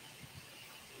 no,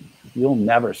 you'll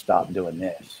never stop doing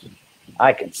this.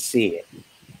 I can see it.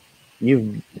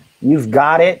 You've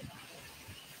got it.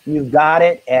 You've got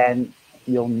it. And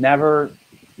you'll never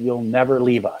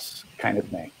leave us, kind of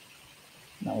thing.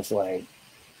 And I was like,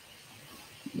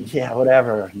 yeah,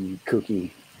 whatever, you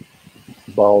kooky,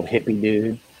 bald hippie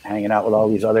dude hanging out with all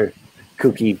these other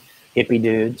kooky hippie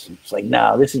dudes. It's like,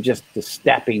 no, this is just the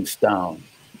stepping stone.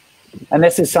 And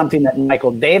this is something that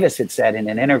Michael Davis had said in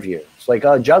an interview. It's like,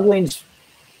 oh, juggling's,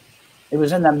 it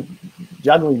was in the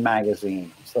juggling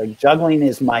magazine. It's like, juggling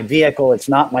is my vehicle. It's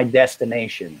not my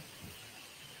destination.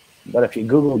 But if you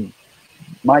Google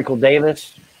Michael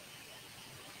Davis,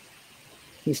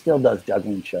 he still does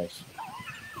juggling shows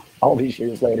all these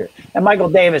years later. And Michael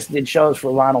Davis did shows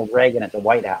for Ronald Reagan at the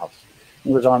White House.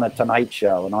 He was on The Tonight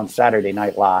Show and on Saturday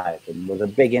Night Live and was a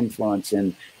big influence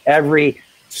in every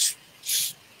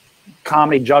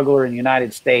comedy juggler in the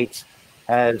United States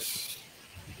has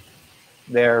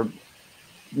their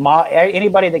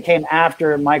anybody that came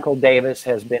after Michael Davis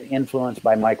has been influenced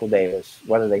by Michael Davis,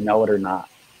 whether they know it or not.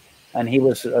 And he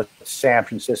was a San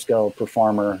Francisco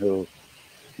performer who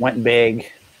went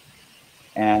big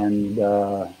and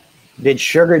did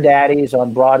Sugar Daddies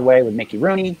on Broadway with Mickey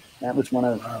Rooney. That was one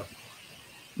of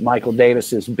Michael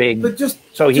Davis's big. But just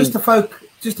to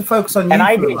focus on you. And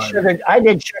I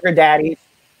did Sugar Daddies.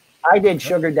 I did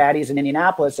Sugar Daddies in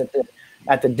Indianapolis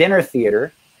at the Dinner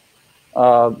Theater,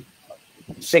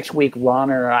 6-week run,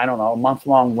 or I don't know, a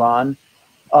month-long run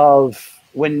of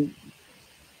when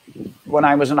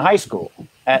I was in high school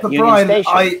at Union Brian,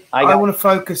 Station. I want to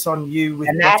focus on you with,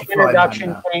 and that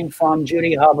introduction came from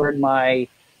Judy Hubbard, my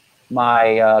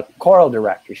choral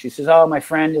director. She says, "Oh, my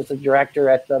friend is the director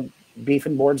at the Beef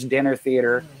and Boards Dinner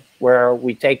Theater, where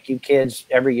we take you kids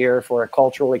every year for a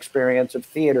cultural experience of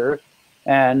theater."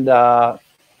 And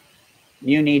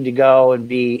you need to go and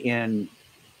be in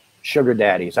Sugar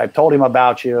Daddies. I've told him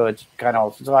about you. It's kind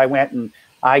of, so I went and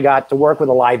I got to work with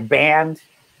a live band.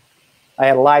 I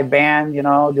had a live band,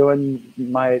 doing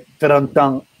my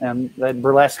dun-dun and the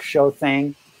burlesque show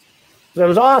thing. So it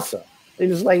was awesome. It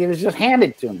was just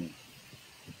handed to me.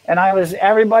 And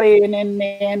everybody in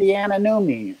Indiana knew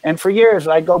me. And for years,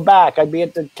 I'd go back. I'd be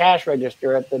at the cash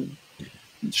register at the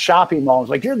shopping mall. It's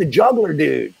like, you're the juggler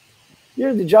dude.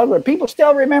 You're the juggler. People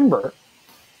still remember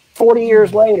 40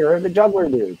 years later, the juggler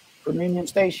dude from Union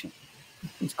Station.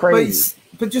 It's crazy.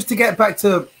 But just to get back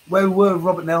to where we were with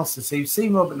Robert Nelson. So you've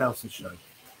seen Robert Nelson's show.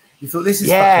 You thought this is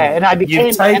and I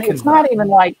became, and it's not even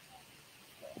like,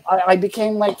 I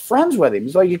became like friends with him.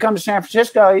 He's like, you come to San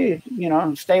Francisco, you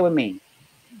stay with me.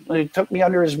 He took me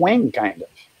under his wing, kind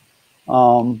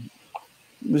of.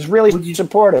 was really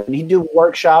supportive. And he'd do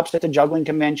workshops at the juggling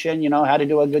convention, how to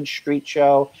do a good street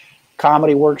show,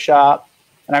 comedy workshop.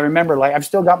 And I remember, like, I've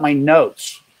still got my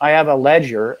notes. I have a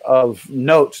ledger of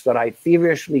notes that I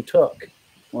feverishly took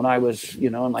when I was,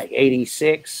 in like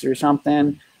 86 or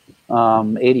something,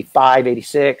 85,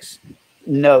 86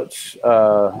 notes.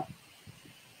 And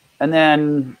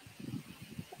then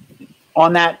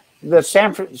on that,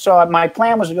 so my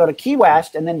plan was to go to Key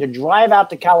West and then to drive out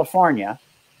to California,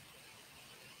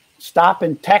 stop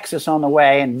in Texas on the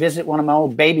way and visit one of my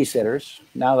old babysitters.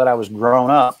 Now that I was grown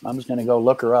up, I was going to go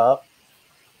look her up.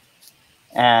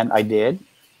 And I did.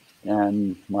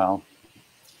 And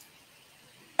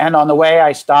on the way,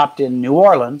 I stopped in New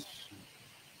Orleans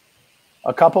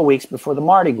a couple weeks before the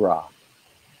Mardi Gras.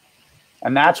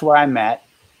 And that's where I met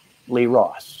Lee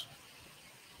Ross.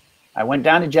 I went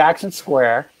down to Jackson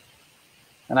Square,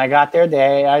 and I got there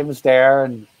I was there,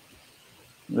 and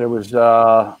there was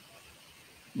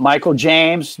Michael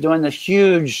James doing this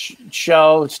huge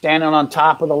show, standing on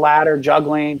top of the ladder,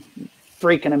 juggling,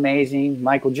 freaking amazing.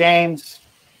 Michael James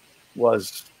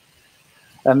was,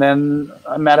 and then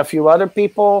I met a few other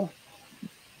people.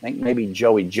 I think maybe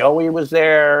Joey was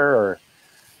there,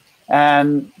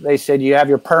 and they said, you have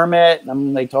your permit?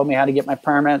 And they told me how to get my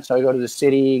permit. So I go to the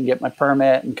city and get my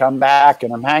permit and come back,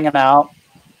 and I'm hanging out,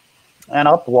 and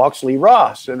up walks Lee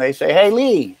Ross, and they say, hey,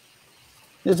 Lee,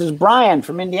 this is Brian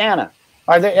from Indiana.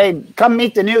 Hey, come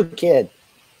meet the new kid.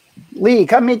 Lee,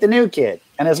 come meet the new kid.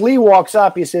 And as Lee walks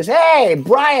up, he says, hey,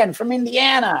 Brian from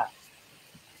Indiana.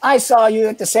 I saw you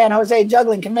at the San Jose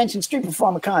Juggling Convention Street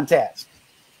Performer Contest.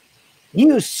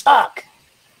 You suck.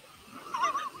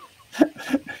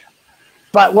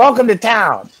 But welcome to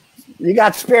town. You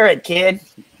got spirit, kid.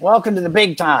 Welcome to the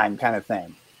big time, kind of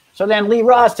thing. So then Lee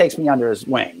Ross takes me under his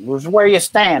wing. Where are you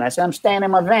staying? I said, I'm staying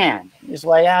in my van. He's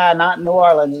like, not in New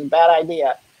Orleans. It's a bad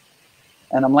idea.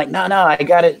 And I'm like, no, I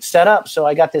got it set up. So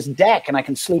I got this deck, and I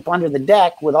can sleep under the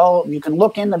deck you can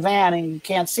look in the van and you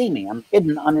can't see me. I'm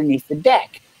hidden underneath the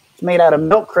deck. It's made out of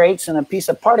milk crates and a piece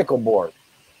of particle board.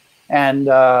 And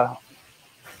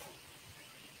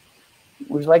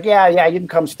he was like, yeah, you can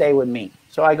come stay with me.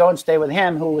 So I go and stay with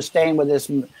him, who was staying with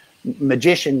this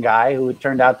magician guy who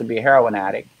turned out to be a heroin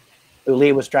addict, who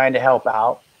Lee was trying to help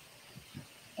out.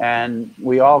 And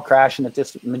we all crashing at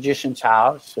this magician's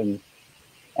house.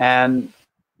 And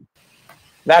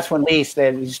that's when Lee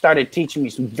said, he started teaching me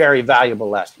some very valuable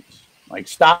lessons. Like,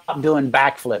 stop doing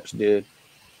backflips, dude.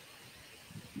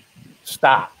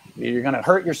 Stop. You're going to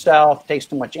hurt yourself. It takes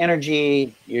too much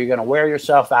energy. You're going to wear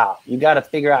yourself out. You got to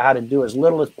figure out how to do as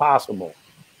little as possible.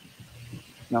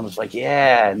 And I was like,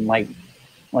 yeah. And like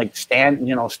stand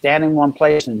in one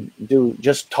place and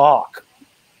just talk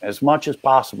as much as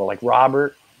possible. Like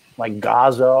Robert, like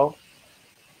Gazzo.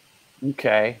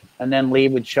 Okay. And then Lee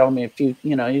would show me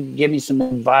he'd give me some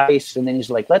advice. And then he's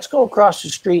like, let's go across the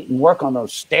street and work on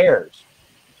those stairs.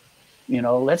 I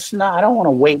don't want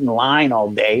to wait in line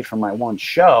all day for my one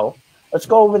show. Let's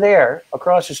go over there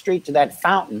across the street to that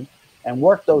fountain and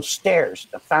work those stairs,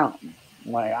 the fountain.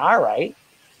 I'm like, all right.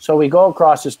 So we go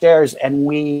across the stairs, and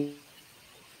we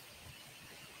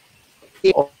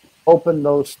opened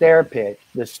those stair pitch.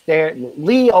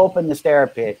 Lee opened the stair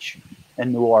pitch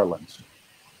in New Orleans.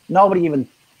 Nobody even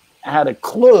had a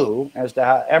clue as to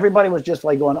how. Everybody was just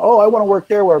like going, oh, I want to work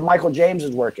there where Michael James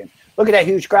is working. Look at that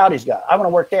huge crowd he's got. I want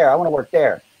to work there. I want to work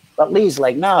there. But Lee's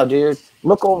like, no, dude,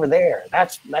 look over there.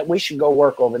 We should go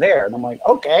work over there. And I'm like,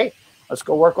 okay, let's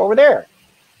go work over there.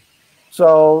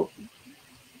 So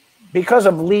because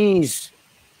of Lee's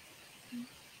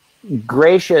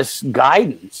gracious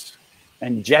guidance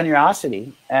and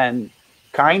generosity and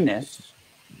kindness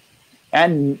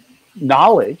and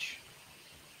knowledge,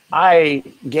 I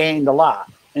gained a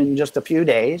lot in just a few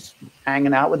days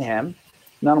hanging out with him.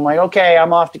 And then I'm like, okay,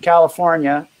 I'm off to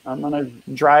California. I'm going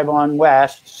to drive on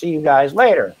west. See you guys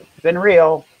later. Been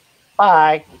real.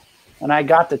 Bye. And I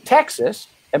got to Texas,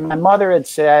 and my mother had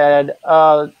said,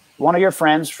 one of your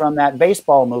friends from that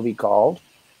baseball movie called,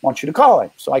 want you to call him.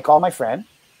 So I called my friend.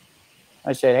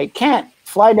 I said, hey, Kent,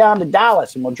 fly down to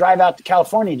Dallas, and we'll drive out to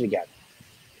California together.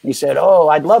 And he said, oh,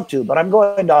 I'd love to, but I'm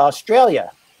going to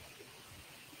Australia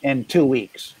in 2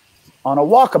 weeks on a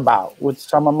walkabout with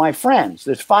some of my friends.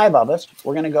 There's 5 of us.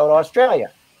 We're going to go to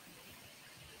Australia.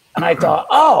 And I thought,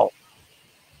 oh,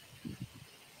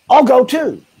 I'll go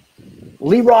too.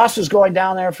 Lee Ross is going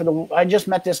down there I just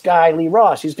met this guy, Lee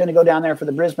Ross. He's going to go down there for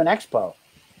the Brisbane Expo.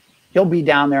 He'll be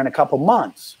down there in a couple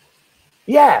months.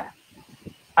 Yeah.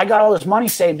 I got all this money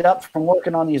saved up from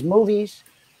working on these movies.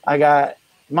 I got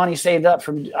money saved up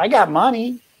I got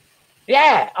money.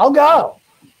 Yeah, I'll go.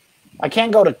 I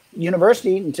can't go to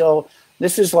university until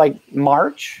This is like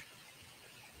March.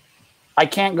 I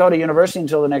can't go to university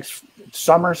until the next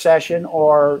summer session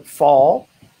or fall.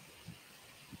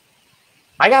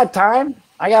 I got time.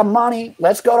 I got money.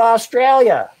 Let's go to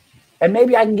Australia. And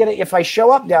maybe I can get it. If I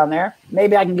show up down there,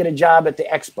 maybe I can get a job at the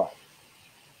expo.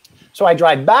 So I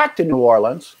drive back to New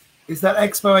Orleans. Is that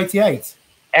Expo 88?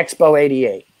 Expo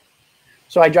 88.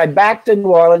 So I drive back to New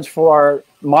Orleans for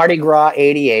Mardi Gras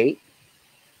 88.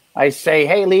 I say,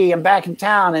 hey, Lee, I'm back in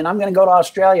town and I'm going to go to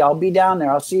Australia. I'll be down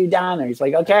there. I'll see you down there. He's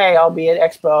like, okay, I'll be at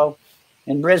Expo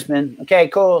in Brisbane. Okay,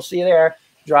 cool. See you there.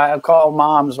 I call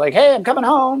mom. It's like, hey, I'm coming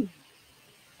home.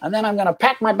 And then I'm going to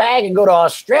pack my bag and go to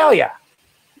Australia.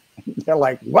 They're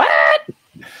like, what?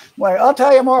 Well, I'll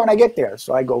tell you more when I get there.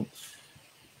 So I go.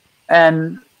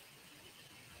 And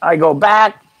I go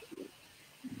back,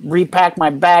 repack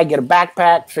my bag, get a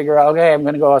backpack, figure out, okay, I'm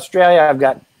going to go to Australia. I've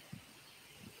got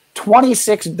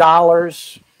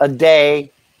 $26 a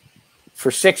day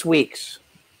for 6 weeks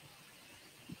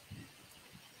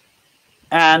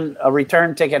and a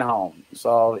return ticket home.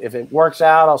 So if it works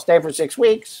out, I'll stay for 6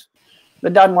 weeks. If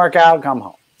it doesn't work out, I'll come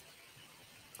home.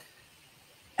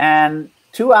 And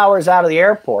 2 hours out of the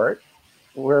airport,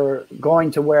 we're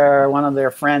going to where one of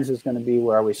their friends is going to be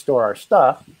where we store our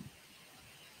stuff.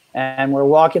 And we're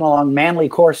walking along Manly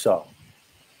Corso,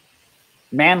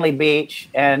 Manly Beach,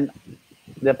 and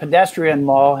the pedestrian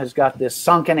mall has got this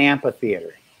sunken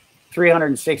amphitheater,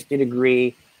 360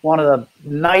 degree, one of the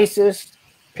nicest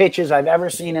pitches I've ever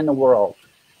seen in the world.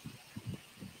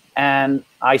 And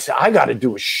I said, I got to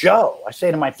do a show. I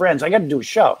say to my friends, I got to do a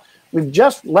show. We've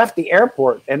just left the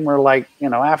airport and we're like, you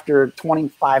know, after a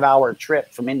 25-hour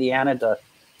trip from Indiana to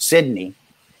Sydney.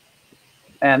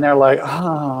 And they're like,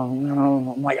 oh, you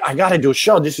know, I'm like, I got to do a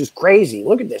show. This is crazy.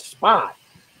 Look at this spot.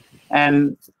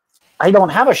 And I don't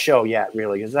have a show yet,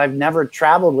 really, because I've never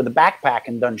traveled with a backpack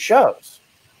and done shows.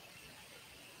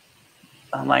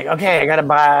 I'm like, okay, I got to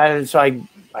buy. So I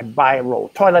buy a roll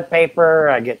of toilet paper.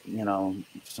 I get, you know,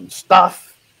 some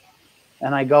stuff.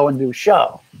 And I go and do a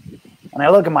show. And I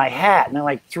look at my hat and they're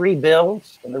like 3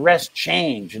 bills and the rest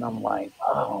change. And I'm like,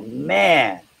 oh,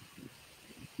 man,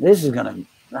 this is going to,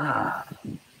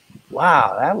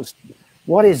 wow,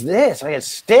 what is this? I get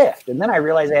stiffed. And then I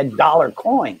realized I had dollar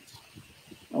coins.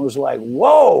 I was like,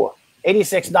 whoa,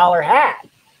 $86 hat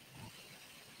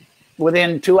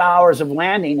within 2 hours of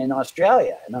landing in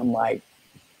Australia. And I'm like,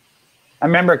 I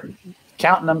remember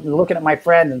counting them, looking at my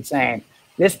friend and saying,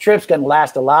 this trip's going to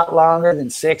last a lot longer than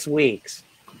 6 weeks.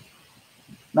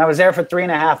 And I was there for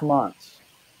 3.5 months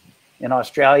in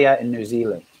Australia and New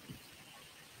Zealand.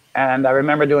 And I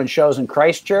remember doing shows in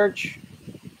Christchurch,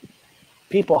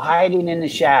 people hiding in the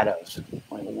shadows.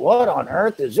 Like, what on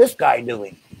earth is this guy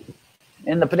doing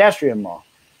in the pedestrian mall?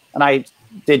 And I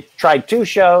tried 2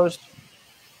 shows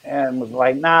and was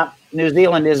like, nah, New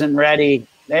Zealand isn't ready.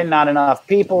 There's not enough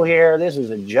people here. This is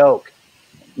a joke.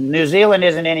 New Zealand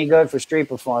isn't any good for street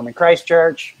performing.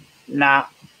 Christchurch, nah.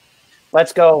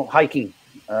 Let's go hiking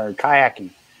or kayaking.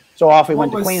 So off we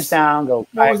went to Queenstown. What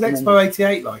was Expo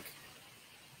 88 like?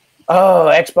 Oh,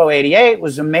 Expo 88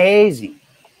 was amazing.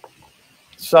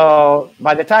 So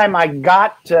by the time I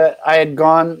got to, I had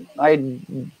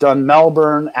done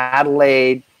Melbourne,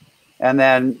 Adelaide, and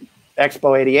then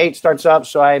Expo 88 starts up.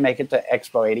 So I make it to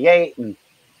Expo 88 and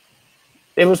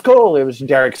it was cool. It was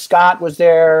Derek Scott was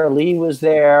there. Lee was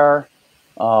there.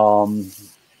 Some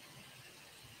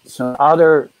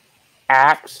other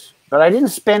acts, but I didn't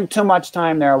spend too much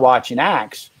time there watching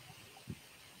acts.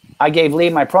 I gave Lee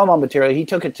my promo material. He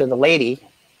took it to the lady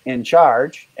in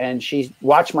charge and she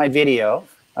watched my video.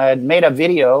 I had made a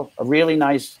video, a really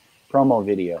nice promo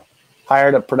video,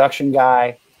 hired a production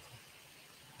guy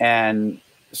and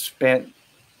spent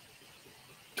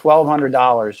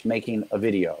 $1,200 making a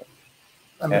video.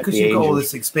 And because you've got all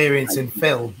this experience in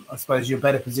film, I suppose you're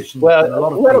better positioned than a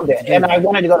lot of people. Well, a little bit. And I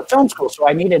wanted to go to film school, so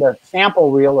I needed a sample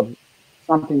reel of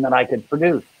something that I could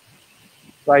produce.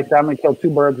 So I said, I'm going to kill 2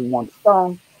 birds with 1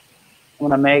 stone. I'm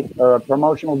going to make a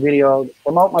promotional video,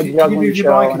 promote my juggling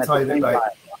show. And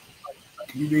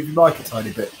Can you move your mic a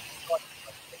tiny bit?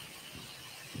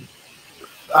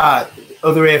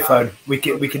 Other earphone. We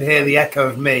can hear the echo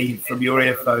of me from your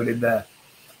earphone in there.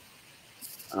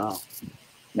 Oh.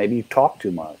 Maybe you talk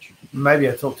too much. Maybe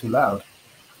I talk too loud.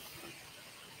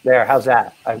 There, how's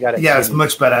that? I've got it. Yeah, it's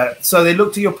much better. So they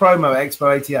looked at your promo at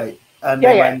Expo 88. And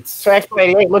went, so Expo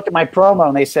 88 looked at my promo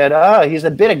and they said, oh, he's a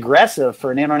bit aggressive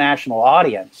for an international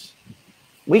audience.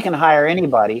 We can hire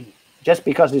anybody. Just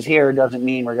because he's here doesn't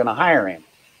mean we're going to hire him.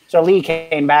 So Lee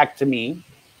came back to me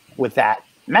with that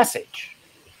message.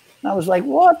 And I was like,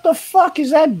 what the fuck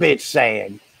is that bitch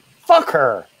saying? Fuck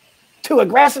her. Too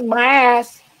aggressive, my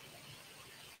ass.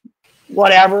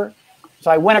 whatever.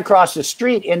 So I went across the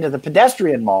street into the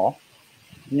pedestrian mall,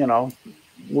 you know,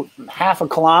 half a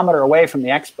kilometer away from the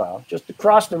expo, just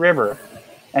across the river,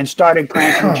 and started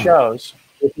cranking shows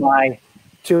with my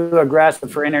too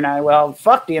aggressive for international. Well,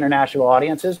 fuck the international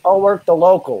audiences. I'll work the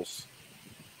locals.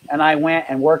 And I went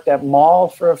and worked at mall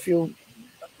for a few.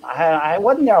 I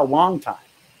wasn't there a long time,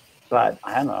 but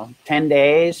I don't know, 10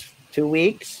 days, 2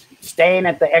 weeks, staying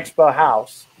at the expo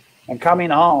house and coming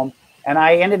home. And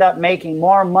I ended up making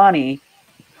more money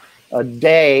a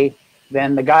day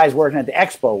than the guys working at the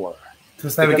expo were.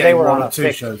 Because they were getting one or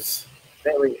two shows.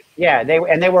 They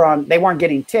weren't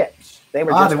getting tips. They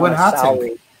were just they weren't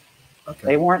salary. Okay.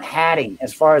 They weren't hatting.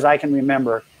 As far as I can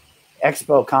remember,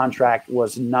 expo contract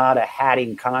was not a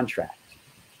hatting contract.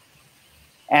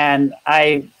 And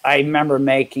I remember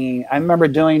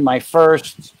doing my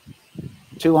first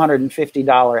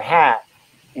 $250 hat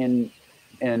in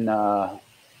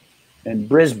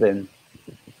Brisbane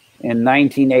in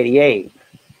 1988.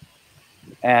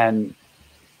 And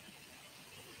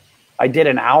I did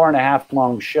an hour-and-a-half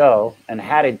long show and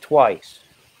hatted twice.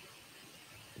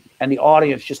 And the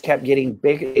audience just kept getting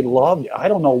big. They loved it. I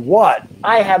don't know what.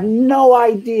 I have no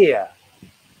idea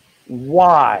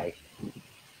why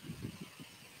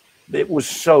it was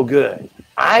so good.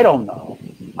 I don't know.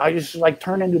 I just like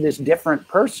turned into this different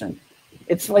person.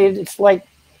 It's like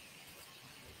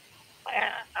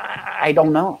I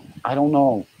don't know. I don't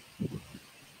know.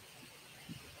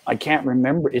 I can't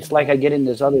remember. It's like I get in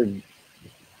this other,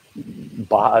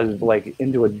 like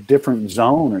into a different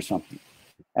zone or something.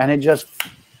 And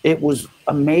it was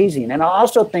amazing. And I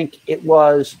also think it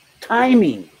was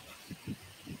timing,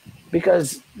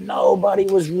 because nobody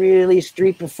was really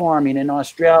street performing in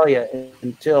Australia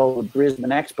until the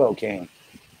Brisbane Expo came.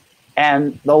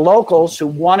 And the locals who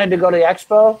wanted to go to the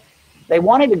Expo, they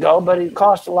wanted to go, but it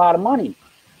cost a lot of money.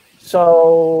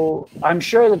 So I'm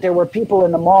sure that there were people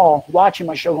in the mall watching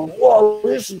my show going, whoa,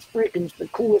 this is freaking the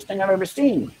coolest thing I've ever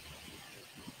seen.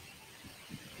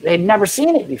 They'd never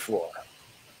seen it before.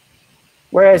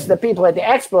 Whereas the people at the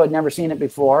expo had never seen it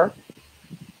before.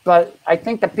 But I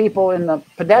think the people in the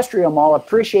pedestrian mall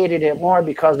appreciated it more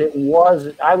because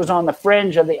I was on the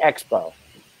fringe of the expo.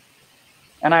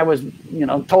 And I was,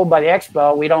 told by the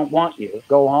expo, we don't want you.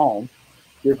 Go home.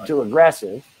 You're too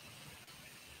aggressive.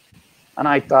 And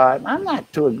I thought, I'm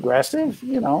not too aggressive.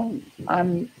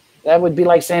 That would be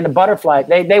like saying the butterfly.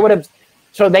 They would have,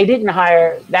 so they didn't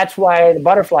hire, that's why the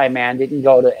butterfly man didn't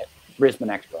go to Brisbane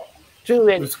Expo.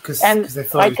 And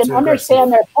I can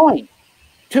understand their point.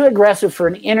 Too aggressive for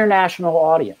an international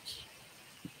audience.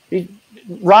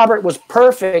 Robert was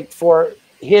perfect for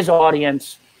his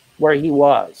audience where he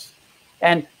was,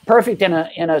 and perfect in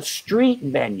a street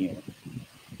venue.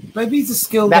 Maybe he's a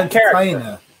skilled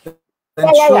entertainer.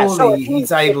 Then surely so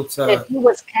he's able to. If he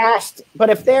was cast, but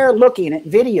if they're looking at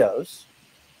videos,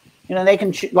 they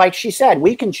can, like she said,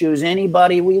 we can choose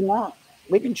anybody we want.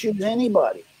 We can choose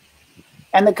anybody.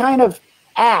 And the kind of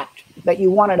act that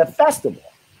you want at a festival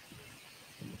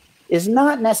is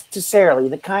not necessarily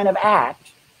the kind of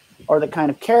act or the kind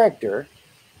of character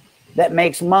that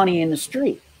makes money in the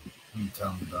street.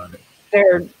 Tell me about it.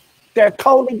 They're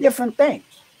totally different things.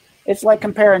 It's like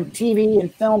comparing TV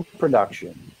and film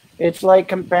production. It's like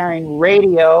comparing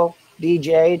radio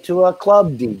DJ to a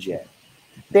club DJ.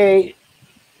 They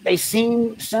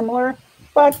seem similar,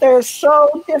 but they're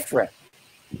so different.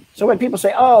 So when people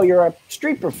say, "Oh, you're a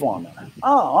street performer,"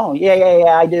 oh,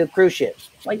 yeah, I do cruise ships.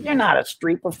 It's like, you're not a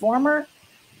street performer.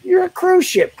 You're a cruise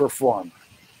ship performer.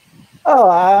 Oh,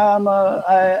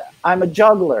 I'm a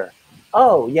juggler.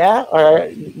 Oh, yeah? Or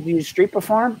do you street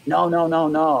perform?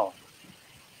 No.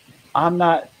 I'm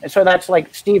not. So that's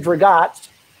like Steve Regatz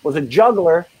was a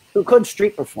juggler who could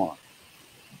street perform.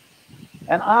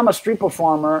 And I'm a street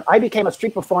performer. I became a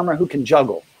street performer who can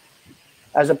juggle,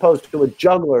 as opposed to a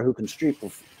juggler who can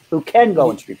who can go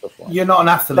and street perform. You're not an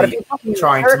athlete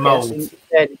trying to mold.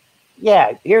 Said,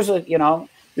 yeah, here's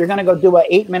you're going to go do an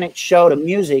 8-minute show to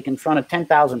music in front of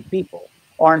 10,000 people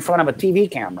or in front of a TV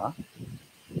camera.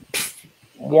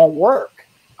 Won't work.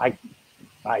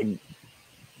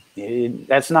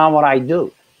 That's not what I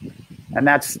do. And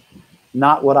that's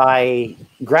not what I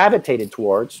gravitated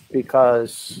towards,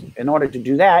 because in order to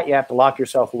do that, you have to lock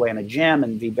yourself away in a gym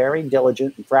and be very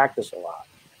diligent and practice a lot.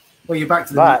 Well, you're back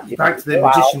to the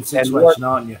magician situation,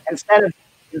 aren't you?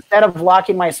 Instead of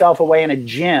locking myself away in a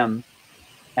gym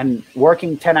and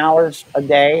working 10 hours a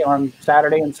day on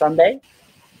Saturday and Sunday,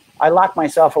 I locked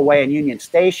myself away in Union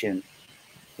Station,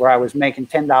 where I was making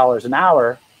 $10 an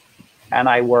hour, and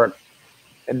I worked.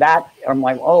 And that, I'm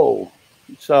like, oh.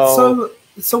 So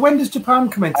when does Japan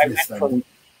come into this then?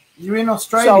 You're in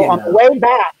Australia So on now. the way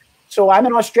back, So I'm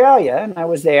in Australia, and I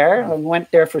was there. I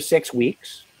went there for 6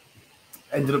 weeks.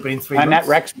 Ended up being 3 months. I met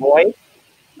Rex Boyd.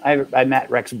 I met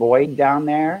Rex Boyd down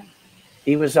there.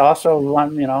 He was also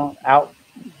out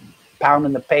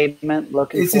pounding the pavement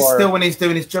looking for. Is this still when he's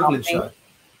doing his juggling show?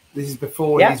 This is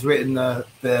before he's written the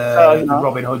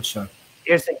Robin Hood show.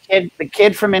 Here's the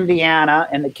kid from Indiana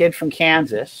and the kid from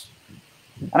Kansas.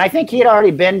 And I think he had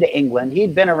already been to England.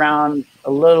 He'd been around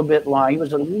a little bit long. He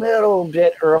was a little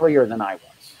bit earlier than I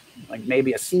was, like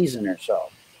maybe a season or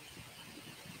so.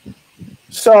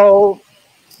 So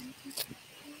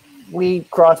we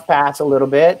crossed paths a little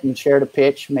bit and shared a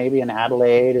pitch, maybe in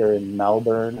Adelaide or in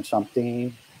Melbourne or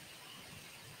something.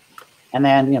 And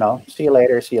then, see you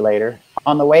later, see you later.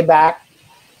 On the way back,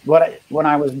 when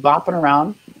I was bopping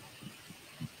around,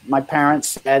 my parents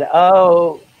said,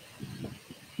 oh,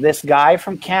 this guy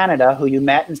from Canada who you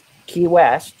met in Key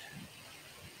West,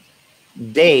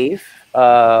 Dave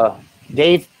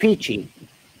Peachy.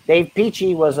 Dave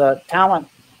Peachy was a talent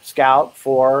scout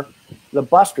for the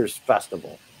Busters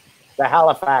Festival, the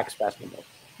Halifax Festival.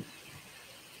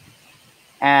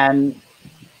 And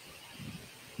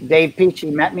Dave Peachy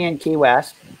met me in Key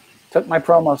West, took my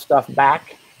promo stuff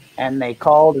back, and they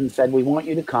called and said, we want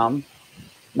you to come,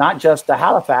 not just to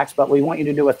Halifax, but we want you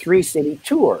to do a 3-city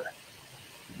tour.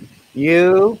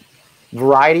 You,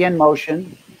 Variety in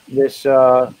Motion, this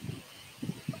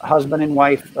husband and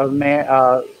wife of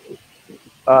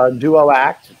duo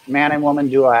act, man and woman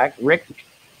duo act, Rick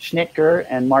Schnitker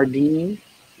and Mardine.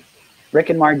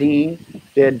 Rick and Mardine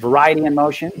did Variety in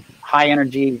Motion, high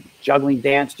energy juggling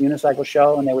dance unicycle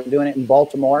show, and they were doing it in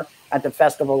Baltimore at the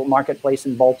Festival Marketplace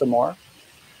in Baltimore.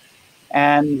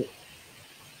 And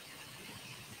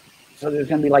so there's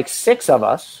going to be like 6 of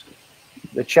us,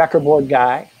 the checkerboard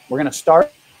guy. We're going to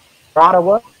start in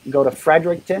Ottawa, go to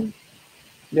Fredericton,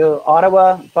 do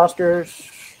Ottawa Busters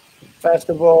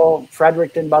Festival,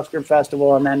 Fredericton Buster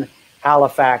Festival, and then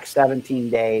Halifax, 17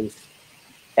 days,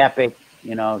 epic,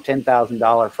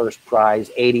 $10,000 first prize,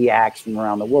 80 acts from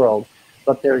around the world.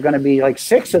 But there are going to be like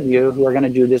 6 of you who are going to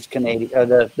do this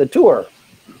the tour.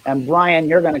 And Brian,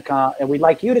 you're going to come, and we'd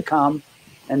like you to come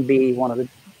and be one of the,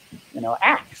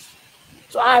 acts.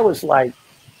 So I was like,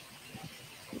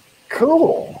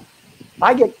 cool.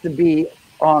 I get to be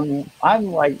I'm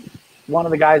like one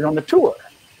of the guys on the tour.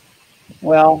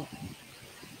 Well,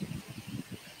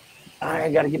 I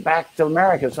got to get back to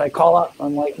America. So I call up.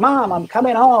 I'm like, Mom, I'm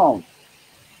coming home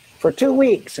for 2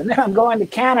 weeks. And then I'm going to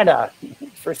Canada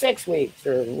for 6 weeks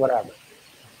or whatever.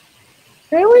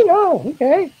 Here we go.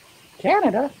 Okay.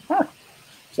 Canada. Huh.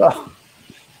 So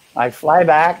I fly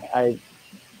back. I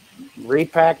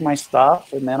repack my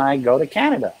stuff. And then I go to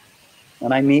Canada.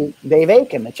 And I meet Dave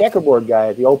Aiken, the checkerboard guy,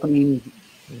 at the opening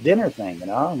dinner thing,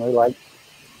 and we're like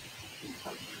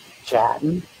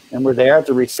chatting, and we're there at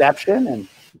the reception, and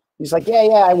he's like,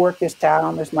 yeah, I work this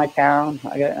town. This is my town.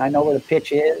 I know where the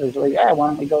pitch is. I was like, yeah, why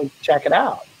don't we go check it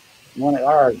out?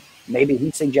 Or maybe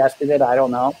he suggested it. I don't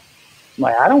know. I'm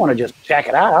like, I don't want to just check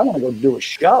it out. I want to go do a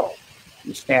show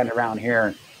and stand around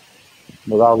here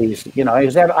with all these,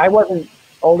 I wasn't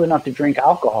old enough to drink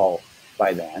alcohol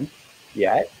by then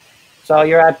yet. So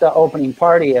you're at the opening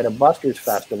party at a Busters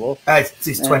Festival.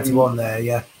 It's 21 there,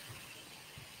 yeah.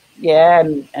 Yeah,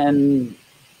 and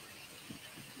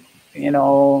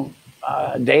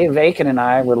Dave Aiken and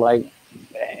I were like,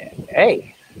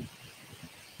 hey,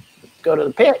 let's go to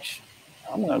the pitch.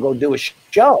 I'm going to go do a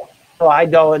show. So I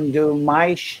go and do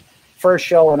my first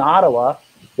show in Ottawa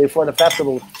before the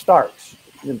festival starts.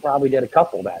 We probably did a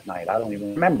couple that night. I don't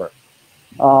even remember.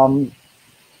 And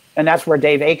that's where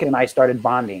Dave Aiken and I started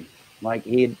bonding. Like,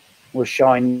 he was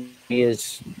showing me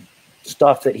his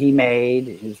stuff that he made,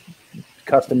 his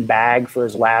custom bag for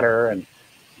his ladder,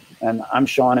 and I'm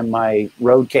showing him my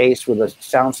road case with a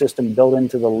sound system built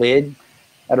into the lid.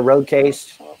 At a road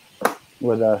case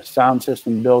with a sound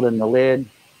system built in the lid,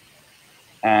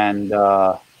 and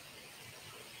so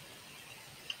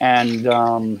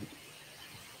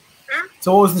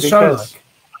what was the show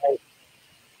like?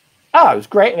 It was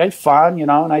great. It's fun,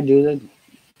 and I do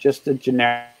just the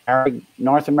generic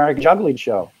North American juggling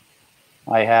show.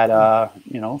 I had,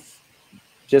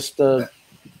 just the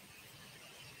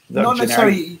not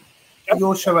necessarily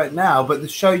your show right now, but the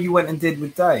show you went and did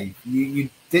with Dave. You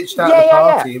ditched out the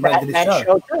party and went and did a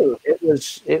show. Too.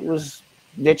 It was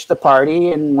ditched the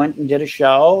party and went and did a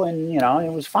show, and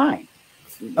it was fine.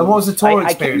 And what was the tour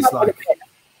experience like?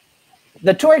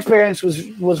 The tour experience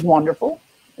was wonderful.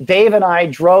 Dave and I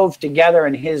drove together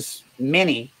in his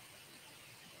Mini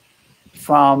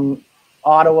from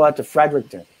Ottawa to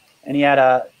Fredericton, and he had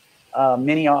a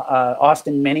Mini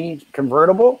Austin Mini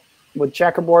convertible with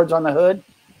checkerboards on the hood,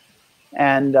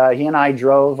 And he and I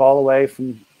drove all the way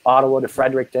from Ottawa to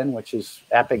Fredericton, which is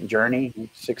epic journey,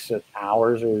 6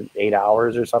 hours or 8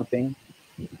 hours or something.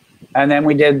 And then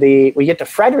we get to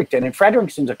Fredericton, and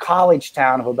Fredericton's a college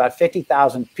town of about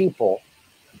 50,000 people.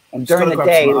 And during the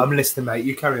day, I'm listening, mate.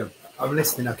 You carry on. I'm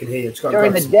listening. I can hear you.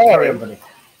 During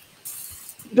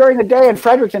the day in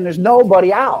Fredericton, there's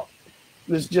nobody out.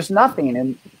 There's just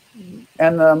nothing.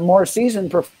 And the more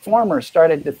seasoned performers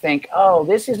started to think, oh,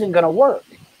 this isn't going to work.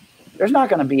 There's not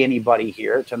going to be anybody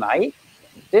here tonight.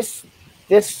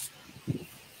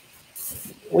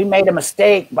 We made a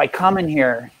mistake by coming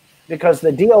here, because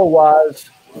the deal was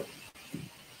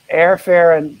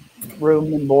airfare and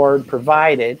room and board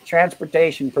provided,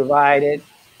 transportation provided,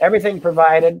 everything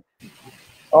provided,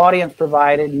 audience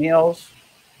provided, meals,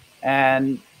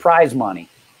 and prize money.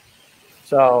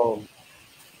 So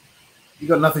you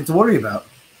got nothing to worry about.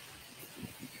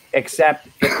 Except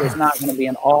there's not going to be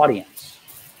an audience.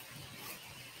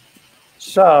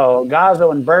 So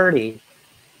Gazzo and Bertie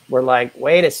were like,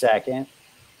 wait a second.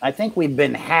 I think we've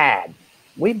been had.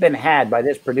 We've been had by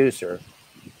this producer,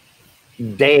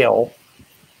 Dale,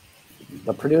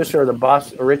 the producer of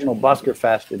the original Busker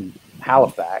Fest in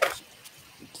Halifax.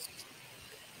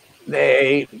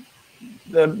 The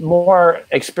more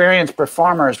experienced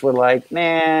performers were like,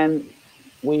 man,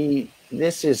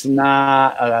 this isn't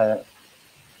in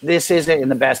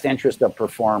the best interest of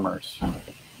performers.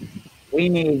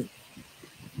 We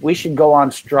should go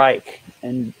on strike,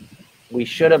 and we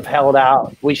should have held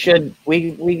out. We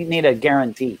need a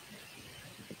guarantee.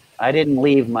 I didn't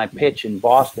leave my pitch in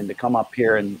Boston to come up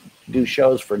here and do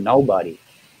shows for nobody.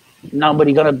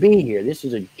 Nobody gonna be here. This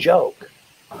is a joke.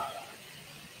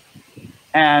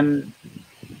 And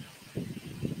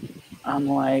I'm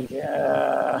like,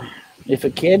 if a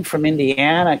kid from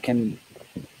Indiana can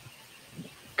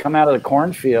come out of the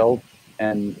cornfield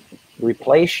and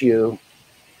replace you,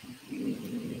 you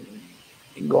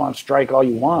can go on strike all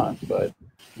you want, but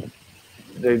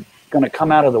they're going to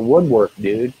come out of the woodwork,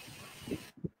 dude.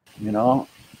 You know,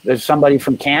 there's somebody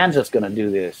from Kansas going to do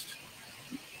this.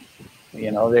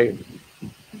 You know,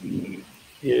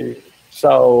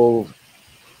 so,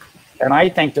 and I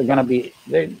think they're going to be,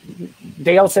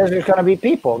 Dale says there's going to be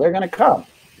people. They're going to come.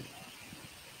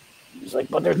 He's like,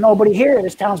 but there's nobody here.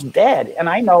 This town's dead. And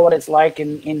I know what it's like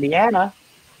in Indiana.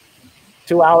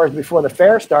 2 hours before the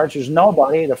fair starts, there's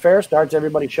nobody. The fair starts,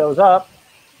 everybody shows up.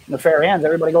 The fair ends,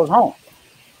 everybody goes home.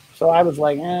 So I was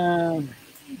like,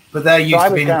 But they're used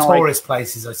to being tourist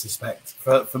places, I suspect,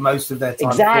 for most of their time.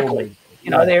 Exactly. Forming.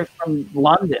 You know, they're from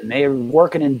London. They're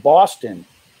working in Boston.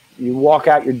 You walk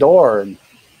out your door, and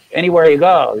anywhere you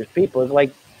go, there's people. It's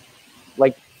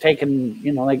like taking,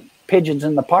 you know, like pigeons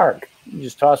in the park. You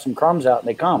just toss some crumbs out, and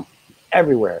they come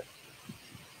everywhere.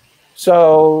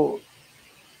 So,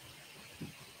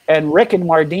 and Rick and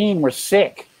Mardine were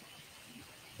sick.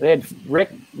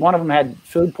 One of them had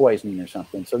food poisoning or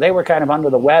something. So they were kind of under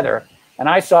the weather. And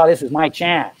I saw this as my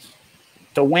chance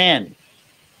to win.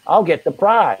 I'll get the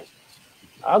prize.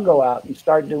 I'll go out and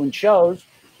start doing shows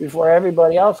before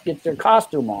everybody else gets their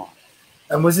costume on.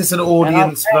 And was this an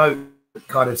audience vote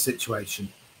kind of situation?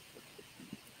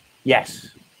 Yes.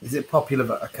 Is it popular?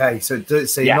 Okay, so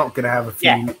you're not going to have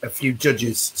a few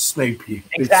judges snoop you.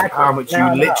 Exactly. It's how much you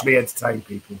literally entertain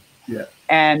people. Yeah.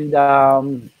 And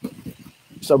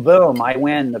so boom, I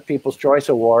win the People's Choice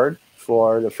Award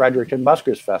for the Fredericton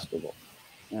Buskers Festival,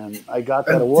 and I got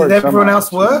that award. Did everyone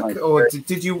else work, or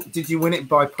did you win it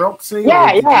by proxy?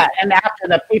 Yeah. And after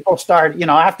the people start, you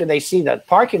know, after they see the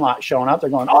parking lot showing up, they're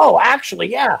going, "Oh,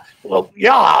 actually, yeah. Well,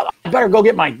 yeah, I better go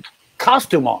get my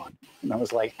costume on." And I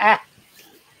was like,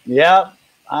 yeah.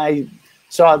 I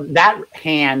saw that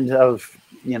hand of,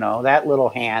 you know, that little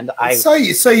hand. So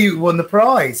you won the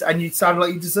prize, and you sounded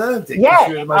like you deserved it. Yeah,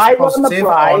 you were the most positive,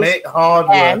 on it, hard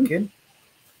working.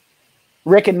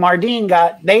 Rick and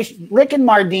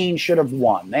Mardine should have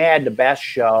won. They had the best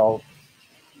show.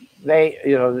 They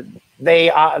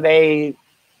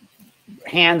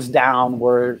hands down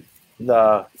were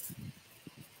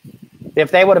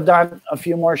if they would have done a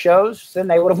few more shows, then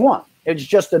they would have won. It's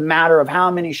just a matter of how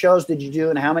many shows did you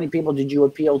do and how many people did you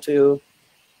appeal to.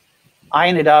 I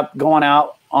ended up going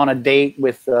out on a date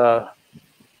with,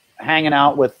 hanging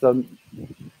out with the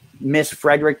Miss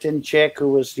Fredericton chick who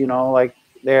was, you know, like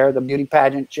the beauty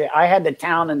pageant chick. I had the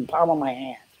town in the palm of my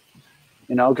hand,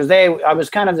 you know, because I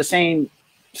was kind of the same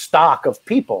stock of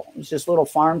people. It's this little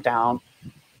farm town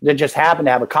that just happened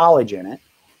to have a college in it.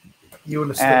 You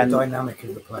understood the dynamic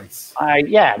of the place.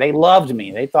 They loved me.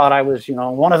 They thought I was, you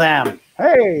know, one of them.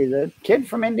 Hey, the kid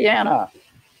from Indiana.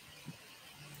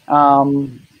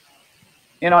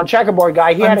 checkerboard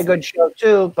guy, he had a good show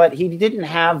too, but he didn't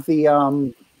have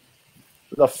the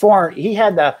foreign. He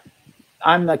had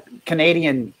I'm the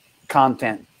Canadian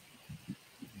content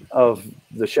of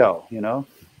the show,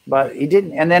 but he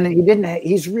didn't. And then he didn't.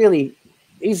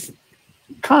 He's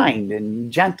kind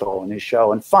and gentle in his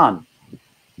show and fun.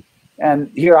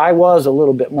 And here I was a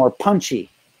little bit more punchy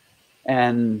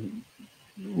and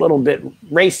a little bit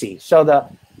racy. So the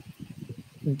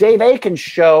Dave Aiken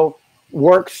show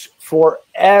works for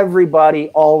everybody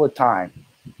all the time.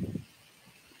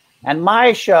 And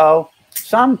my show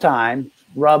sometimes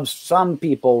rubs some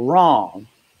people wrong,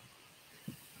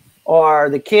 or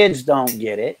the kids don't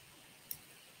get it.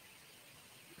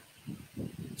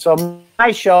 So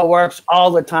my show works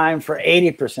all the time for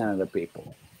 80% of the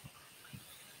people.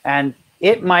 And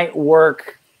it might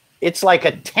work, it's like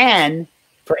a 10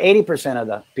 for 80% of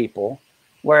the people,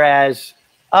 whereas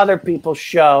other people's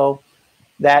show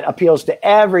that appeals to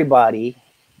everybody,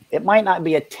 it might not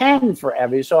be a 10 for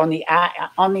everybody. So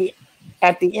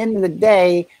at the end of the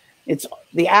day, it's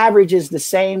the average is the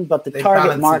same, but the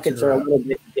target markets are a little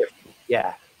bit different.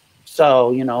 Yeah.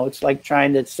 So, it's like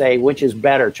trying to say which is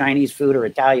better, Chinese food or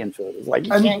Italian food. It's like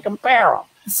you can't compare them.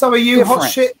 So are you hot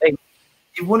shit?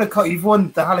 You've won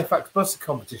the Halifax Buster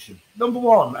competition. Number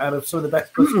 1 out of some of the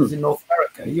best busters in North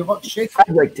America. Are you hot shit?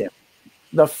 Fredericton.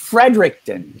 The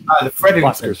Fredericton. The Fredericton.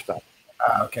 Busters Festival.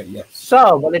 Okay, yes.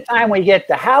 So by the time we get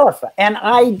to Halifax, and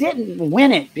I didn't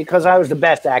win it because I was the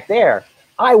best act there.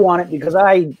 I won it because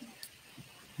I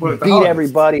beat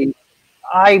everybody.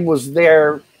 I was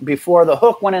there before the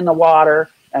hook went in the water,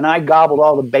 and I gobbled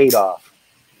all the bait off.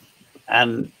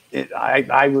 And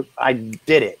I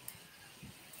did it.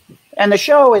 And the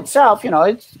show itself,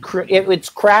 it's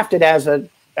crafted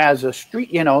as a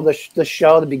street, the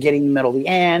show, the beginning, the middle, the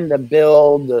end, the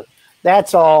build,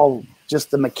 that's all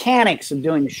just the mechanics of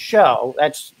doing the show.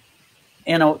 That's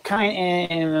in a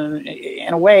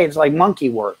way, it's like monkey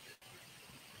work.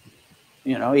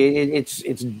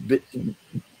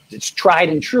 It's tried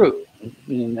and true.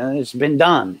 It's been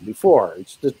done before.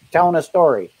 It's just telling a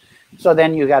story. So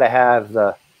then you got to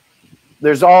have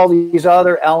there's all these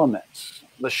other elements.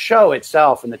 The show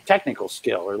itself and the technical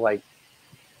skill are like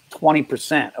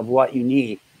 20% of what you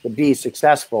need to be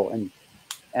successful.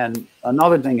 And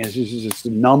another thing is just the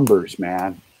numbers,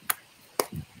 man.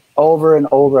 Over and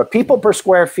over. People per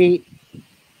square feet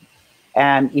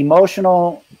and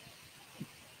emotional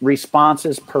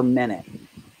responses per minute.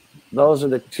 Those are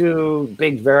the two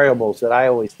big variables that I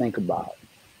always think about.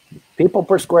 People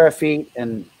per square feet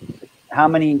and how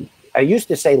many, I used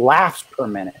to say laughs per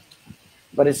minute,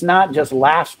 but it's not just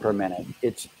laughs per minute.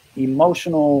 It's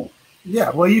emotional.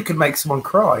 Yeah, well, you can make someone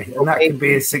cry, and that can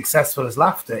be as successful as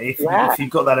laughter if you've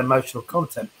got that emotional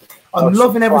content. I'm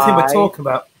loving everything we're talking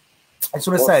about. I just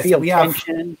want to say,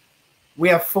 we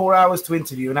have 4 hours to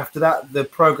interview, and after that, the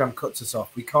program cuts us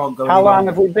off. We can't go. How long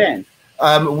have we been?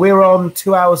 We're on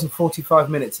 2 hours and 45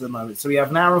 minutes at the moment. So we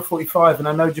have an hour and 45, and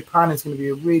I know Japan is going to be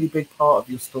a really big part of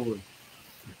your story.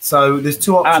 So there's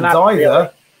two options.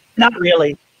 Not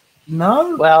really.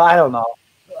 No? Well, I don't know.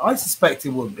 I suspect it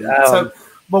would be.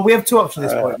 We have two options at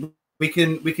this point. We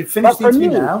can finish the interview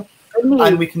now,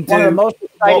 and we can do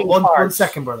one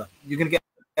second, brother. You're going to get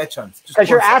a chance. Because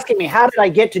you're asking me, how did I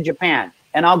get to Japan?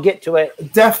 And I'll get to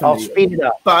it. Definitely. I'll speed it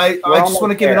up. But I just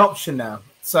want to give an option now.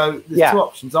 So there's two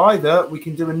options. Either we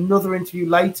can do another interview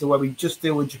later where we just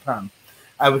deal with Japan,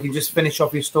 and we can just finish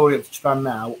off your story up to Japan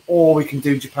now, or we can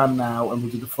do Japan now and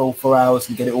we'll do the full 4 hours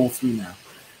and get it all through now.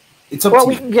 It's up to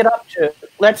we can get up to.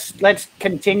 Let's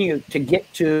continue to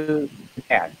get to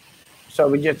Japan.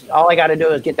 So all I got to do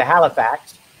is get to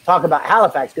Halifax, talk about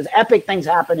Halifax, because epic things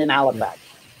happen in Halifax,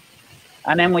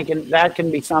 and then that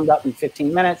can be summed up in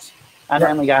 15 minutes, and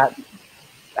then we got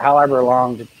however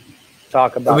long to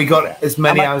talk about. We got as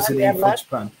many hours as we need for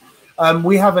Japan.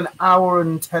 We have an hour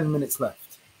and 10 minutes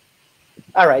left.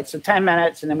 All right, so 10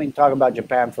 minutes, and then we can talk about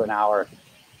Japan for an hour.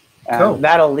 Cool.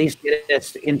 That'll at least get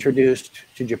us introduced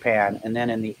to Japan, and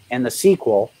then in the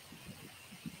sequel,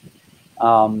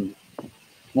 when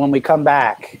we come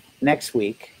back next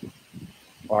week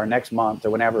or next month or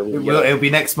whenever it'll be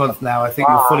next month now. I think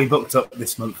we're fully booked up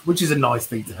this month, which is a nice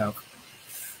thing to have.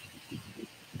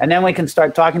 And then we can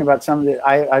start talking about some of the.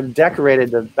 I've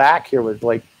decorated the back here with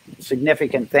like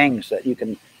significant things that you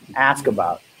can ask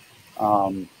about.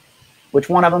 Which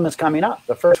one of them is coming up?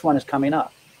 The first one is coming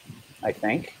up, I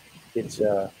think. It's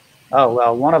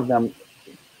one of them,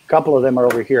 a couple of them are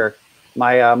over here.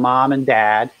 My mom and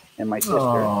dad and my sister.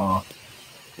 Oh,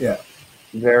 yeah.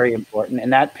 Very important.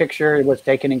 And that picture was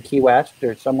taken in Key West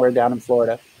or somewhere down in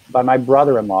Florida by my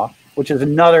brother-in-law, which is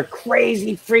another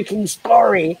crazy freaking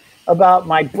story about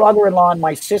my brother-in-law and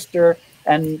my sister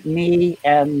and me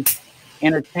and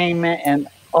entertainment. And,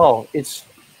 oh, it's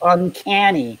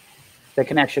uncanny, the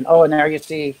connection. Oh, and there you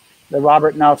see the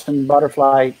Robert Nelson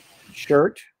butterfly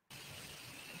shirt.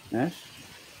 Yes.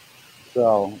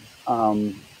 So,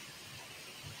 and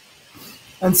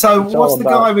so what's the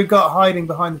guy we've got hiding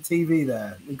behind the TV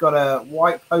there? We've got a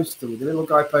white poster with a little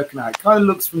guy poking out. It kind of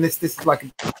looks from this is like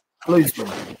a blues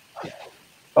one.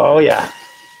 Oh yeah.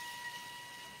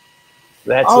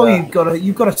 That's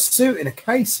you've got a suit in a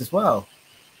case as well.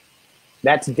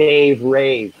 That's Dave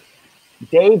Rave.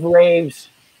 Dave Rave's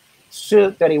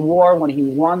suit that he wore when he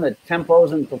won the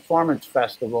Tempos and Performance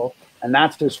Festival, and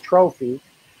that's his trophy,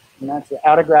 and that's the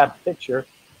autographed picture.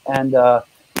 And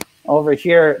over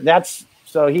here,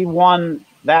 so he won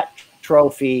that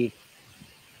trophy.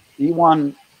 He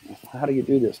won. How do you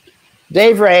do this?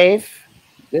 Dave Rave,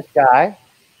 this guy,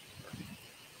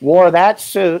 wore that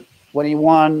suit when he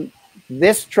won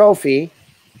this trophy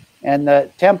and the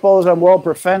Tempos and World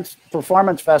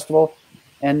Performance Festival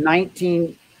in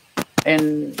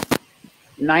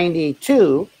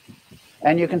 1992.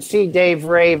 And you can see Dave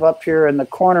Rave up here in the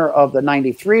corner of the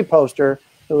 93 poster,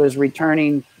 who is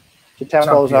returning to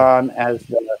Tempos On as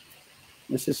the.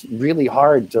 This is really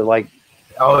hard to like.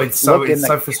 Oh, it's so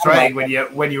frustrating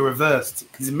when you're reversed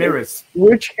because it mirrors.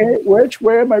 Which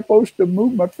way am I supposed to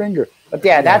move my finger? But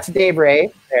yeah, that's Dave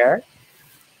Rave there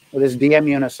with his DM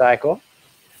unicycle.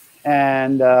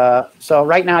 And so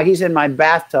right now he's in my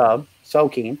bathtub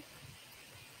soaking.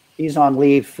 He's on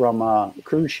leave from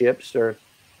cruise ships. They're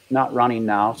not running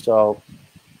now. So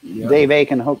Dave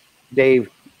Aiken hooked Dave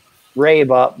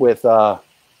Rave up with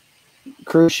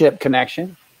cruise ship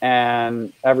connection.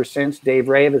 And ever since, Dave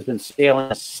Rave has been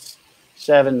sailing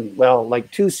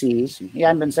 2 seas. He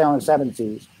hadn't been sailing 7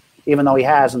 seas, even though he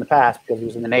has in the past because he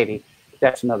was in the Navy.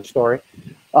 That's another story.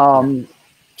 So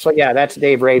yeah, that's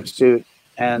Dave Rave's suit,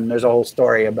 and there's a whole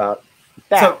story about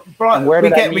that. So, Brian,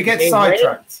 we get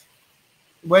sidetracked.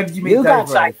 Where did you meet Dave Rave? You got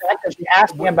sidetracked because you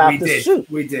asked me about the suit.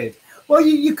 We did. Well,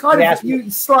 you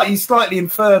slightly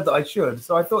inferred that I should,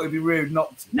 so I thought it'd be rude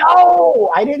not to.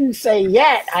 No, I didn't say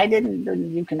yet. I didn't.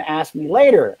 You can ask me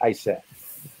later. I said,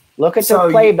 look at the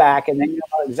playback, and then you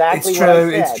know exactly what I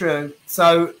said. It's true.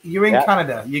 So you're in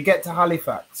Canada. You get to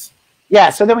Halifax. Yeah.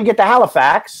 So then we get to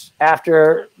Halifax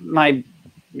after my,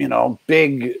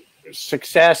 big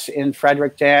success in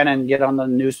Fredericton and get on the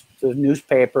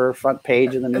newspaper front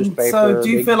page of the newspaper. And so do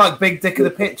you feel like big dick of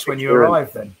the pitch when you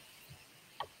arrive then?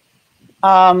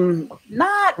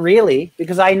 Not really,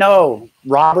 because I know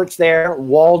Robert's there.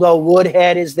 Waldo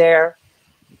Woodhead is there.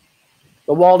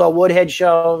 The Waldo Woodhead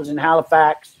show is in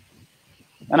Halifax.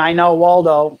 And I know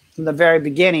Waldo from the very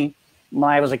beginning. When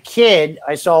I was a kid,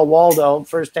 I saw Waldo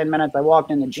first 10 minutes I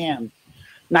walked in the gym.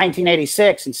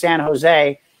 1986 in San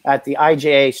Jose at the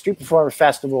IJA Street Performer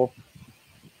Festival.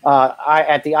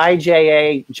 At the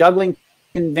IJA Juggling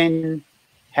Convention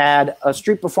had a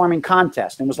street performing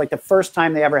contest. And it was like the first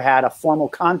time they ever had a formal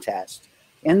contest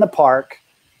in the park.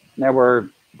 And there were,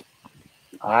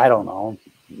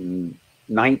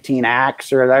 19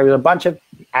 acts, or there was a bunch of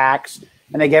acts,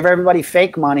 and they gave everybody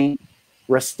fake money,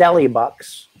 Rastelli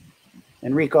bucks,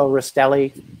 Enrico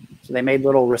Rastelli. So they made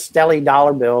little Rastelli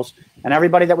dollar bills, and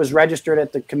everybody that was registered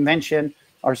at the convention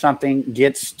or something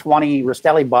gets 20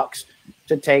 Rastelli bucks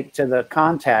to take to the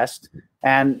contest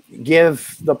and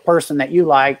give the person that you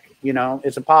like,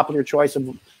 it's a popular choice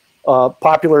of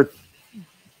popular.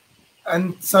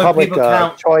 And so public,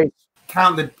 people choice.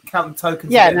 Count the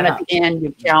tokens. Yeah, and then at the end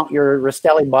you count your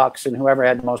Rastelli bucks, and whoever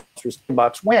had the most Rastelli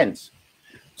bucks wins.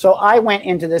 So I went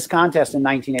into this contest in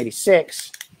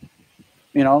 1986.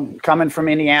 Coming from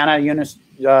Indiana,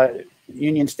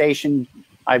 Union Station,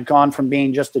 I've gone from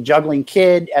being just a juggling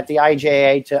kid at the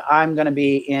IJA to I'm going to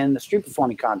be in the street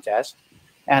performing contest.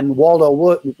 And the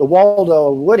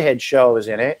Waldo Woodhead show is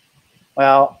in it.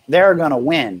 Well, they're going to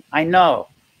win. I know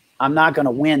I'm not going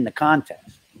to win the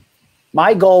contest.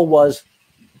 My goal was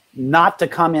not to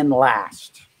come in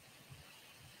last.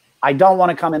 I don't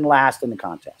want to come in last in the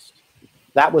contest.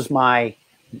 That was my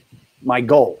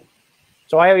goal.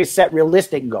 So I always set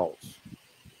realistic goals.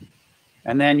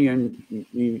 And then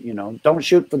you don't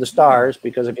shoot for the stars,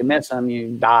 because if you miss them,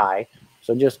 you die.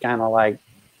 So just kind of like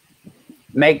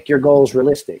make your goals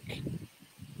realistic.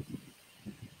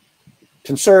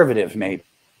 Conservative, maybe.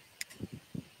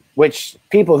 Which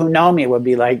people who know me would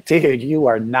be like, dude, you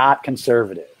are not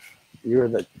conservative. You're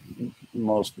the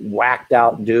most whacked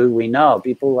out dude we know.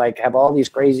 People like have all these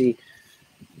crazy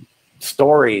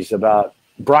stories about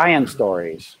Brian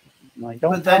stories. I'm like,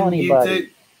 don't tell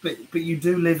anybody. But you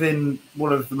do live in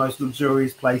one of the most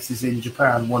luxurious places in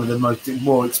Japan, one of the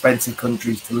more expensive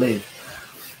countries to live.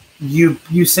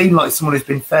 You seem like someone who's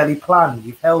been fairly planned.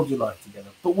 You've held your life together.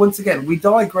 But once again, we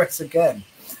digress again.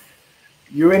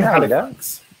 You're in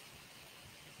Halifax.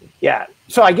 Yeah.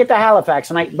 So I get to Halifax,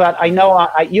 but I know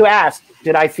you asked,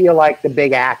 did I feel like the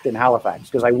big act in Halifax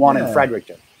because I won in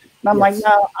Fredericton? And I'm like,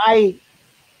 no,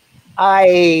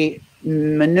 I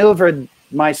maneuvered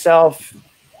myself.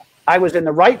 I was in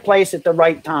the right place at the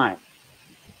right time,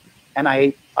 and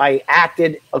I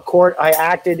acted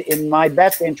in my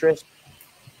best interest.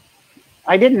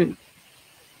 I didn't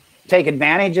take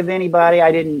advantage of anybody.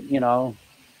 I didn't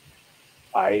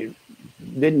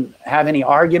have any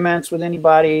arguments with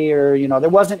anybody, or there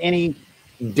wasn't any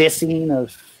dissing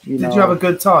of. Did you have a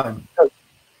good time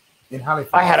in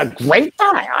Halifax? I had a great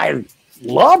time. I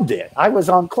loved it. I was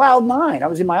on cloud nine. I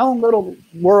was in my own little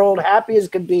world, happy as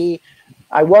could be.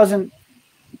 I wasn't,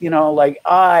 like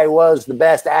I was the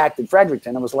best act in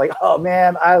Fredericton. I was like, oh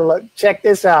man, check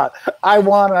this out. I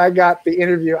won. I got the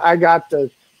interview. I got to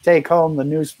take home the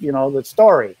news, the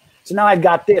story. So now I've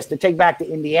got this to take back to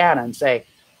Indiana and say,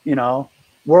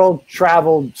 world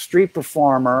traveled street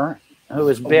performer who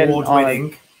has been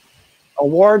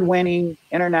award-winning,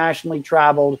 internationally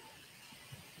traveled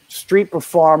street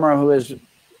performer who has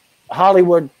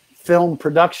Hollywood film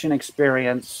production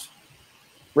experience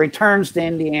returns to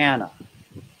Indiana.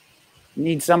 You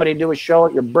need somebody to do a show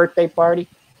at your birthday party?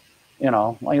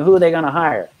 Like who are they going to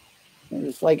hire? And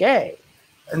it's like, hey.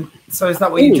 And so is that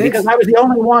what you did? Because I was the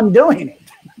only one doing it.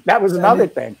 That was another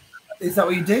thing. Is that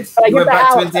what you did? You went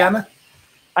back to Indiana?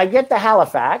 I get to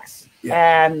Halifax,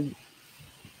 and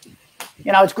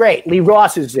it's great. Lee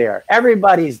Ross is there.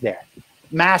 Everybody's there.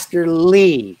 Master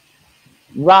Lee,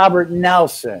 Robert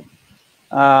Nelson,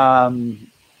 the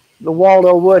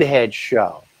Waldo Woodhead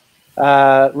Show,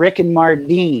 Rick and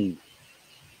Mardine,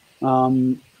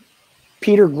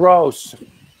 Peter Gross,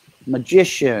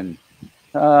 magician,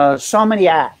 so many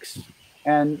acts.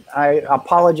 And I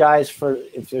apologize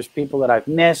if there's people that I've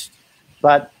missed,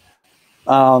 but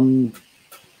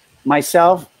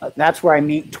myself, that's where I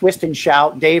meet Twist and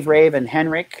Shout, Dave Rave and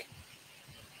Henrik.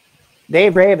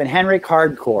 Dave Rave and Henrik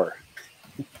Hardcore.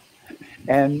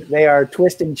 And they are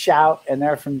Twist and Shout, and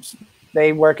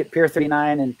they work at Pier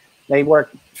 39, and they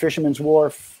work Fisherman's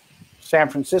Wharf, San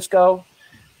Francisco.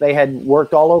 They had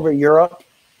worked all over Europe,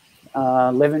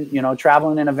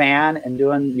 traveling in a van and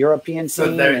doing European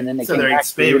scene, and then they came back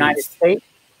to the United States.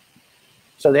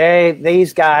 So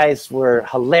these guys were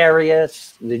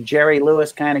hilarious. The Jerry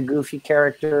Lewis kind of goofy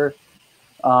character.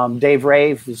 Dave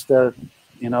Rave was the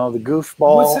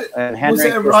goofball. Was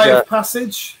it a rite of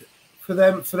passage for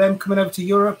them coming over to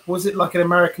Europe? Was it like an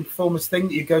American performers thing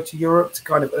that you go to Europe to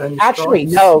kind of earn your Actually,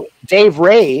 stripes? No. Dave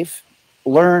Rave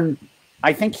learned.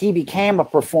 I think he became a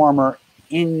performer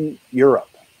in Europe.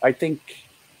 I think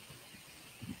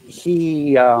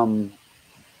he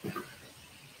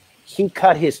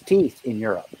cut his teeth in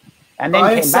Europe and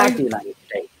then came back to the United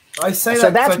States. I say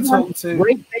so that's one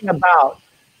great thing about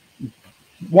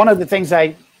one of the things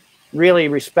I really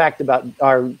respect about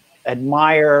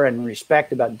admire and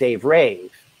respect about Dave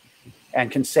Rave,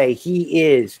 and can say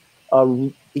he's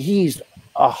one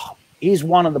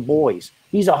of the boys.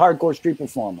 He's a hardcore street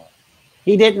performer.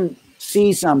 He didn't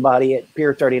see somebody at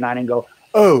Pier 39 and go,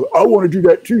 oh, I want to do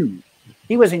that too.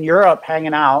 He was in Europe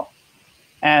hanging out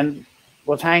and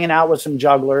was hanging out with some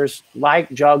jugglers,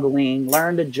 liked juggling,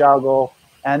 learned to juggle,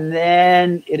 and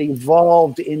then it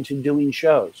evolved into doing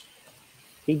shows.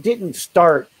 He didn't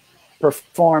start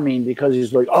performing because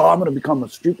he's like, oh, I'm going to become a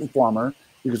street performer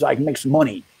because I can make some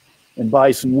money and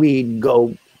buy some weed and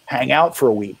go hang out for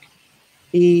a week.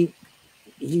 He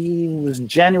was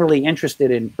generally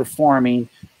interested in performing,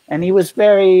 and he was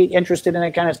very interested in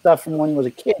that kind of stuff from when he was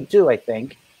a kid too, I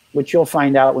think, which you'll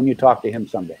find out when you talk to him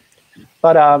someday.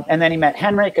 But and then he met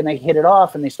Henrik, and they hit it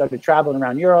off, and they started traveling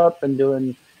around Europe and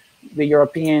doing the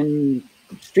European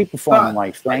street performing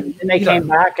life thing. And they came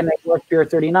back and they worked Pier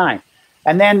 39.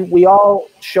 And then we all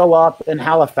show up in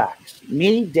Halifax.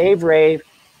 Me, Dave Rave,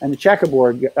 and the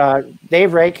checkerboard.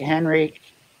 Dave Rave, Henrik,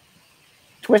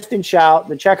 Twist and Shout,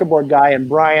 the checkerboard guy, and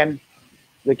Brian,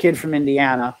 the kid from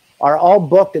Indiana, are all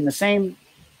booked in the same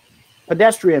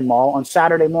pedestrian mall on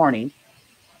Saturday morning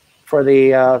for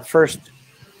the first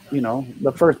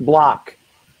block.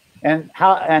 And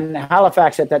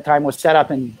Halifax at that time was set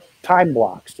up in time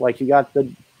blocks. Like you got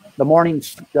the morning,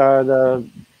 the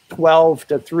 12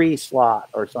 to 3 slot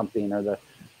or something, or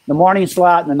the morning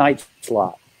slot and the night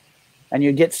slot. And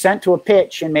you get sent to a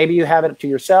pitch, and maybe you have it to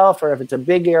yourself, or if it's a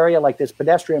big area like this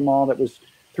pedestrian mall that was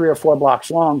 3 or 4 blocks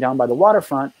long down by the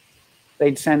waterfront,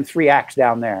 they'd send 3 acts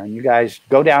down there, and you guys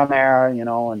go down there,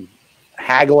 and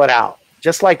haggle it out.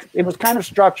 Just like it was kind of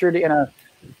structured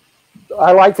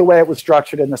I like the way it was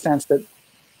structured in the sense that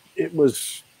it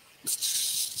was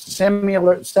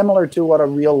similar to what a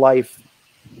real life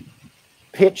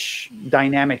pitch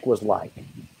dynamic was like.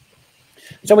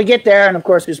 So we get there, and of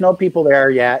course, there's no people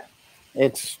there yet.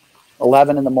 It's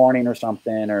 11 in the morning or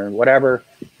something or whatever.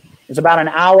 It's about an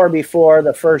hour before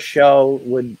the first show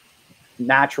would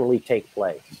naturally take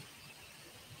place.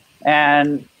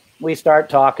 And we start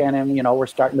talking, and, we're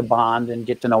starting to bond and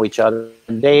get to know each other.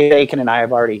 And Dave Aiken and I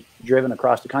have already driven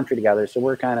across the country together, so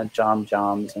we're kind of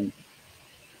chums. And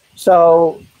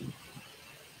so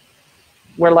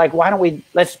we're like,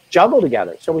 let's juggle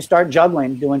together. So we start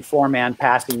juggling, doing 4-man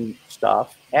passing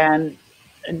stuff. And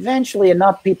eventually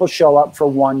enough people show up for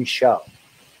one show.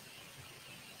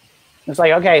 It's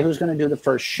like, okay, who's going to do the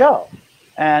first show?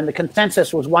 And the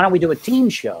consensus was, why don't we do a team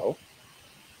show?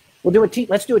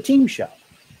 Let's do a team show.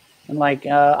 And like,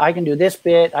 I can do this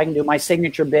bit. I can do my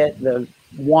signature bit, the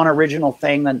one original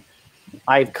thing that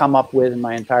I've come up with in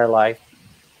my entire life.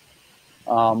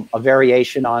 A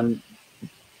variation on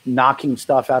knocking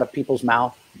stuff out of people's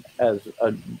mouth, as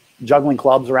juggling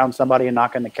clubs around somebody and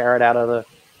knocking the carrot out of the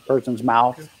person's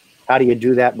mouth. How do you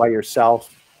do that by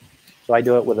yourself? So I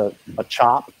do it with a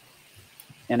chop.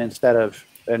 And instead of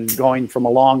going from a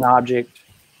long object,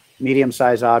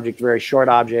 medium-sized object, very short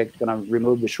object, going to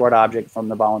remove the short object from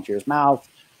the volunteer's mouth.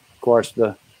 Of course,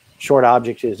 the short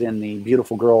object is in the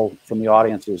beautiful girl from the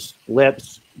audience's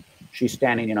lips. She's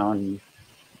standing, and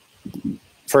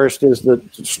first is the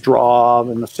straw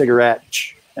and the cigarette,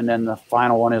 and then the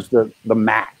final one is the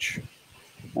match.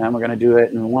 And we're going to do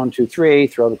it in 1, 2, 3,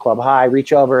 throw the club high,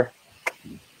 reach over,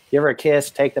 give her a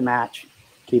kiss, take the match,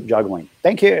 keep juggling.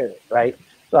 Thank you, right?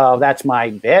 So that's my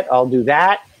bit. I'll do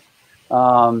that.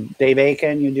 Dave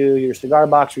Aiken, you do your cigar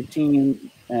box routine,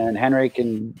 and Henrik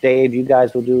and Dave, you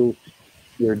guys will do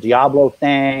your Diablo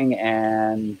thing,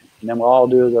 and then we'll all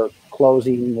do the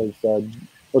closing with,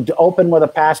 we'll open with a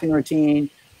passing routine,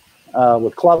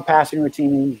 with club passing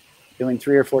routine, doing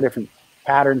 3 or 4 different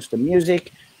patterns to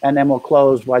music, and then we'll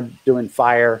close by doing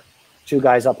fire, 2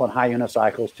 guys up on high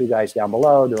unicycles, 2 guys down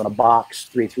below, doing a box,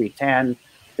 3, 3, 10.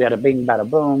 We had a bing, bada,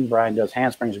 boom. Brian does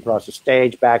handsprings across the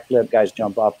stage, backflip, guys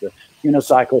jump off the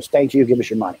unicycles. Thank you, give us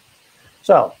your money.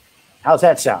 So how's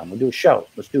that sound? We'll do a show.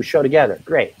 Let's do a show together.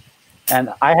 Great.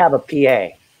 And I have a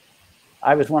PA.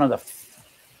 I was one of the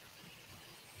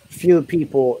few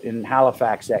people in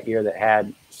Halifax that year that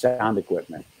had sound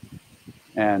equipment.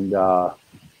 And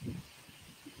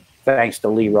thanks to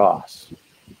Lee Ross.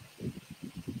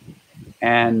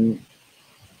 And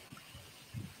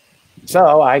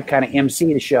so I kind of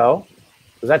MC the show,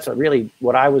 because that's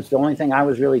the only thing I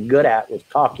was really good at was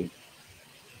talking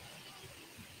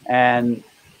and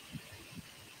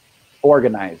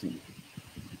organizing.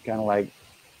 Kind of like,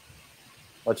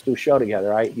 let's do a show together,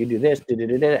 right? You do this,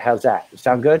 how's that?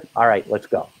 Sound good? All right, let's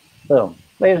go. Boom.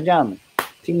 Ladies and gentlemen,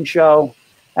 team show.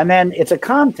 And then it's a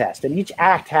contest, and each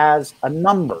act has a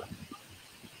number.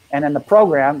 And in the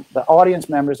program, the audience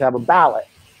members have a ballot.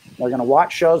 They're going to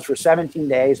watch shows for 17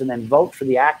 days and then vote for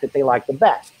the act that they like the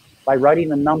best by writing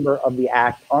the number of the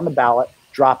act on the ballot,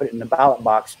 drop it in the ballot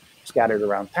box scattered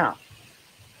around town.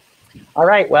 All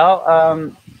right, well,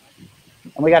 and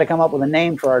we got to come up with a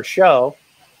name for our show.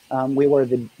 We were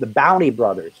the Bounty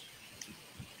Brothers.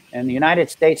 In the United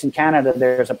States and Canada,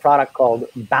 there's a product called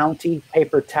Bounty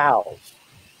Paper Towels.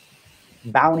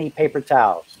 Bounty Paper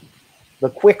Towels. The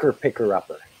quicker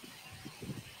picker-upper.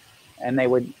 And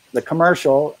the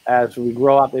commercial, as we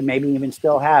grow up, and maybe even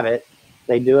still have it,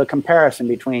 they do a comparison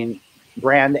between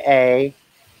brand A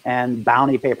and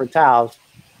Bounty paper towels.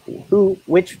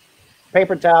 Which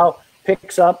paper towel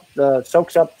soaks up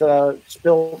the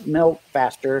spilled milk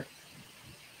faster?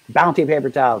 Bounty paper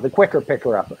towel, the quicker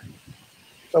picker-upper.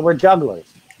 So we're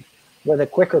jugglers. We're the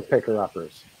quicker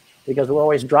picker-uppers because we're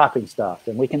always dropping stuff,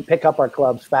 and we can pick up our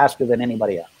clubs faster than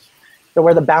anybody else. So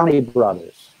we're the Bounty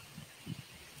Brothers.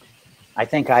 I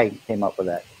think I came up with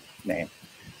that name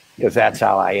because that's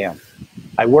how I am.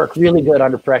 I work really good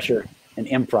under pressure and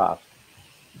improv.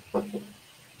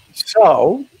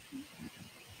 So,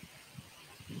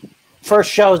 first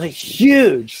show is a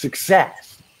huge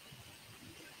success.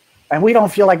 And we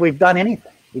don't feel like we've done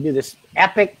anything. We do this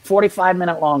epic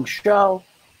 45-minute long show,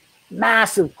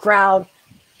 massive crowd,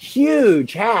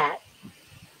 huge hat.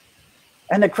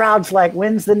 And the crowd's like,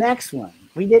 when's the next one?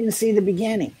 We didn't see the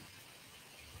beginning.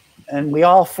 And we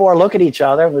all 4 look at each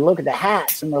other. We look at the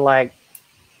hats and we're like,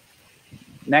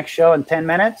 next show in 10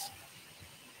 minutes?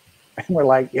 And we're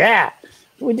like, yeah.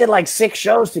 We did like 6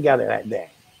 shows together that day.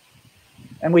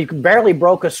 and we barely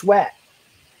broke a sweat.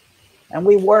 And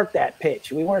we worked that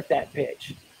pitch.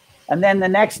 And then the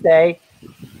next day,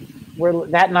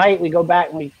 that night we go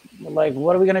back and we're like,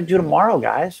 what are we going to do tomorrow,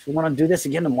 guys? We want to do this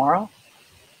again tomorrow?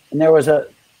 And there was a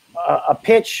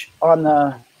pitch around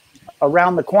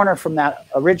the corner from that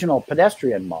original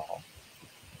pedestrian mall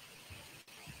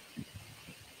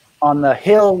on the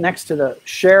hill next to the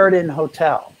Sheraton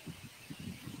Hotel.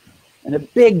 And a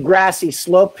big grassy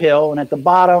slope hill, and at the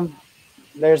bottom,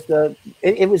 there's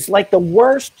it was like the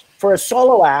worst for a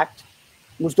solo act.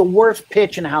 It was the worst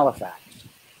pitch in Halifax.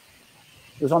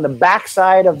 It was on the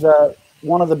backside of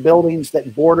one of the buildings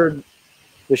that bordered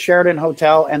the Sheraton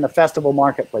Hotel and the Festival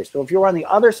Marketplace. So if you're on the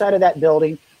other side of that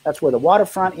building, that's where the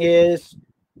waterfront is,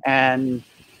 and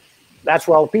that's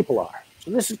where all the people are.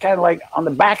 So this is kind of like on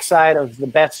the backside of the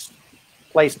best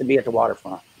place to be at the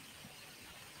waterfront.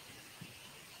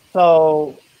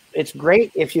 So it's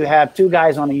great if you have two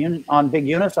guys on big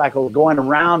unicycles going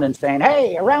around and saying,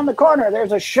 hey, around the corner,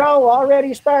 there's a show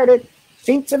already started.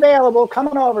 Seats available,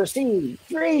 coming over, see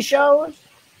 3 shows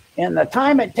in the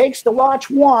time it takes to watch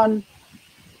one.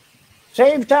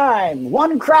 Save time,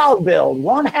 1 crowd build,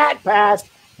 1 hat pass,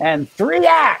 and 3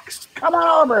 acts. Come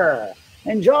on over.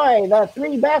 Enjoy the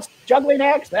 3 best juggling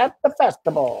acts at the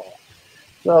festival.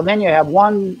 So then you have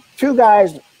 2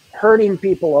 guys herding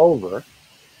people over,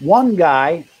 1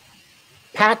 guy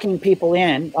packing people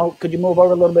in. Oh, could you move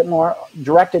over a little bit more?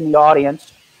 Directing the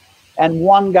audience. And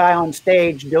 1 guy on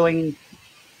stage doing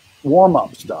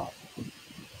warm-up stuff.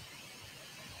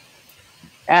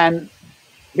 And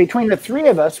between the 3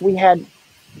 of us, we had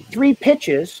 3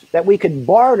 pitches that we could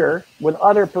barter with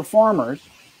other performers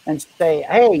and say,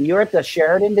 hey, you're at the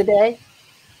Sheraton today?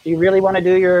 Do you really want to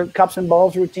do your cups and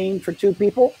bowls routine for 2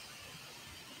 people?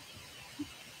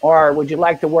 Or would you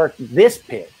like to work this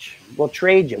pitch? We'll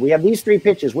trade you. We have these 3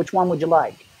 pitches. Which one would you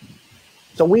like?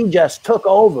 So we just took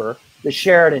over the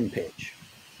Sheraton pitch.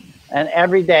 And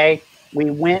every day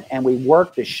we went and we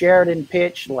worked the Sheraton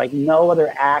pitch like no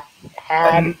other act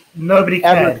had. And nobody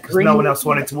cared because no one else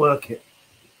wanted to work it.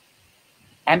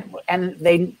 And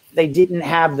they didn't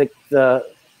have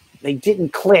they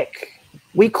didn't click.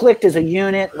 We clicked as a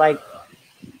unit. Like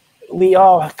we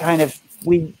all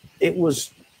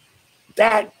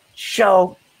that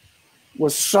show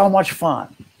was so much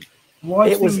fun. Why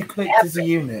do you think you clicked as a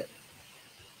unit?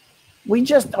 We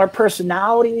just, our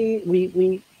personality,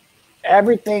 we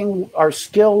everything, our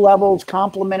skill levels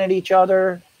complemented each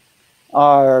other.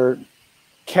 Our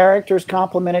characters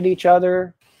complemented each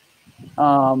other.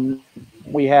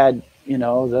 We had,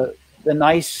 the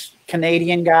nice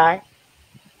Canadian guy.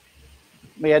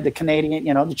 We had the Canadian,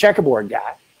 the checkerboard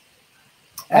guy.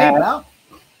 Hey, well.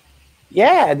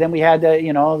 Yeah, then we had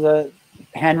the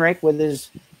Henrik with his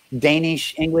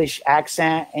Danish English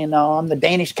accent, I'm the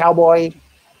Danish cowboy.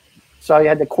 So you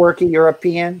had the quirky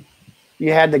European.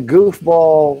 You had the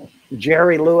goofball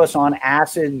Jerry Lewis on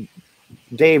acid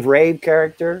Dave Rave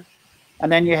character.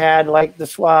 And then you had like the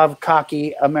suave,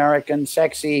 cocky, American,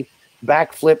 sexy,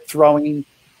 backflip throwing,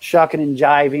 shucking and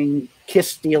jiving, kiss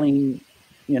stealing,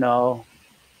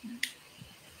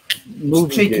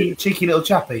 movie cheeky little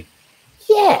chappy.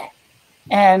 Yeah.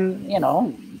 And,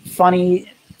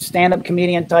 funny stand-up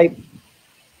comedian type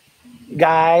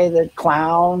guy, the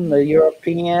clown, the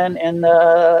European, and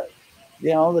the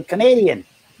Canadian,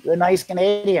 the nice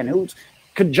Canadian who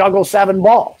could juggle 7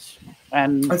 balls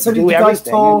and so do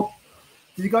everything.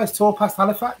 Did you guys tour past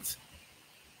Halifax?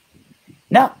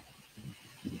 No.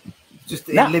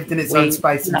 It lived in its own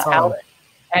space and time.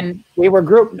 And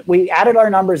we added our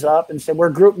numbers up and said, we're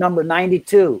group number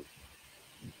 92.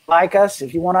 Like us,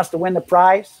 if you want us to win the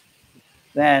prize,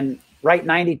 then write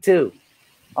 92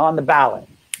 on the ballot.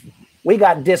 We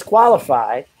got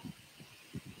disqualified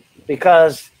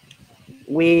because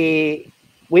we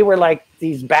were like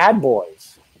these bad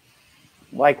boys.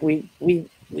 Like we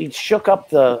shook up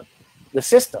the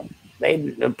system.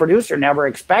 The producer never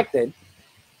expected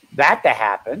that to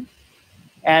happen.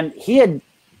 And he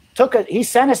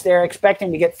sent us there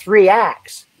expecting to get 3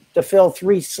 acts to fill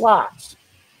 3 slots.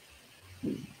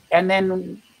 And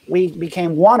then we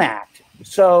became 1 act.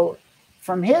 So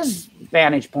from his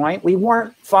vantage point, we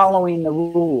weren't following the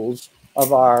rules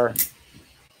of our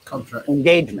contract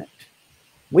engagement.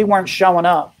 We weren't showing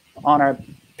up on our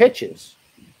pitches.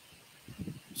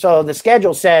 So the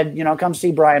schedule said, come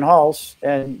see Brian Hulse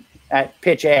and at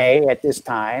pitch A at this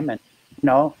time. And,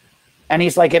 and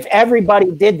he's like, if everybody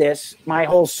did this, my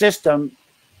whole system,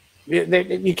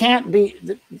 you can't be,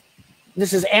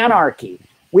 this is anarchy.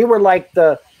 We were like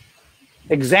the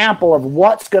example of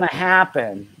what's going to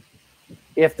happen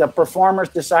if the performers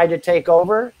decide to take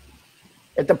over.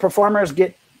 If the performers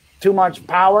get too much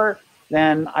power,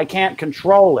 then I can't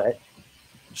control it.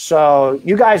 So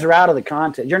you guys are out of the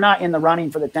contest. You're not in the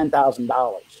running for the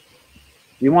 $10,000.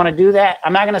 You want to do that?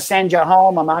 I'm not going to send you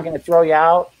home. I'm not going to throw you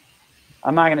out.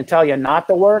 I'm not going to tell you not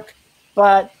to work,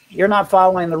 but you're not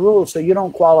following the rules, so you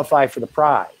don't qualify for the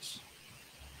prize.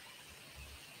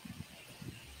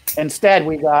 Instead,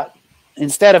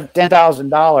 instead of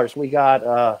 $10,000, we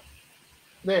got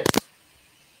this.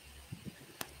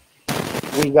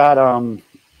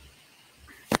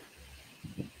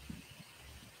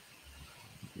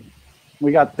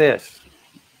 We got this.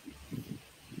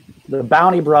 The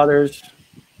Bounty Brothers,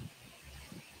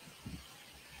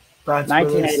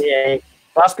 1988,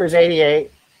 Buskers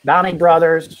 88, Bounty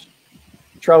Brothers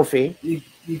trophy. You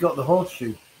got the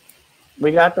horseshoe.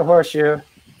 We got the horseshoe,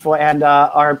 and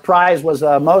our prize was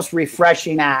the most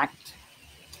refreshing act.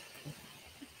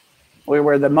 We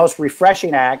were the most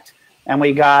refreshing act, and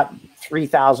we got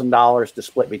 $3,000 to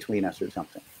split between us or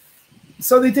something.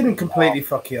 So they didn't completely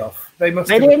fuck you off. They must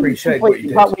have appreciated what you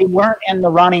did. But we weren't in the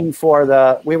running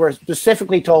for we were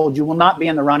specifically told you will not be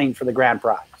in the running for the grand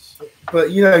prize.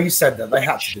 But, you know, you said that. They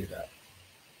had to do that.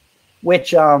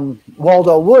 Which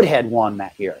Waldo Woodhead won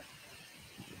that year.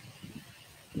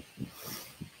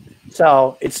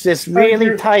 So it's this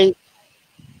really tight,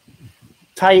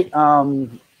 it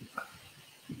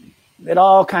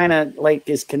all kind of like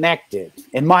is connected.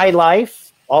 In my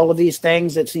life, all of these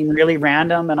things that seem really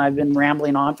random, and I've been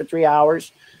rambling on for 3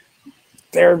 hours,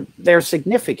 they're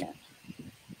significant.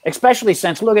 Especially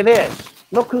since, look at this.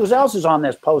 Look who else is on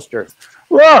this poster.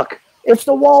 Look, it's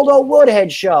the Waldo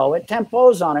Woodhead show at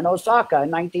Tempozon in Osaka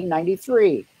in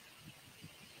 1993.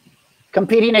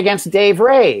 Competing against Dave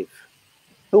Rave,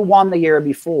 who won the year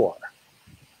before.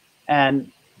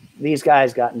 And these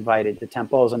guys got invited to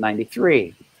Tempozon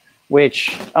 93,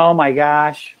 which, oh my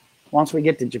gosh, once we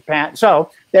get to Japan.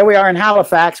 So there we are in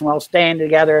Halifax, and we're all staying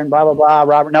together and blah, blah, blah.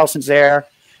 Robert Nelson's there.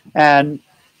 And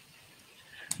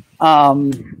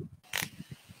I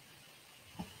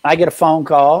get a phone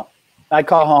call. I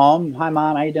call home. Hi,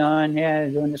 Mom. How you doing? Yeah,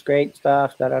 doing this great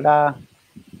stuff. Da, da, da.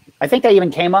 I think they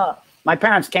even came up. My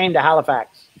parents came to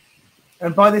Halifax.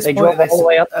 And by this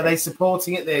point, are they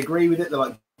supporting it? They agree with it? They're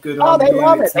like, good on you. Oh, they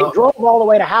love it. They drove all the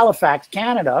way to Halifax,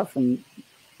 Canada, from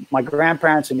my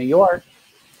grandparents in New York.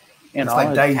 You know, it's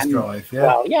like days drive, yeah.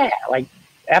 Well, yeah, like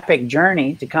epic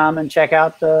journey to come and check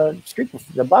out the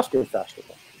Busker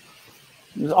Festival.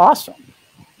 It was awesome.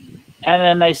 And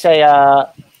then they say,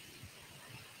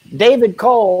 David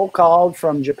Cole called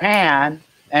from Japan,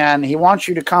 and he wants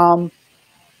you to come.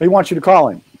 He wants you to call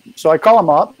him. So I call him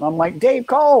up. I'm like, Dave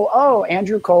Cole. Oh,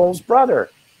 Andrew Cole's brother,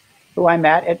 who I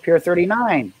met at Pier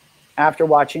 39 after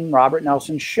watching Robert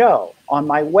Nelson's show on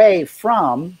my way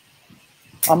from,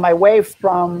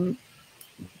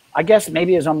 I guess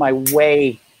maybe it was on my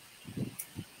way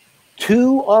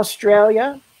to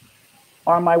Australia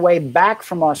or on my way back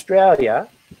from Australia.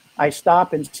 I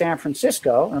stop in San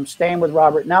Francisco, and I'm staying with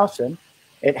Robert Nelson.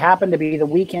 It happened to be the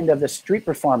weekend of the Street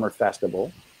Performer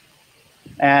Festival.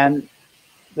 And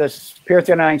the Pier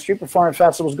 39 Street Performer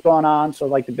Festival is going on, so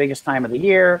like the biggest time of the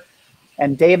year.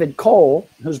 And David Cole,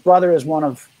 whose brother is one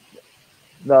of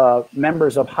the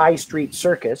members of High Street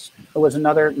Circus, who was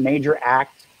another major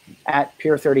act at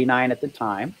Pier 39 at the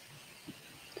time.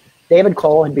 David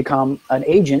Cole had become an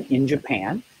agent in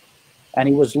Japan, and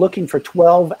he was looking for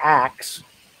 12 acts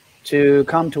to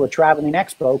come to a traveling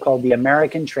expo called the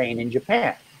American Train in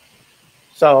Japan.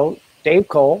 So Dave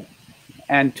Cole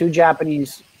and two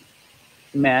Japanese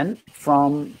men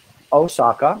from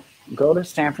Osaka go to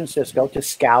San Francisco to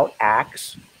scout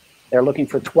acts. They're looking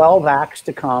for 12 acts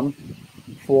to come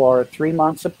for 3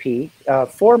 months apiece,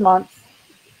 4 months,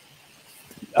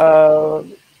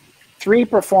 3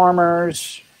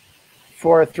 performers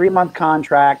for a 3-month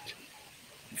contract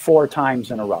 4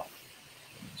 times in a row.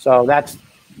 So that's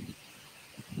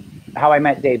how I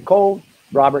met Dave Cole.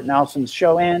 Robert Nelson's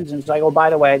show ends, and it's like, oh, by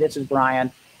the way, this is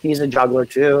Brian. He's a juggler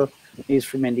too. He's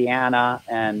from Indiana,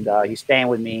 and he's staying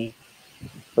with me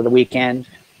for the weekend.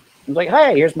 I was like,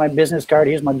 hey, here's my business card.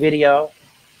 Here's my video.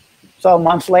 So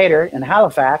months later in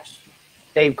Halifax,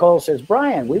 Dave Cole says,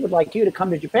 Brian, we would like you to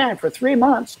come to Japan for 3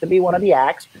 months to be one of the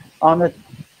acts on the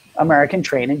American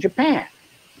Train in Japan.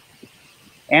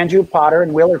 Andrew Potter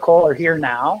and Wheeler Cole are here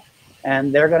now,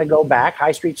 and they're going to go back.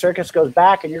 High Street Circus goes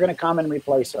back, and you're going to come and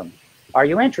replace them. Are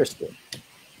you interested?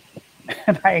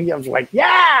 And I was like,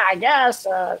 yeah, I guess.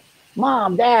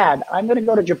 Mom, Dad, I'm going to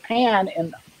go to Japan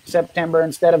in September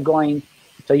instead of going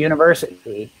to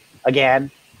university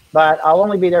again. But I'll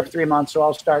only be there for 3 months, so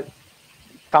I'll start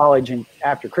college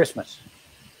after Christmas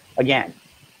again.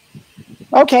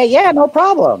 Okay, yeah, no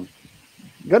problem.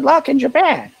 Good luck in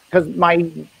Japan. because my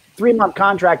 3-month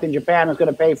contract in Japan was going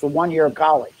to pay for 1 year of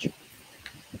college.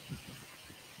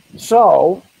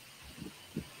 So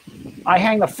I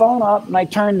hang the phone up and I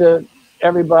turn to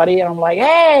everybody and I'm like,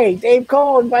 hey, Dave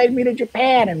Cole invited me to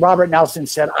Japan. And Robert Nelson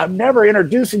said, I'm never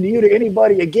introducing you to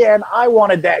anybody again. I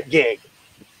wanted that gig.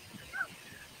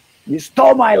 You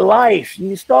stole my life.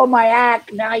 You stole my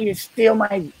act. Now you steal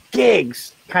my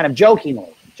gigs. Kind of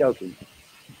jokingly.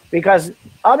 Because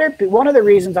one of the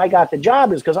reasons I got the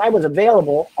job is because I was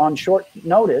available on short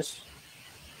notice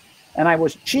and I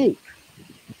was cheap.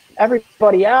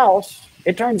 Everybody else,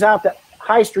 it turns out that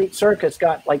High Street Circus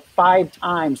got like 5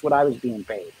 times what I was being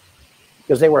paid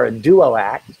because they were a duo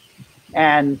act.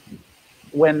 And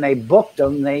when they booked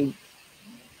them, they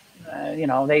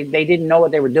didn't know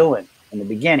what they were doing in the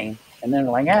beginning. And then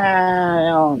they're like,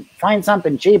 find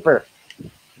something cheaper.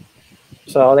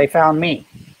 So they found me.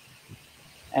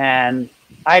 And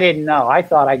I didn't know. I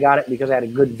thought I got it because I had a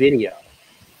good video.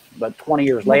 But 20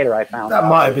 years later, I found that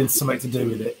might have been something to do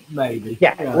with it, maybe.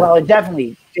 Yeah, well, it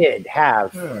definitely did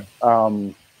have. Yeah.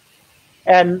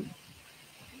 And,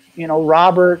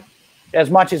 Robert, as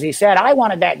much as he said, I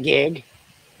wanted that gig,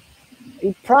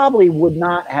 he probably would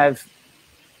not have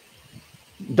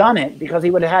done it because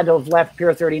he would have had to have left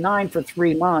Pier 39 for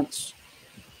 3 months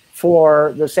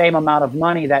for the same amount of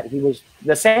money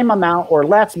the same amount or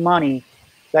less money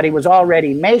that he was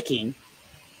already making.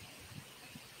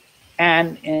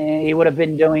 And he would have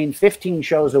been doing 15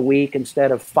 shows a week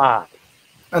instead of 5.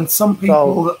 And some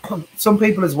people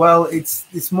as well,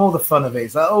 it's more the fun of it.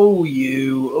 It's like,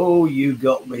 you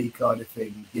got me kind of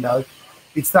thing,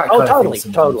 It's that kind of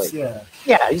thing. Totally.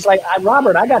 Yeah. He's like,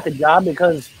 Robert, I got the job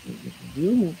because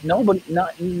none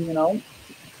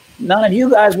of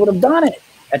you guys would have done it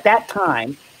at that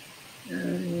time.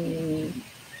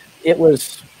 It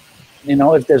was,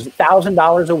 if there's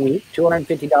 $1,000 a week,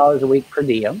 $250 a week per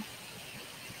diem.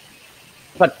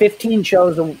 But 15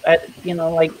 shows,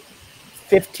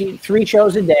 3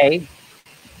 shows a day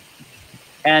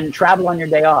and travel on your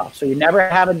day off. So you never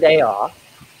have a day off.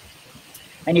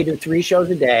 And you do 3 shows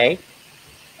a day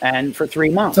and for 3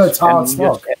 months. So it's hard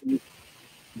slog.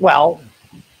 Well,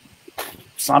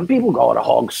 some people go at a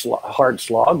hard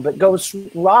slog, but go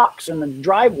rocks in the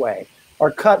driveway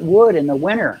or cut wood in the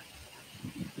winter.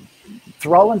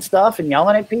 Throwing stuff and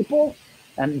yelling at people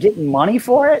and getting money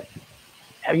for it.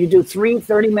 You do 3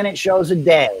 30-minute shows a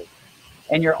day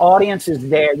and your audience is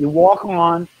there. You walk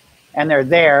on and they're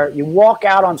there. You walk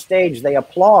out on stage, they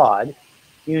applaud.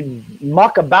 You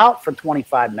muck about for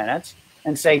 25 minutes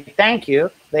and say thank you.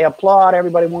 They applaud.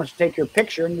 Everybody wants to take your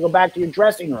picture and you go back to your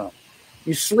dressing room.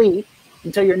 You sleep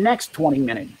until your next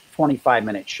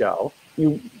 25-minute show.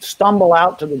 You stumble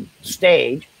out to the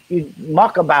stage. You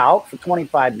muck about for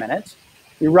 25 minutes.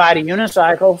 You ride a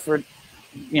unicycle for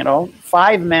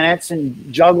 5 minutes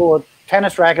and juggle a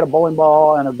tennis racket, a bowling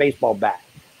ball, and a baseball bat.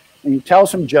 And you tell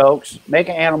some jokes, make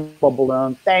an animal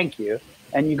balloon, thank you,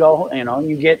 and you go, and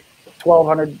you get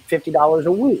 $1,250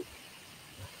 a week.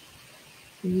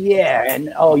 Yeah, and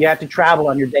you have to travel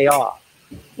on your day off.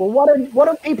 Well, what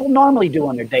do people normally do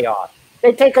on their day off?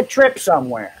 They take a trip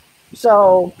somewhere.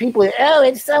 So people,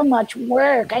 it's so much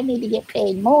work. I need to get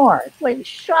paid more. It's like,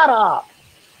 shut up.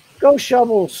 Go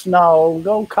shovel snow,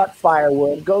 go cut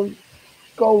firewood, go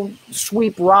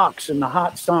sweep rocks in the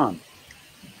hot sun.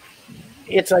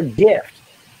 It's a gift.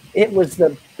 It was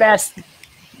the best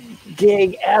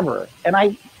gig ever. And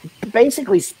I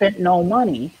basically spent no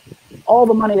money. All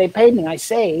the money they paid me, I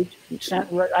saved.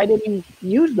 I didn't even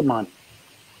use the money.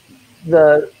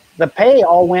 The pay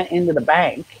all went into the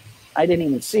bank. I didn't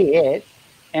even see it.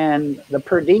 And the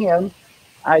per diem,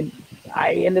 I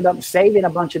ended up saving a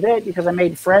bunch of it because I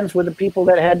made friends with the people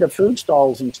that had the food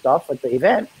stalls and stuff at the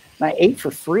event. And I ate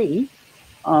for free.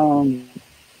 So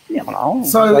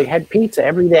I had pizza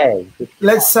every day.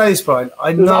 Let's say this, Brian.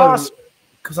 I know,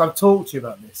 because I've talked to you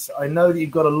about this. I know that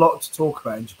you've got a lot to talk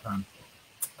about in Japan.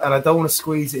 And I don't want to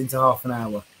squeeze it into half an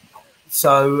hour.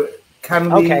 So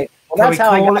can we... Okay, well, that's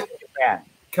how I got to Japan.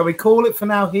 Can we call it for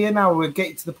now here? Now we're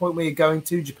getting to the point where you're going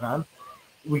to Japan.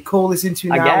 We call this into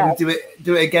now. We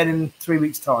do it again in 3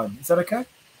 weeks' time. Is that okay?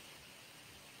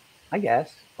 I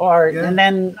guess. And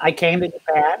then I came to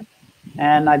Japan,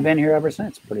 and I've been here ever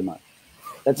since, pretty much.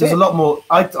 There's a lot more.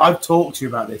 I've talked to you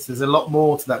about this. There's a lot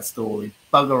more to that story.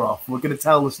 Bugger off. We're going to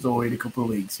tell the story in a couple of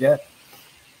weeks. Yeah.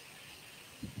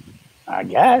 I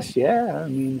guess. Yeah. I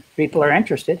mean, people are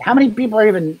interested. How many people are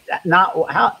even not?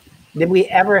 How did we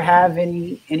ever have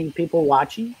any people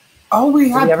watching? Oh, we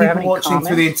had people watching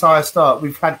through the entire start.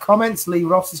 We've had comments. Lee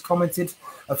Ross has commented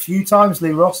a few times.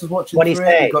 Lee Ross is watching. What do you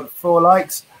say? We've got 4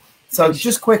 likes. So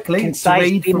just quickly to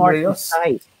read from Rios.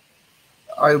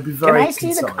 I'll be very Can I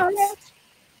see the comments?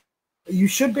 You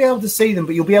should be able to see them,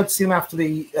 but you'll be able to see them after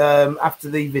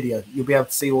the video. You'll be able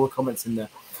to see all the comments in there.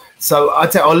 So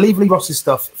I'll leave Lee Ross's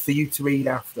stuff for you to read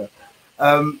after.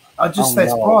 I just say,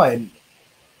 Brian,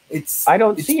 I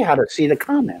don't see how to see the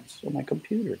comments on my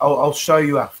computer. I'll show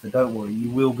you after. Don't worry, you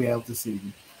will be able to see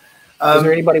them. Is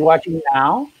there anybody watching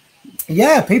now?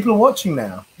 Yeah, people are watching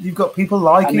now. You've got people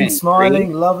liking,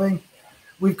 smiling, loving.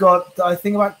 We've got, I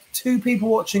think, about 2 people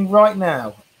watching right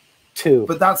now. 2.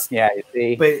 But that's you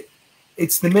see. But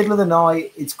it's the middle of the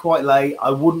night. It's quite late.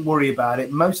 I wouldn't worry about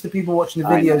it. Most of the people watching the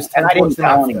videos and I didn't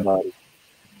tell anybody.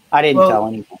 I didn't tell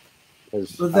anyone.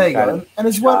 Well, there you go. And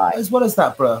as well as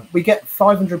that, bro, we get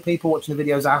 500 people watching the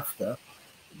videos after,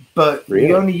 but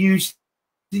we only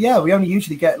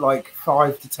usually get like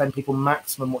 5 to 10 people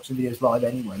maximum watching videos live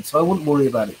anyway. So I wouldn't worry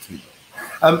about it too much.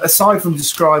 Aside from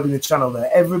describing the channel there,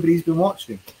 everybody's been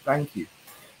watching. Thank you.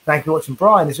 Thank you for watching.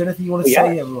 Brian, is there anything you want to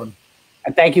say, everyone?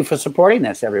 And thank you for supporting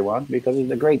this, everyone, because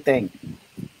it's a great thing.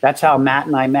 That's how Matt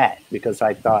and I met, because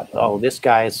I thought, oh, this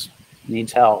guy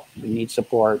needs help. He needs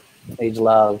support, needs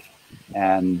love.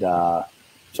 And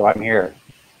so I'm here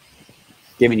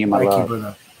giving you my love. Thank you,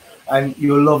 brother. And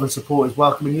your love and support is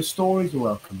welcome, and your stories are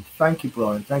welcome. Thank you,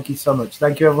 Brian. Thank you so much.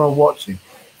 Thank you, everyone watching.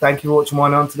 Thank you for watching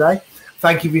Whine On today.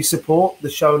 Thank you for your support. The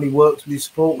show only works with your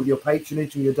support, with your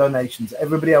patronage, and your donations.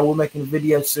 Everybody, I will make a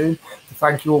video soon to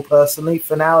thank you all personally.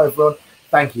 For now, everyone,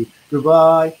 thank you.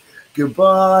 Goodbye.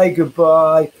 Goodbye.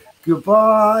 Goodbye.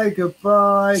 Goodbye.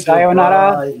 Goodbye.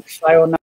 Sayonara. Goodbye. Sayonara.